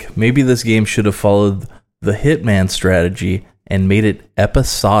 hot take, maybe this game should have followed the Hitman strategy and made it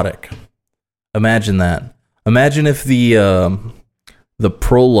episodic. Imagine that. Imagine if the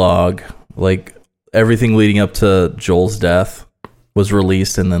prologue, like everything leading up to Joel's death, was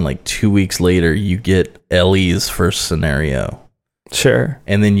released, and then like 2 weeks later you get Ellie's first scenario. Sure.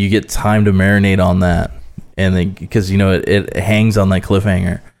 And then you get time to marinate on that, and then because you know it hangs on that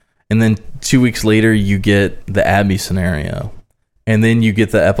cliffhanger, and then 2 weeks later you get the Abby scenario, and then you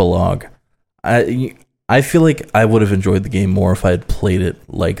get the epilogue. I feel like I would have enjoyed the game more if I had played it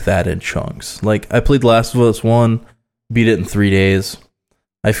like that in chunks. Like, I played Last of Us 1, beat it in 3 days.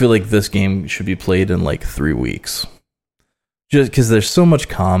 I feel like this game should be played in like 3 weeks. Just because there's so much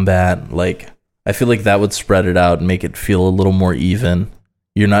combat. Like, I feel like that would spread it out and make it feel a little more even.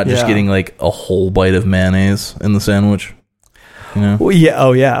 You're not just getting like a whole bite of mayonnaise in the sandwich. You know? Well, yeah.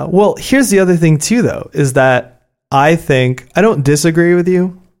 Oh, yeah. Well, here's the other thing too, though, is that I don't disagree with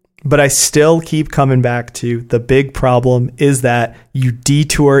you. But I still keep coming back to the big problem is that you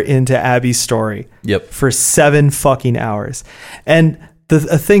detour into Abby's story. Yep. For 7 fucking hours. And the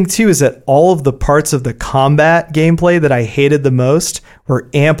thing too is that all of the parts of the combat gameplay that I hated the most were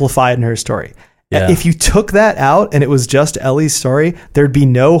amplified in her story. Yeah. If you took that out and it was just Ellie's story, there'd be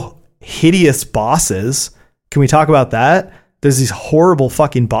no hideous bosses. Can we talk about that? There's these horrible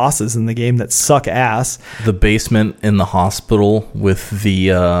fucking bosses in the game that suck ass. The basement in the hospital with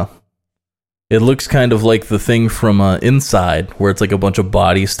the it looks kind of like the thing from Inside, where it's like a bunch of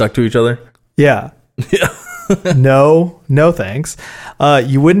bodies stuck to each other. Yeah. Yeah. No thanks.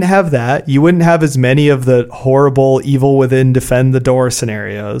 You wouldn't have that. You wouldn't have as many of the horrible evil within defend the door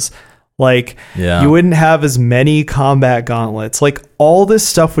scenarios. Like, you wouldn't have as many combat gauntlets. Like, all this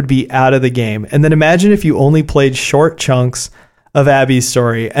stuff would be out of the game. And then imagine if you only played short chunks of Abby's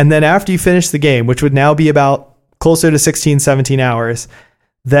story. And then after you finish the game, which would now be about closer to 16, 17 hours,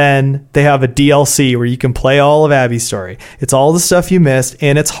 then they have a DLC where you can play all of Abby's story. It's all the stuff you missed,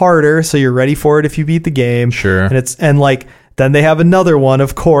 and it's harder, so you're ready for it if you beat the game. Sure. And like, then they have another one,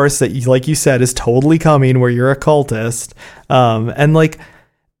 of course, that, like you said, is totally coming, where you're a cultist. And like,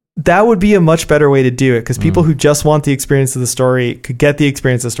 that would be a much better way to do it, because people who just want the experience of the story could get the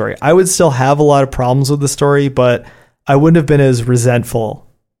experience of the story. I would still have a lot of problems with the story, but I wouldn't have been as resentful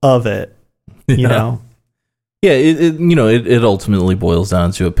of it, you know? Yeah, it ultimately boils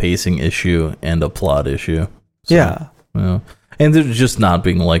down to a pacing issue and a plot issue. So, yeah. And they're just not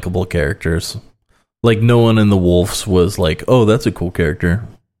being likable characters. Like, no one in the Wolves was like, oh, that's a cool character.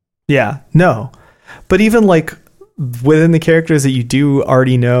 Yeah, no. But even like within the characters that you do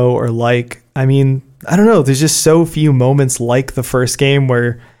already know or like, I mean, I don't know, there's just so few moments like the first game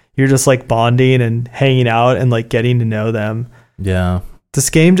where you're just like bonding and hanging out and like getting to know them. Yeah. This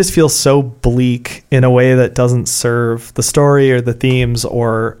game just feels so bleak in a way that doesn't serve the story or the themes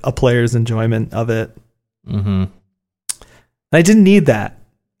or a player's enjoyment of it. Mm-hmm. I didn't need that.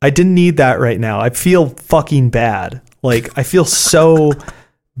 I didn't need that right now. I feel fucking bad. Like, I feel so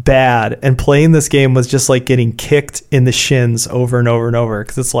bad, and playing this game was just like getting kicked in the shins over and over and over,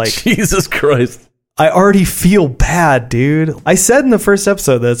 because it's like, Jesus Christ, I already feel bad, dude. I said in the first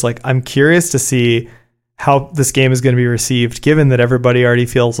episode that it's like, I'm curious to see how this game is going to be received, given that everybody already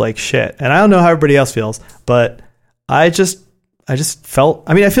feels like shit. And I don't know how everybody else feels, but I just felt,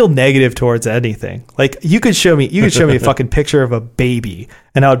 I mean, I feel negative towards anything. Like, you could show me a fucking picture of a baby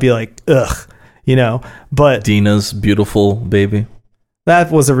and I would be like, ugh, you know, but Dina's beautiful baby.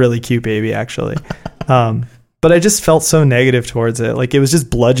 That was a really cute baby, actually. But I just felt so negative towards it. Like, it was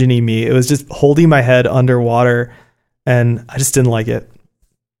just bludgeoning me. It was just holding my head underwater, and I just didn't like it.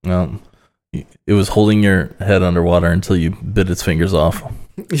 Well, it was holding your head underwater until you bit its fingers off.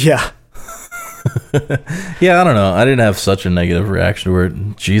 Yeah. Yeah, I don't know. I didn't have such a negative reaction to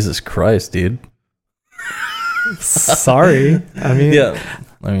it. Jesus Christ, dude. Sorry. I mean, yeah.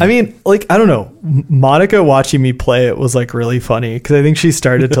 I mean, like, I don't know. Monica watching me play it was like really funny, because I think she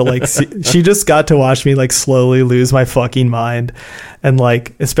started to like, she just got to watch me like slowly lose my fucking mind. And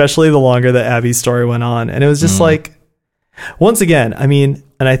like, especially the longer that Abby's story went on. And it was just like, once again, I mean,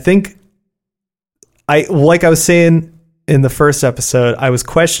 and I think like I was saying in the first episode, I was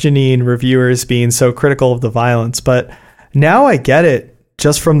questioning reviewers being so critical of the violence, but now I get it,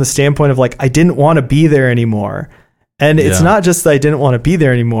 just from the standpoint of like, I didn't want to be there anymore. And it's not just that I didn't want to be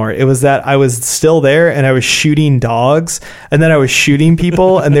there anymore. It was that I was still there and I was shooting dogs, and then I was shooting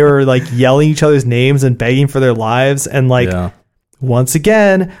people and they were like yelling each other's names and begging for their lives. And like, once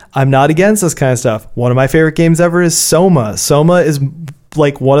again, I'm not against this kind of stuff. One of my favorite games ever is Soma. Soma is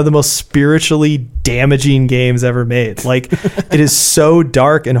like one of the most spiritually damaging games ever made. Like, it is so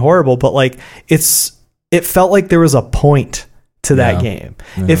dark and horrible, but like, it felt like there was a point to that game.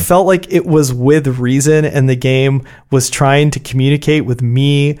 It felt like it was with reason, and the game was trying to communicate with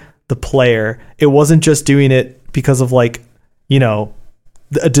me, the player. It wasn't just doing it because of like, you know,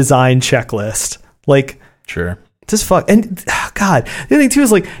 a design checklist. Like, sure. Just fuck. And God, the other thing too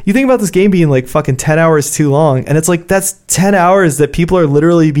is like, you think about this game being like fucking 10 hours too long, and it's like, that's 10 hours that people are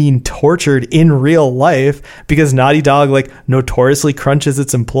literally being tortured in real life because Naughty Dog like notoriously crunches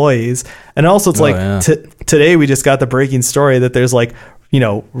its employees. And also it's today we just got the breaking story that there's like, you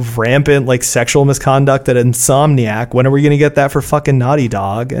know, rampant like sexual misconduct at Insomniac. When are we going to get that for fucking Naughty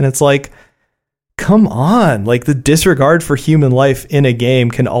Dog? And it's like, come on, like, the disregard for human life in a game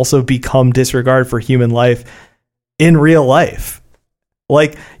can also become disregard for human life in real life.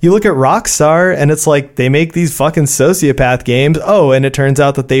 Like, you look at Rockstar and it's like, they make these fucking sociopath games. Oh, and it turns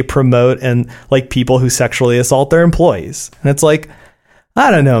out that they promote and like people who sexually assault their employees. And it's like, I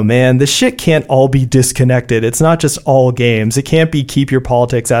don't know, man. The shit can't all be disconnected. It's not just all games. It can't be keep your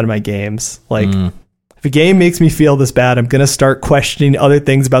politics out of my games. Like, if a game makes me feel this bad, I'm going to start questioning other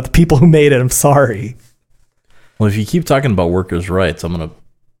things about the people who made it. I'm sorry. Well, if you keep talking about workers' rights, I'm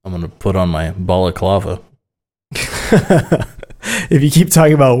gonna put on my balaclava. If you keep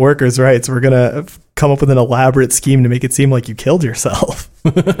talking about workers' rights, we're going to come up with an elaborate scheme to make it seem like you killed yourself.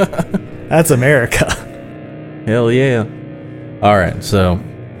 That's America. Hell yeah. All right, so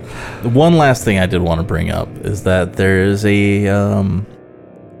one last thing I did want to bring up is that there is a,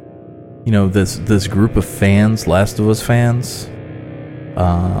 this group of fans, Last of Us fans,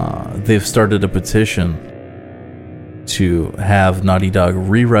 they've started a petition to have Naughty Dog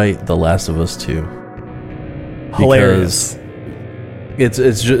rewrite The Last of Us 2. Hilarious.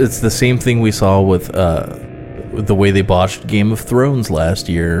 It's the same thing we saw with the way they botched Game of Thrones last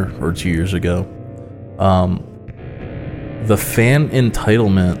year or 2 years ago. The fan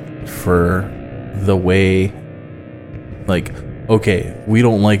entitlement for the way, like, okay, we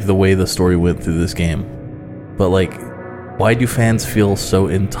don't like the way the story went through this game, but like, why do fans feel so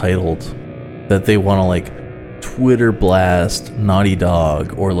entitled that they want to like Twitter blast Naughty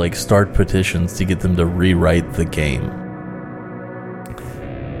Dog or like start petitions to get them to rewrite the game?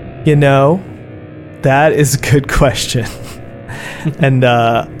 You know, that is a good question. And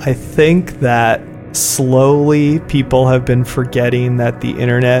I think that slowly people have been forgetting that the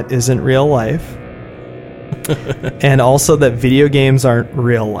internet isn't real life. And also that video games aren't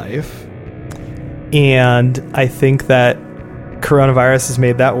real life. And I think that coronavirus has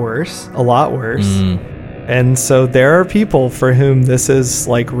made that worse, a lot worse. And so there are people for whom this is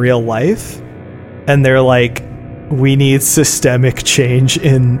like real life, and they're like, we need systemic change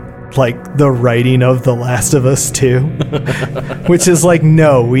in like the writing of The Last of Us 2. Which is like,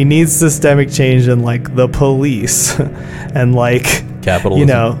 no, we need systemic change in like the police and like Capitalism. You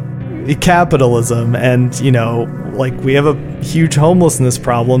know, capitalism, and you know, like we have a huge homelessness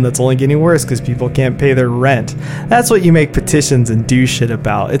problem that's only getting worse because people can't pay their rent. That's what you make petitions and do shit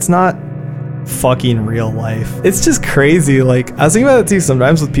about. It's not fucking real life. It's just crazy. Like, I was thinking about it too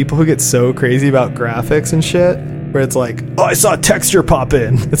sometimes with people who get so crazy about graphics and shit, where it's like, oh, I saw a texture pop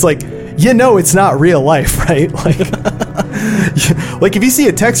in. It's like, you know, it's not real life, right? Like, like if you see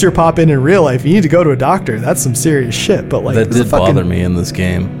a texture pop in real life, you need to go to a doctor. That's some serious shit. But like, that did bother me in this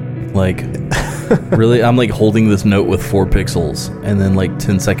game. Like, really, I'm like holding this note with 4 pixels, and then like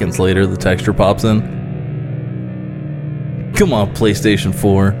 10 seconds later, the texture pops in. Come on, PlayStation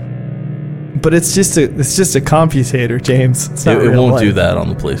 4. But it's just a computator, James. It's not it won't life. do that on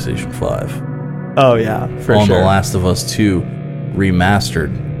the PlayStation 5. Oh yeah, for on sure. The Last of Us 2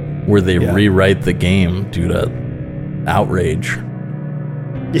 remastered, where they rewrite the game due to outrage.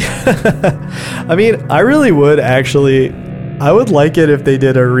 Yeah. I mean, I really would actually. I would like it if they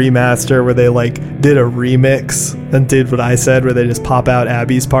did a remaster where they like did a remix and did what I said, where they just pop out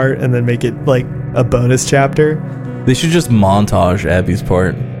Abby's part and then make it like a bonus chapter. They should just montage Abby's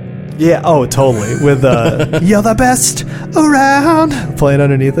part. Yeah, oh, totally. With you're the best around playing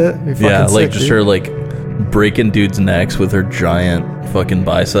underneath it. Yeah, like sick, just her like breaking dudes' necks with her giant fucking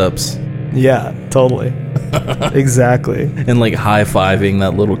biceps. Yeah, totally. Exactly. And like high-fiving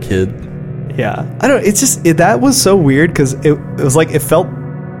that little kid. Yeah. I don't, it's just, that was so weird because it was like, it felt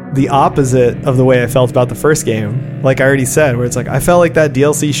the opposite of the way I felt about the first game. Like I already said, where it's like, I felt like that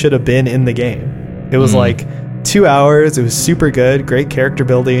DLC should have been in the game. It was like 2 hours. It was super good. Great character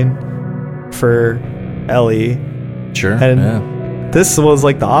building for Ellie. Sure. And this was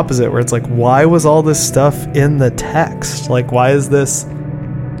like the opposite, where it's like, why was all this stuff in the text? Like, why is this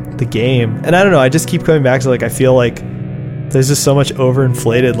the game? And I don't know. I just keep coming back to like, I feel like there's just so much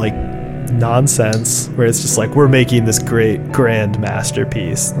overinflated like nonsense where it's just like, we're making this great grand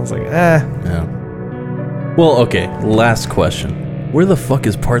masterpiece. I was like, Yeah. Well, okay. Last question. Where the fuck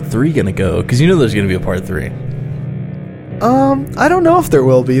is part 3 gonna go? Because you know there's gonna be a part 3. I don't know if there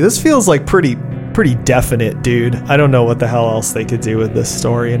will be. This feels like pretty definite, dude. I don't know what the hell else they could do with this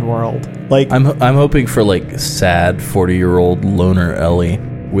story and world. Like, I'm hoping for like sad 40-year-old loner Ellie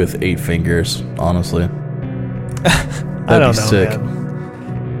with 8 fingers. Honestly, I don't know, sick. man.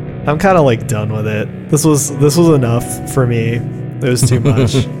 I'm kind of like done with it. This was enough for me. It was too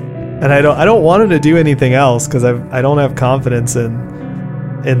much, and I don't want them to do anything else because I don't have confidence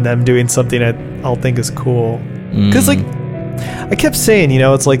in them doing something I'll think is cool. Because like I kept saying, you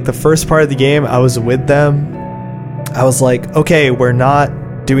know, it's like the first part of the game I was with them. I was like, okay, we're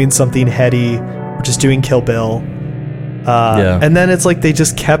not doing something heady. We're just doing Kill Bill. And then it's like they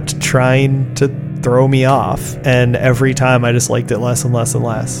just kept trying to throw me off, and every time I just liked it less and less and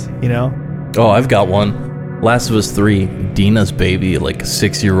less, you know? Oh, I've got one. Last of Us 3, Dina's baby, like a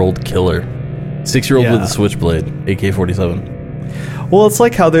 6-year-old killer. 6-year-old with a switchblade, AK-47. Well, it's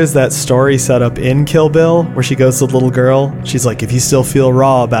like how there's that story set up in Kill Bill where she goes to the little girl. She's like, if you still feel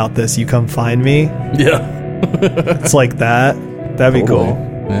raw about this, you come find me. Yeah. It's like that. That'd be cool.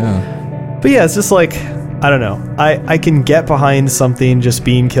 Yeah. But yeah, it's just like, I don't know. I can get behind something just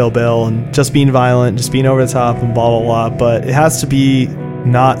being Kill Bill and just being violent, just being over the top and blah, blah, blah. But it has to be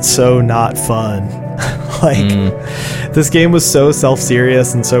not fun. This game was so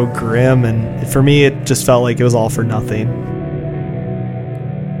self-serious and so grim. And for me, it just felt like it was all for nothing.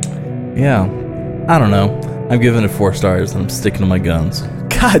 Yeah, I don't know. I'm giving it 4 stars and I'm sticking to my guns.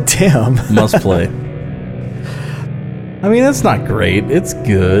 God damn. Must play. I mean, it's not great. It's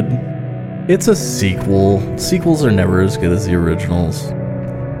good. It's a sequel. Sequels are never as good as the originals.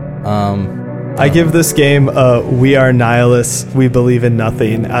 I give this game a "We are nihilists, we believe in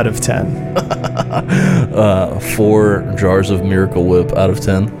nothing" out of 10. 4 jars of Miracle Whip out of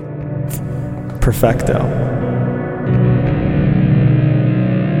 10. Perfecto.